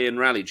European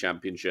Rally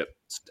Championship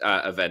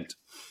event.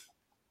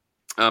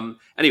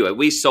 Anyway,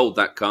 we sold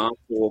that car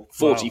for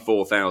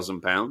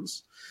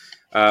 £44,000.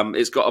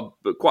 It's got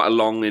quite a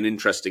long and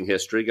interesting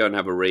history. Go and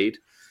have a read.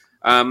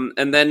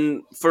 And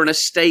then for an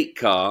estate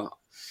car,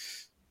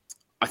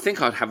 I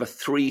think I'd have a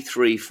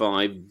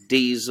 335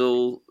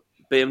 diesel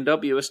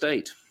BMW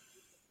estate,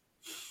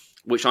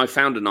 which I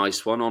found a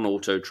nice one on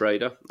Auto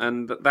Trader,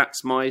 and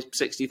that's my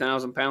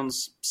 £60,000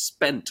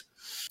 spent.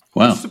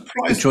 Wow.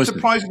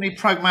 Surprisingly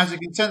pragmatic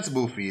and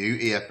sensible for you,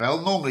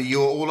 EFL. Normally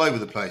you're all over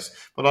the place,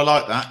 but I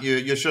like that.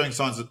 You're showing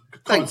signs of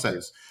common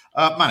sense.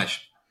 Manish.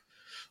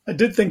 I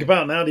did think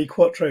about an Audi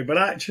Quattro, but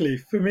actually,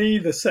 for me,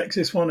 the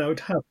sexiest one, I would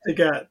have to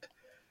get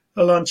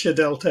a Lancia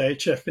Delta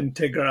HF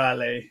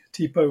Integrale,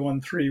 Tipo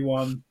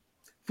 131,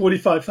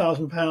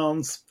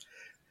 £45,000,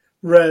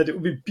 red. It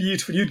would be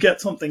beautiful. You'd get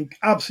something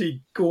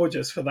absolutely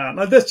gorgeous for that.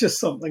 Now, there's just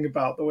something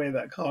about the way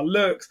that car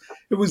looks.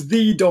 It was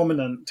the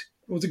dominant.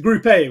 It was a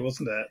Group A,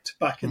 wasn't it,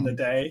 back in the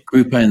day?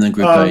 Group A and then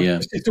Group A, yeah.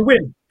 It's a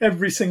win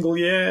every single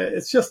year.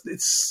 It's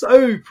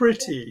so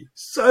pretty,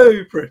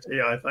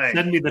 I think.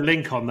 Send me the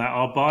link on that.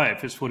 I'll buy it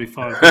if it's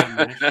 45.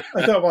 I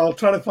thought, well, I'll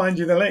try to find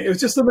you the link. It was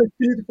just the most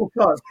beautiful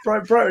car.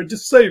 Bright,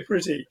 just so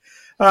pretty.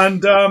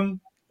 And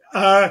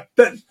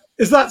but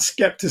is that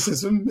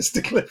skepticism,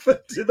 Mr. Clifford?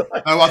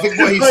 I think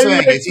what he's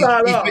saying is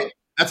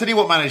I tell you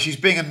what, Manish, he's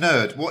being a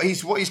nerd. What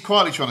he's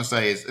quietly trying to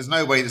say is there's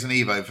no way there's an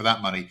Evo for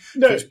that money.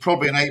 No. So it's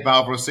probably an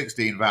 8-valve or a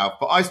 16-valve.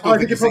 But I still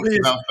think the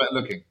 16-valve better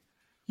looking.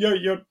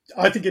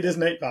 I think it is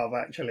an 8-valve,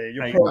 actually.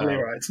 You're probably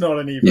right. It's not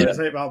an Evo, it's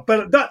an 8-valve.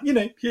 But that,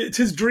 it's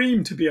his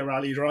dream to be a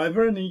rally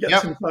driver, and he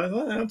gets him like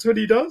that. That's what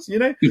he does,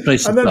 And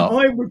then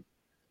I would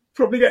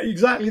probably get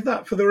exactly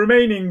that. For the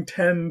remaining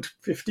 £10,000,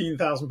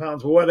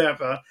 £15,000 or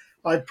whatever,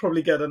 I'd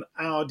probably get an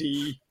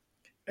Audi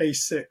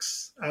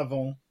A6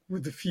 Avant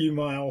with a few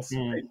miles,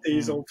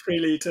 diesel, 3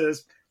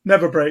 litres,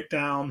 never break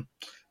down,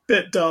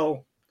 bit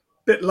dull,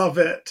 bit love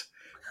it,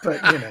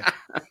 but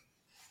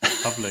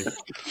Lovely.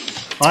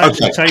 I have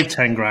to save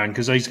 10 grand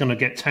because he's going to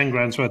get 10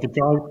 grand's worth of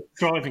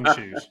driving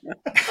shoes.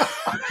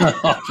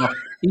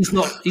 He's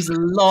the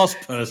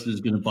last person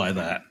who's going to buy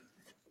that.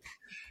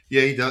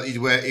 Yeah, he does. He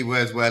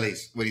wears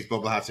wellies when he's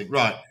bobblehatting.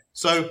 Right.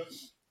 So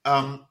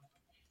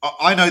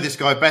I know this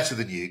guy better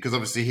than you because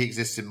obviously he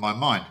exists in my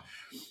mind.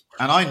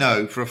 And I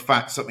know for a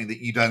fact something that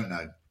you don't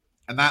know.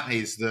 And that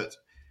is that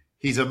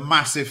he's a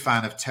massive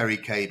fan of Terry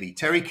Cabey.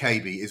 Terry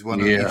Cabey is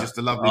he's just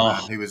a lovely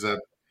man who is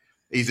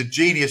he's a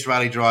genius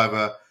rally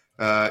driver,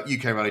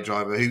 UK rally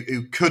driver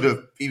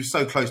he was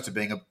so close to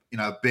being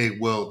a big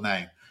world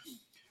name.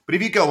 But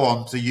if you go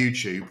on to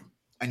YouTube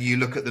and you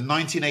look at the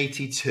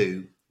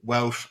 1982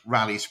 Welsh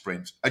Rally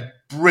Sprint, a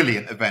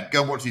brilliant event.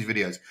 Go and watch these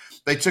videos.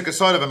 They took a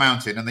side of a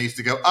mountain and they used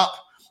to go up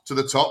to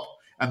the top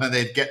and then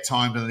they'd get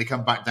timed and then they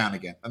come back down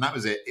again. And that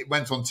was it. It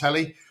went on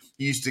telly.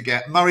 You used to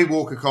get Murray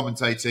Walker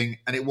commentating,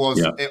 and it was,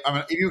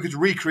 if you could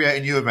recreate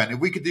a new event, if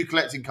we could do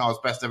Collecting Cars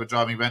Best Ever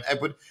Driving Event,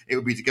 Edward, it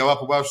would be to go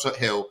up a Welsh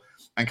hill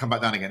and come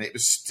back down again. It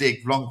was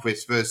Stig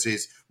Blomqvist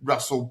versus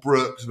Russell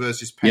Brooks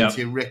versus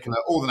Penty and Ricola,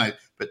 all the names.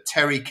 But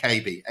Terry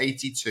Cabey,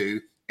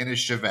 82, in a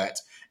Chevette,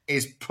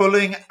 is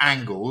pulling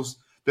angles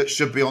that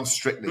should be on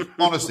Strictly.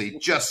 Honestly,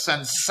 just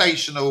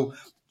sensational,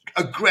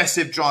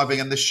 aggressive driving,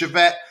 and the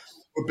Chevette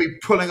would be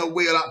pulling a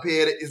wheel up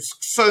here. It's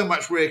so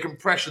much rear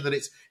compression that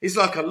it's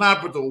like a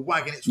Labrador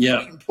wagon. It's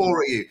fucking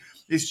poor at you.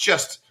 It's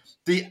just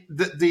the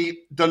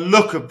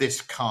look of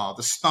this car,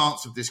 the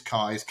stance of this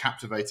car is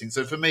captivating.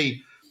 So for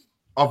me,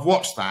 I've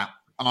watched that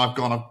and I've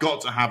got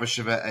to have a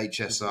Chevette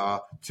HSR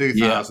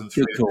 2,300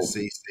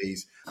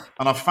 cc's,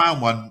 and I've found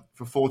one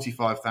for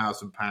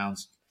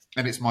 £45,000,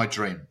 and it's my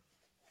dream.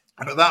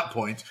 And at that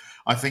point,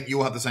 I think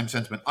you'll have the same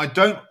sentiment. I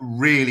don't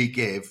really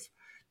give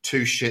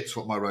two shits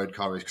what my road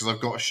car is because I've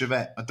got a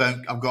Chevette. I've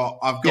got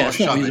a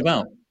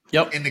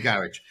Chevette in the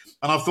garage.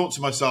 And I've thought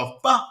to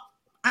myself, but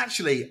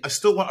actually, I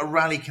still want a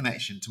rally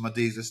connection to my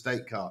diesel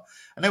estate car.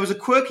 And there was a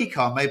quirky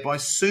car made by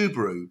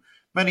Subaru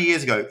many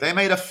years ago. They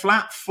made a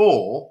flat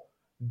 4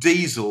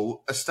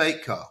 diesel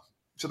estate car.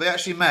 So they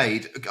actually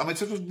made,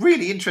 it's a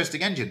really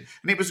interesting engine.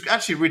 And it was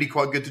actually really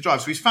quite good to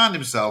drive. So he's found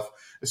himself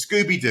a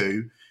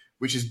Scooby-Doo,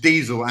 which is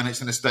diesel, and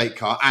it's an estate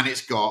car, and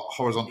it's got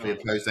horizontally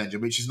opposed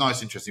engine, which is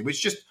nice, interesting,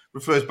 which just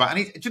refers back.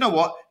 And do you know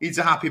what? He's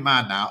a happy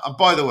man now. And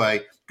by the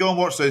way, go and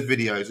watch those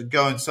videos and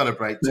go and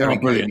celebrate Terry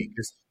Cabey,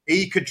 because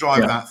he could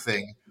drive that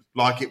thing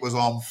like it was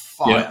on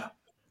fire.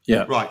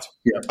 Yeah. Right.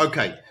 Yeah.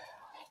 Okay.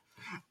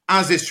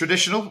 As is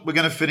traditional, we're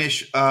going to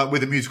finish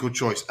with a musical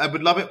choice.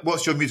 Edward Lovett,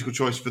 what's your musical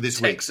choice for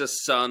this week?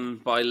 Texas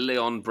Sun by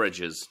Leon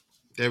Bridges.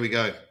 There we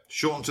go.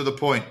 Short and to the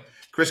point.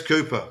 Chris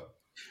Cooper.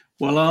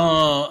 Well,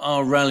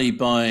 our rally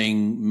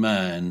buying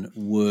man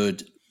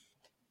would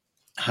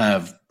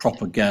have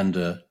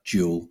propaganda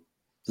duel.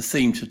 The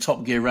theme to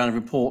Top Gear Round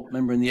Report,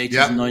 remember in the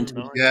 80s and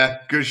 90s? Yeah,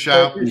 good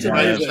shout. He'd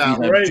have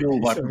duel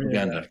by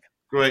propaganda.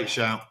 Great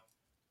shout.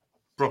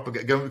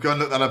 Propaganda. Go and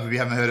look that up if you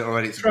haven't heard it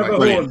already. It's Trevor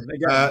great. Horn.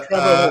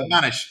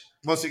 Manish,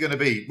 what's it going to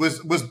be?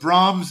 Was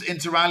Brahms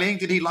into rallying?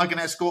 Did he like an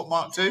Escort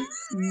Mark II?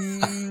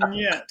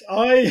 Yeah.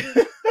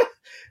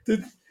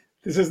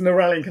 this isn't a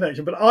rallying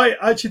connection, but I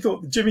actually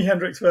thought the Jimi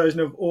Hendrix version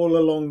of All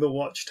Along the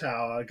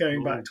Watchtower,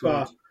 going back to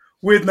our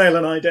With Nail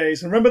and I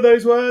days. And remember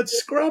those words?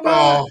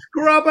 Scrubber,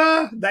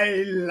 scrubber.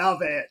 They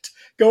love it.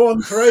 Go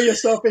on, throw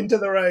yourself into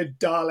the road,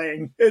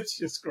 darling. It's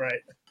just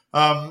great.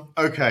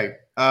 Okay.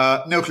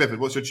 Neil Clifford,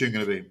 what's your tune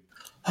going to be?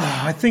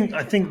 I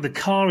think the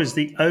car is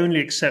the only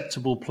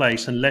acceptable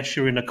place, unless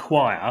you're in a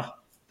choir,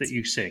 that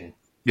you sing.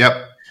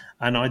 Yep.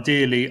 And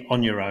ideally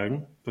on your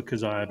own,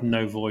 because I have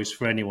no voice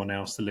for anyone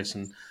else to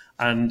listen.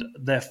 And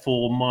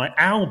therefore, my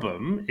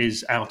album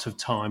is Out of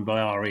Time by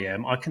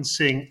R.E.M. I can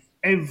sing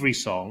every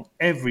song,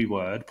 every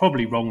word,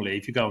 probably wrongly.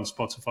 If you go on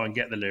Spotify and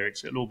get the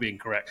lyrics, it'll all be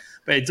incorrect.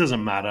 But it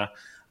doesn't matter.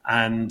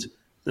 And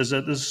there's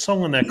a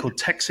song on there called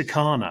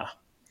Texarkana,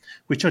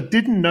 which I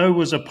didn't know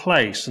was a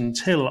place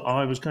until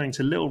I was going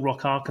to Little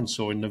Rock,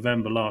 Arkansas in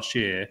November last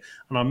year.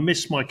 And I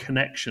missed my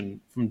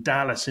connection from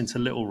Dallas into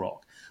Little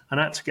Rock. And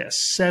I had to get a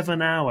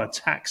 7-hour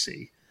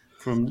taxi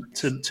from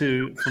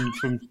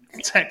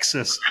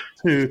Texas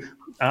to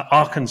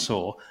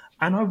Arkansas,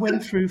 and I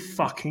went through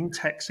fucking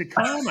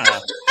Texarkana,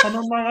 and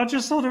I'm like, I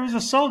just thought it was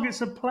a song.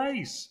 It's a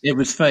place. It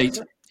was fate.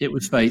 It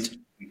was fate.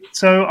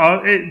 So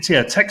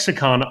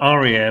Texarkana,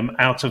 R.E.M.,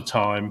 Out of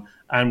Time,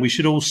 and we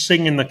should all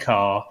sing in the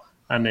car,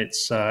 and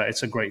it's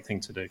a great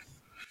thing to do.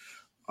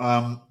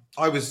 I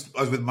was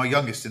with my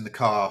youngest in the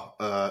car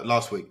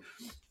last week,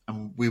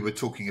 and we were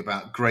talking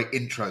about great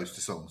intros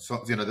to songs.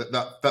 So, you know,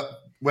 that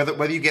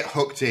whether you get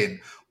hooked in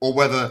or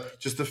whether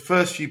just the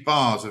first few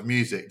bars of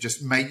music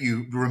just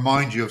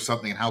remind you of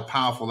something and how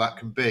powerful that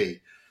can be.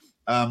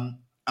 And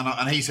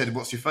he said,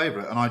 "What's your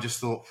favourite?" And I just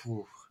thought,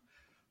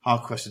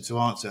 hard question to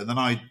answer. And then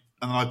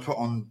I put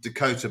on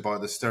Dakota by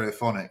the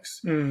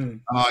Stereophonics,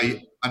 and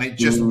it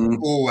just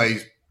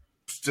always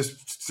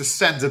just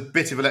sends a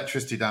bit of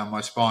electricity down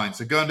my spine.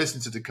 So go and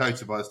listen to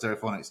Dakota by the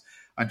Stereophonics,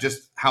 and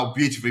just how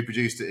beautifully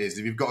produced it is.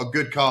 If you've got a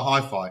good car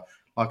hi-fi,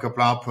 like a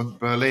Blaupunkt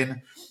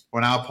Berlin or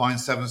an Alpine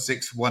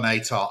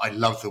 761HR, I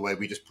love the way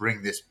we just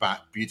bring this back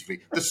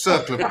beautifully. The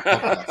circle of the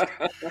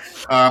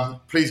podcast.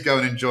 Please go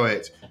and enjoy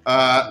it.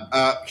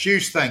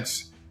 Huge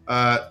thanks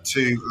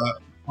to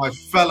my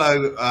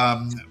fellow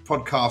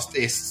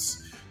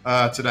podcastists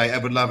today: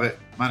 Edward Lovett,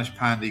 Manish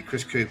Pandey,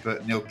 Chris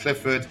Cooper, Neil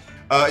Clifford.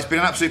 It's been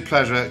an absolute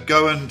pleasure.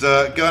 Go and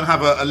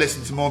have a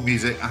listen to more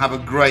music. Have a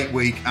great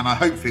week, and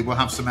hopefully we'll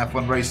have some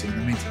F1 racing in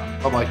the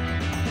meantime. Bye-bye.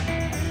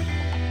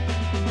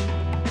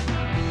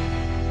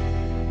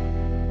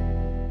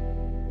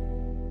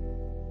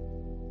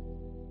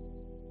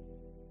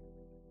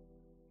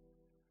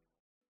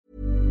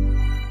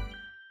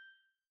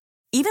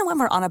 Even when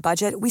we're on a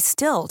budget, we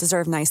still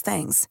deserve nice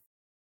things.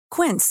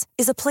 Quince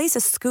is a place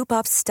to scoop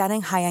up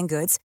stunning high-end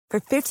goods for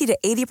 50 to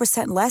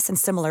 80% less than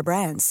similar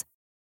brands.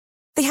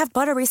 They have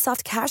buttery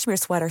soft cashmere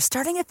sweaters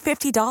starting at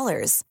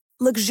 $50,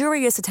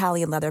 luxurious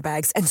Italian leather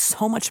bags, and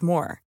so much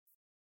more.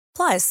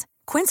 Plus,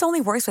 Quince only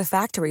works with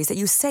factories that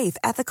use safe,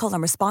 ethical,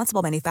 and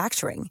responsible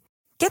manufacturing.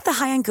 Get the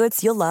high-end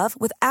goods you'll love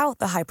without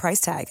the high price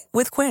tag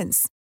with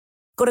Quince.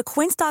 Go to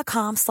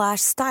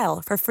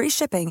quince.com/style for free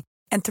shipping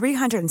and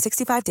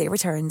 365-day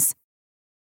returns.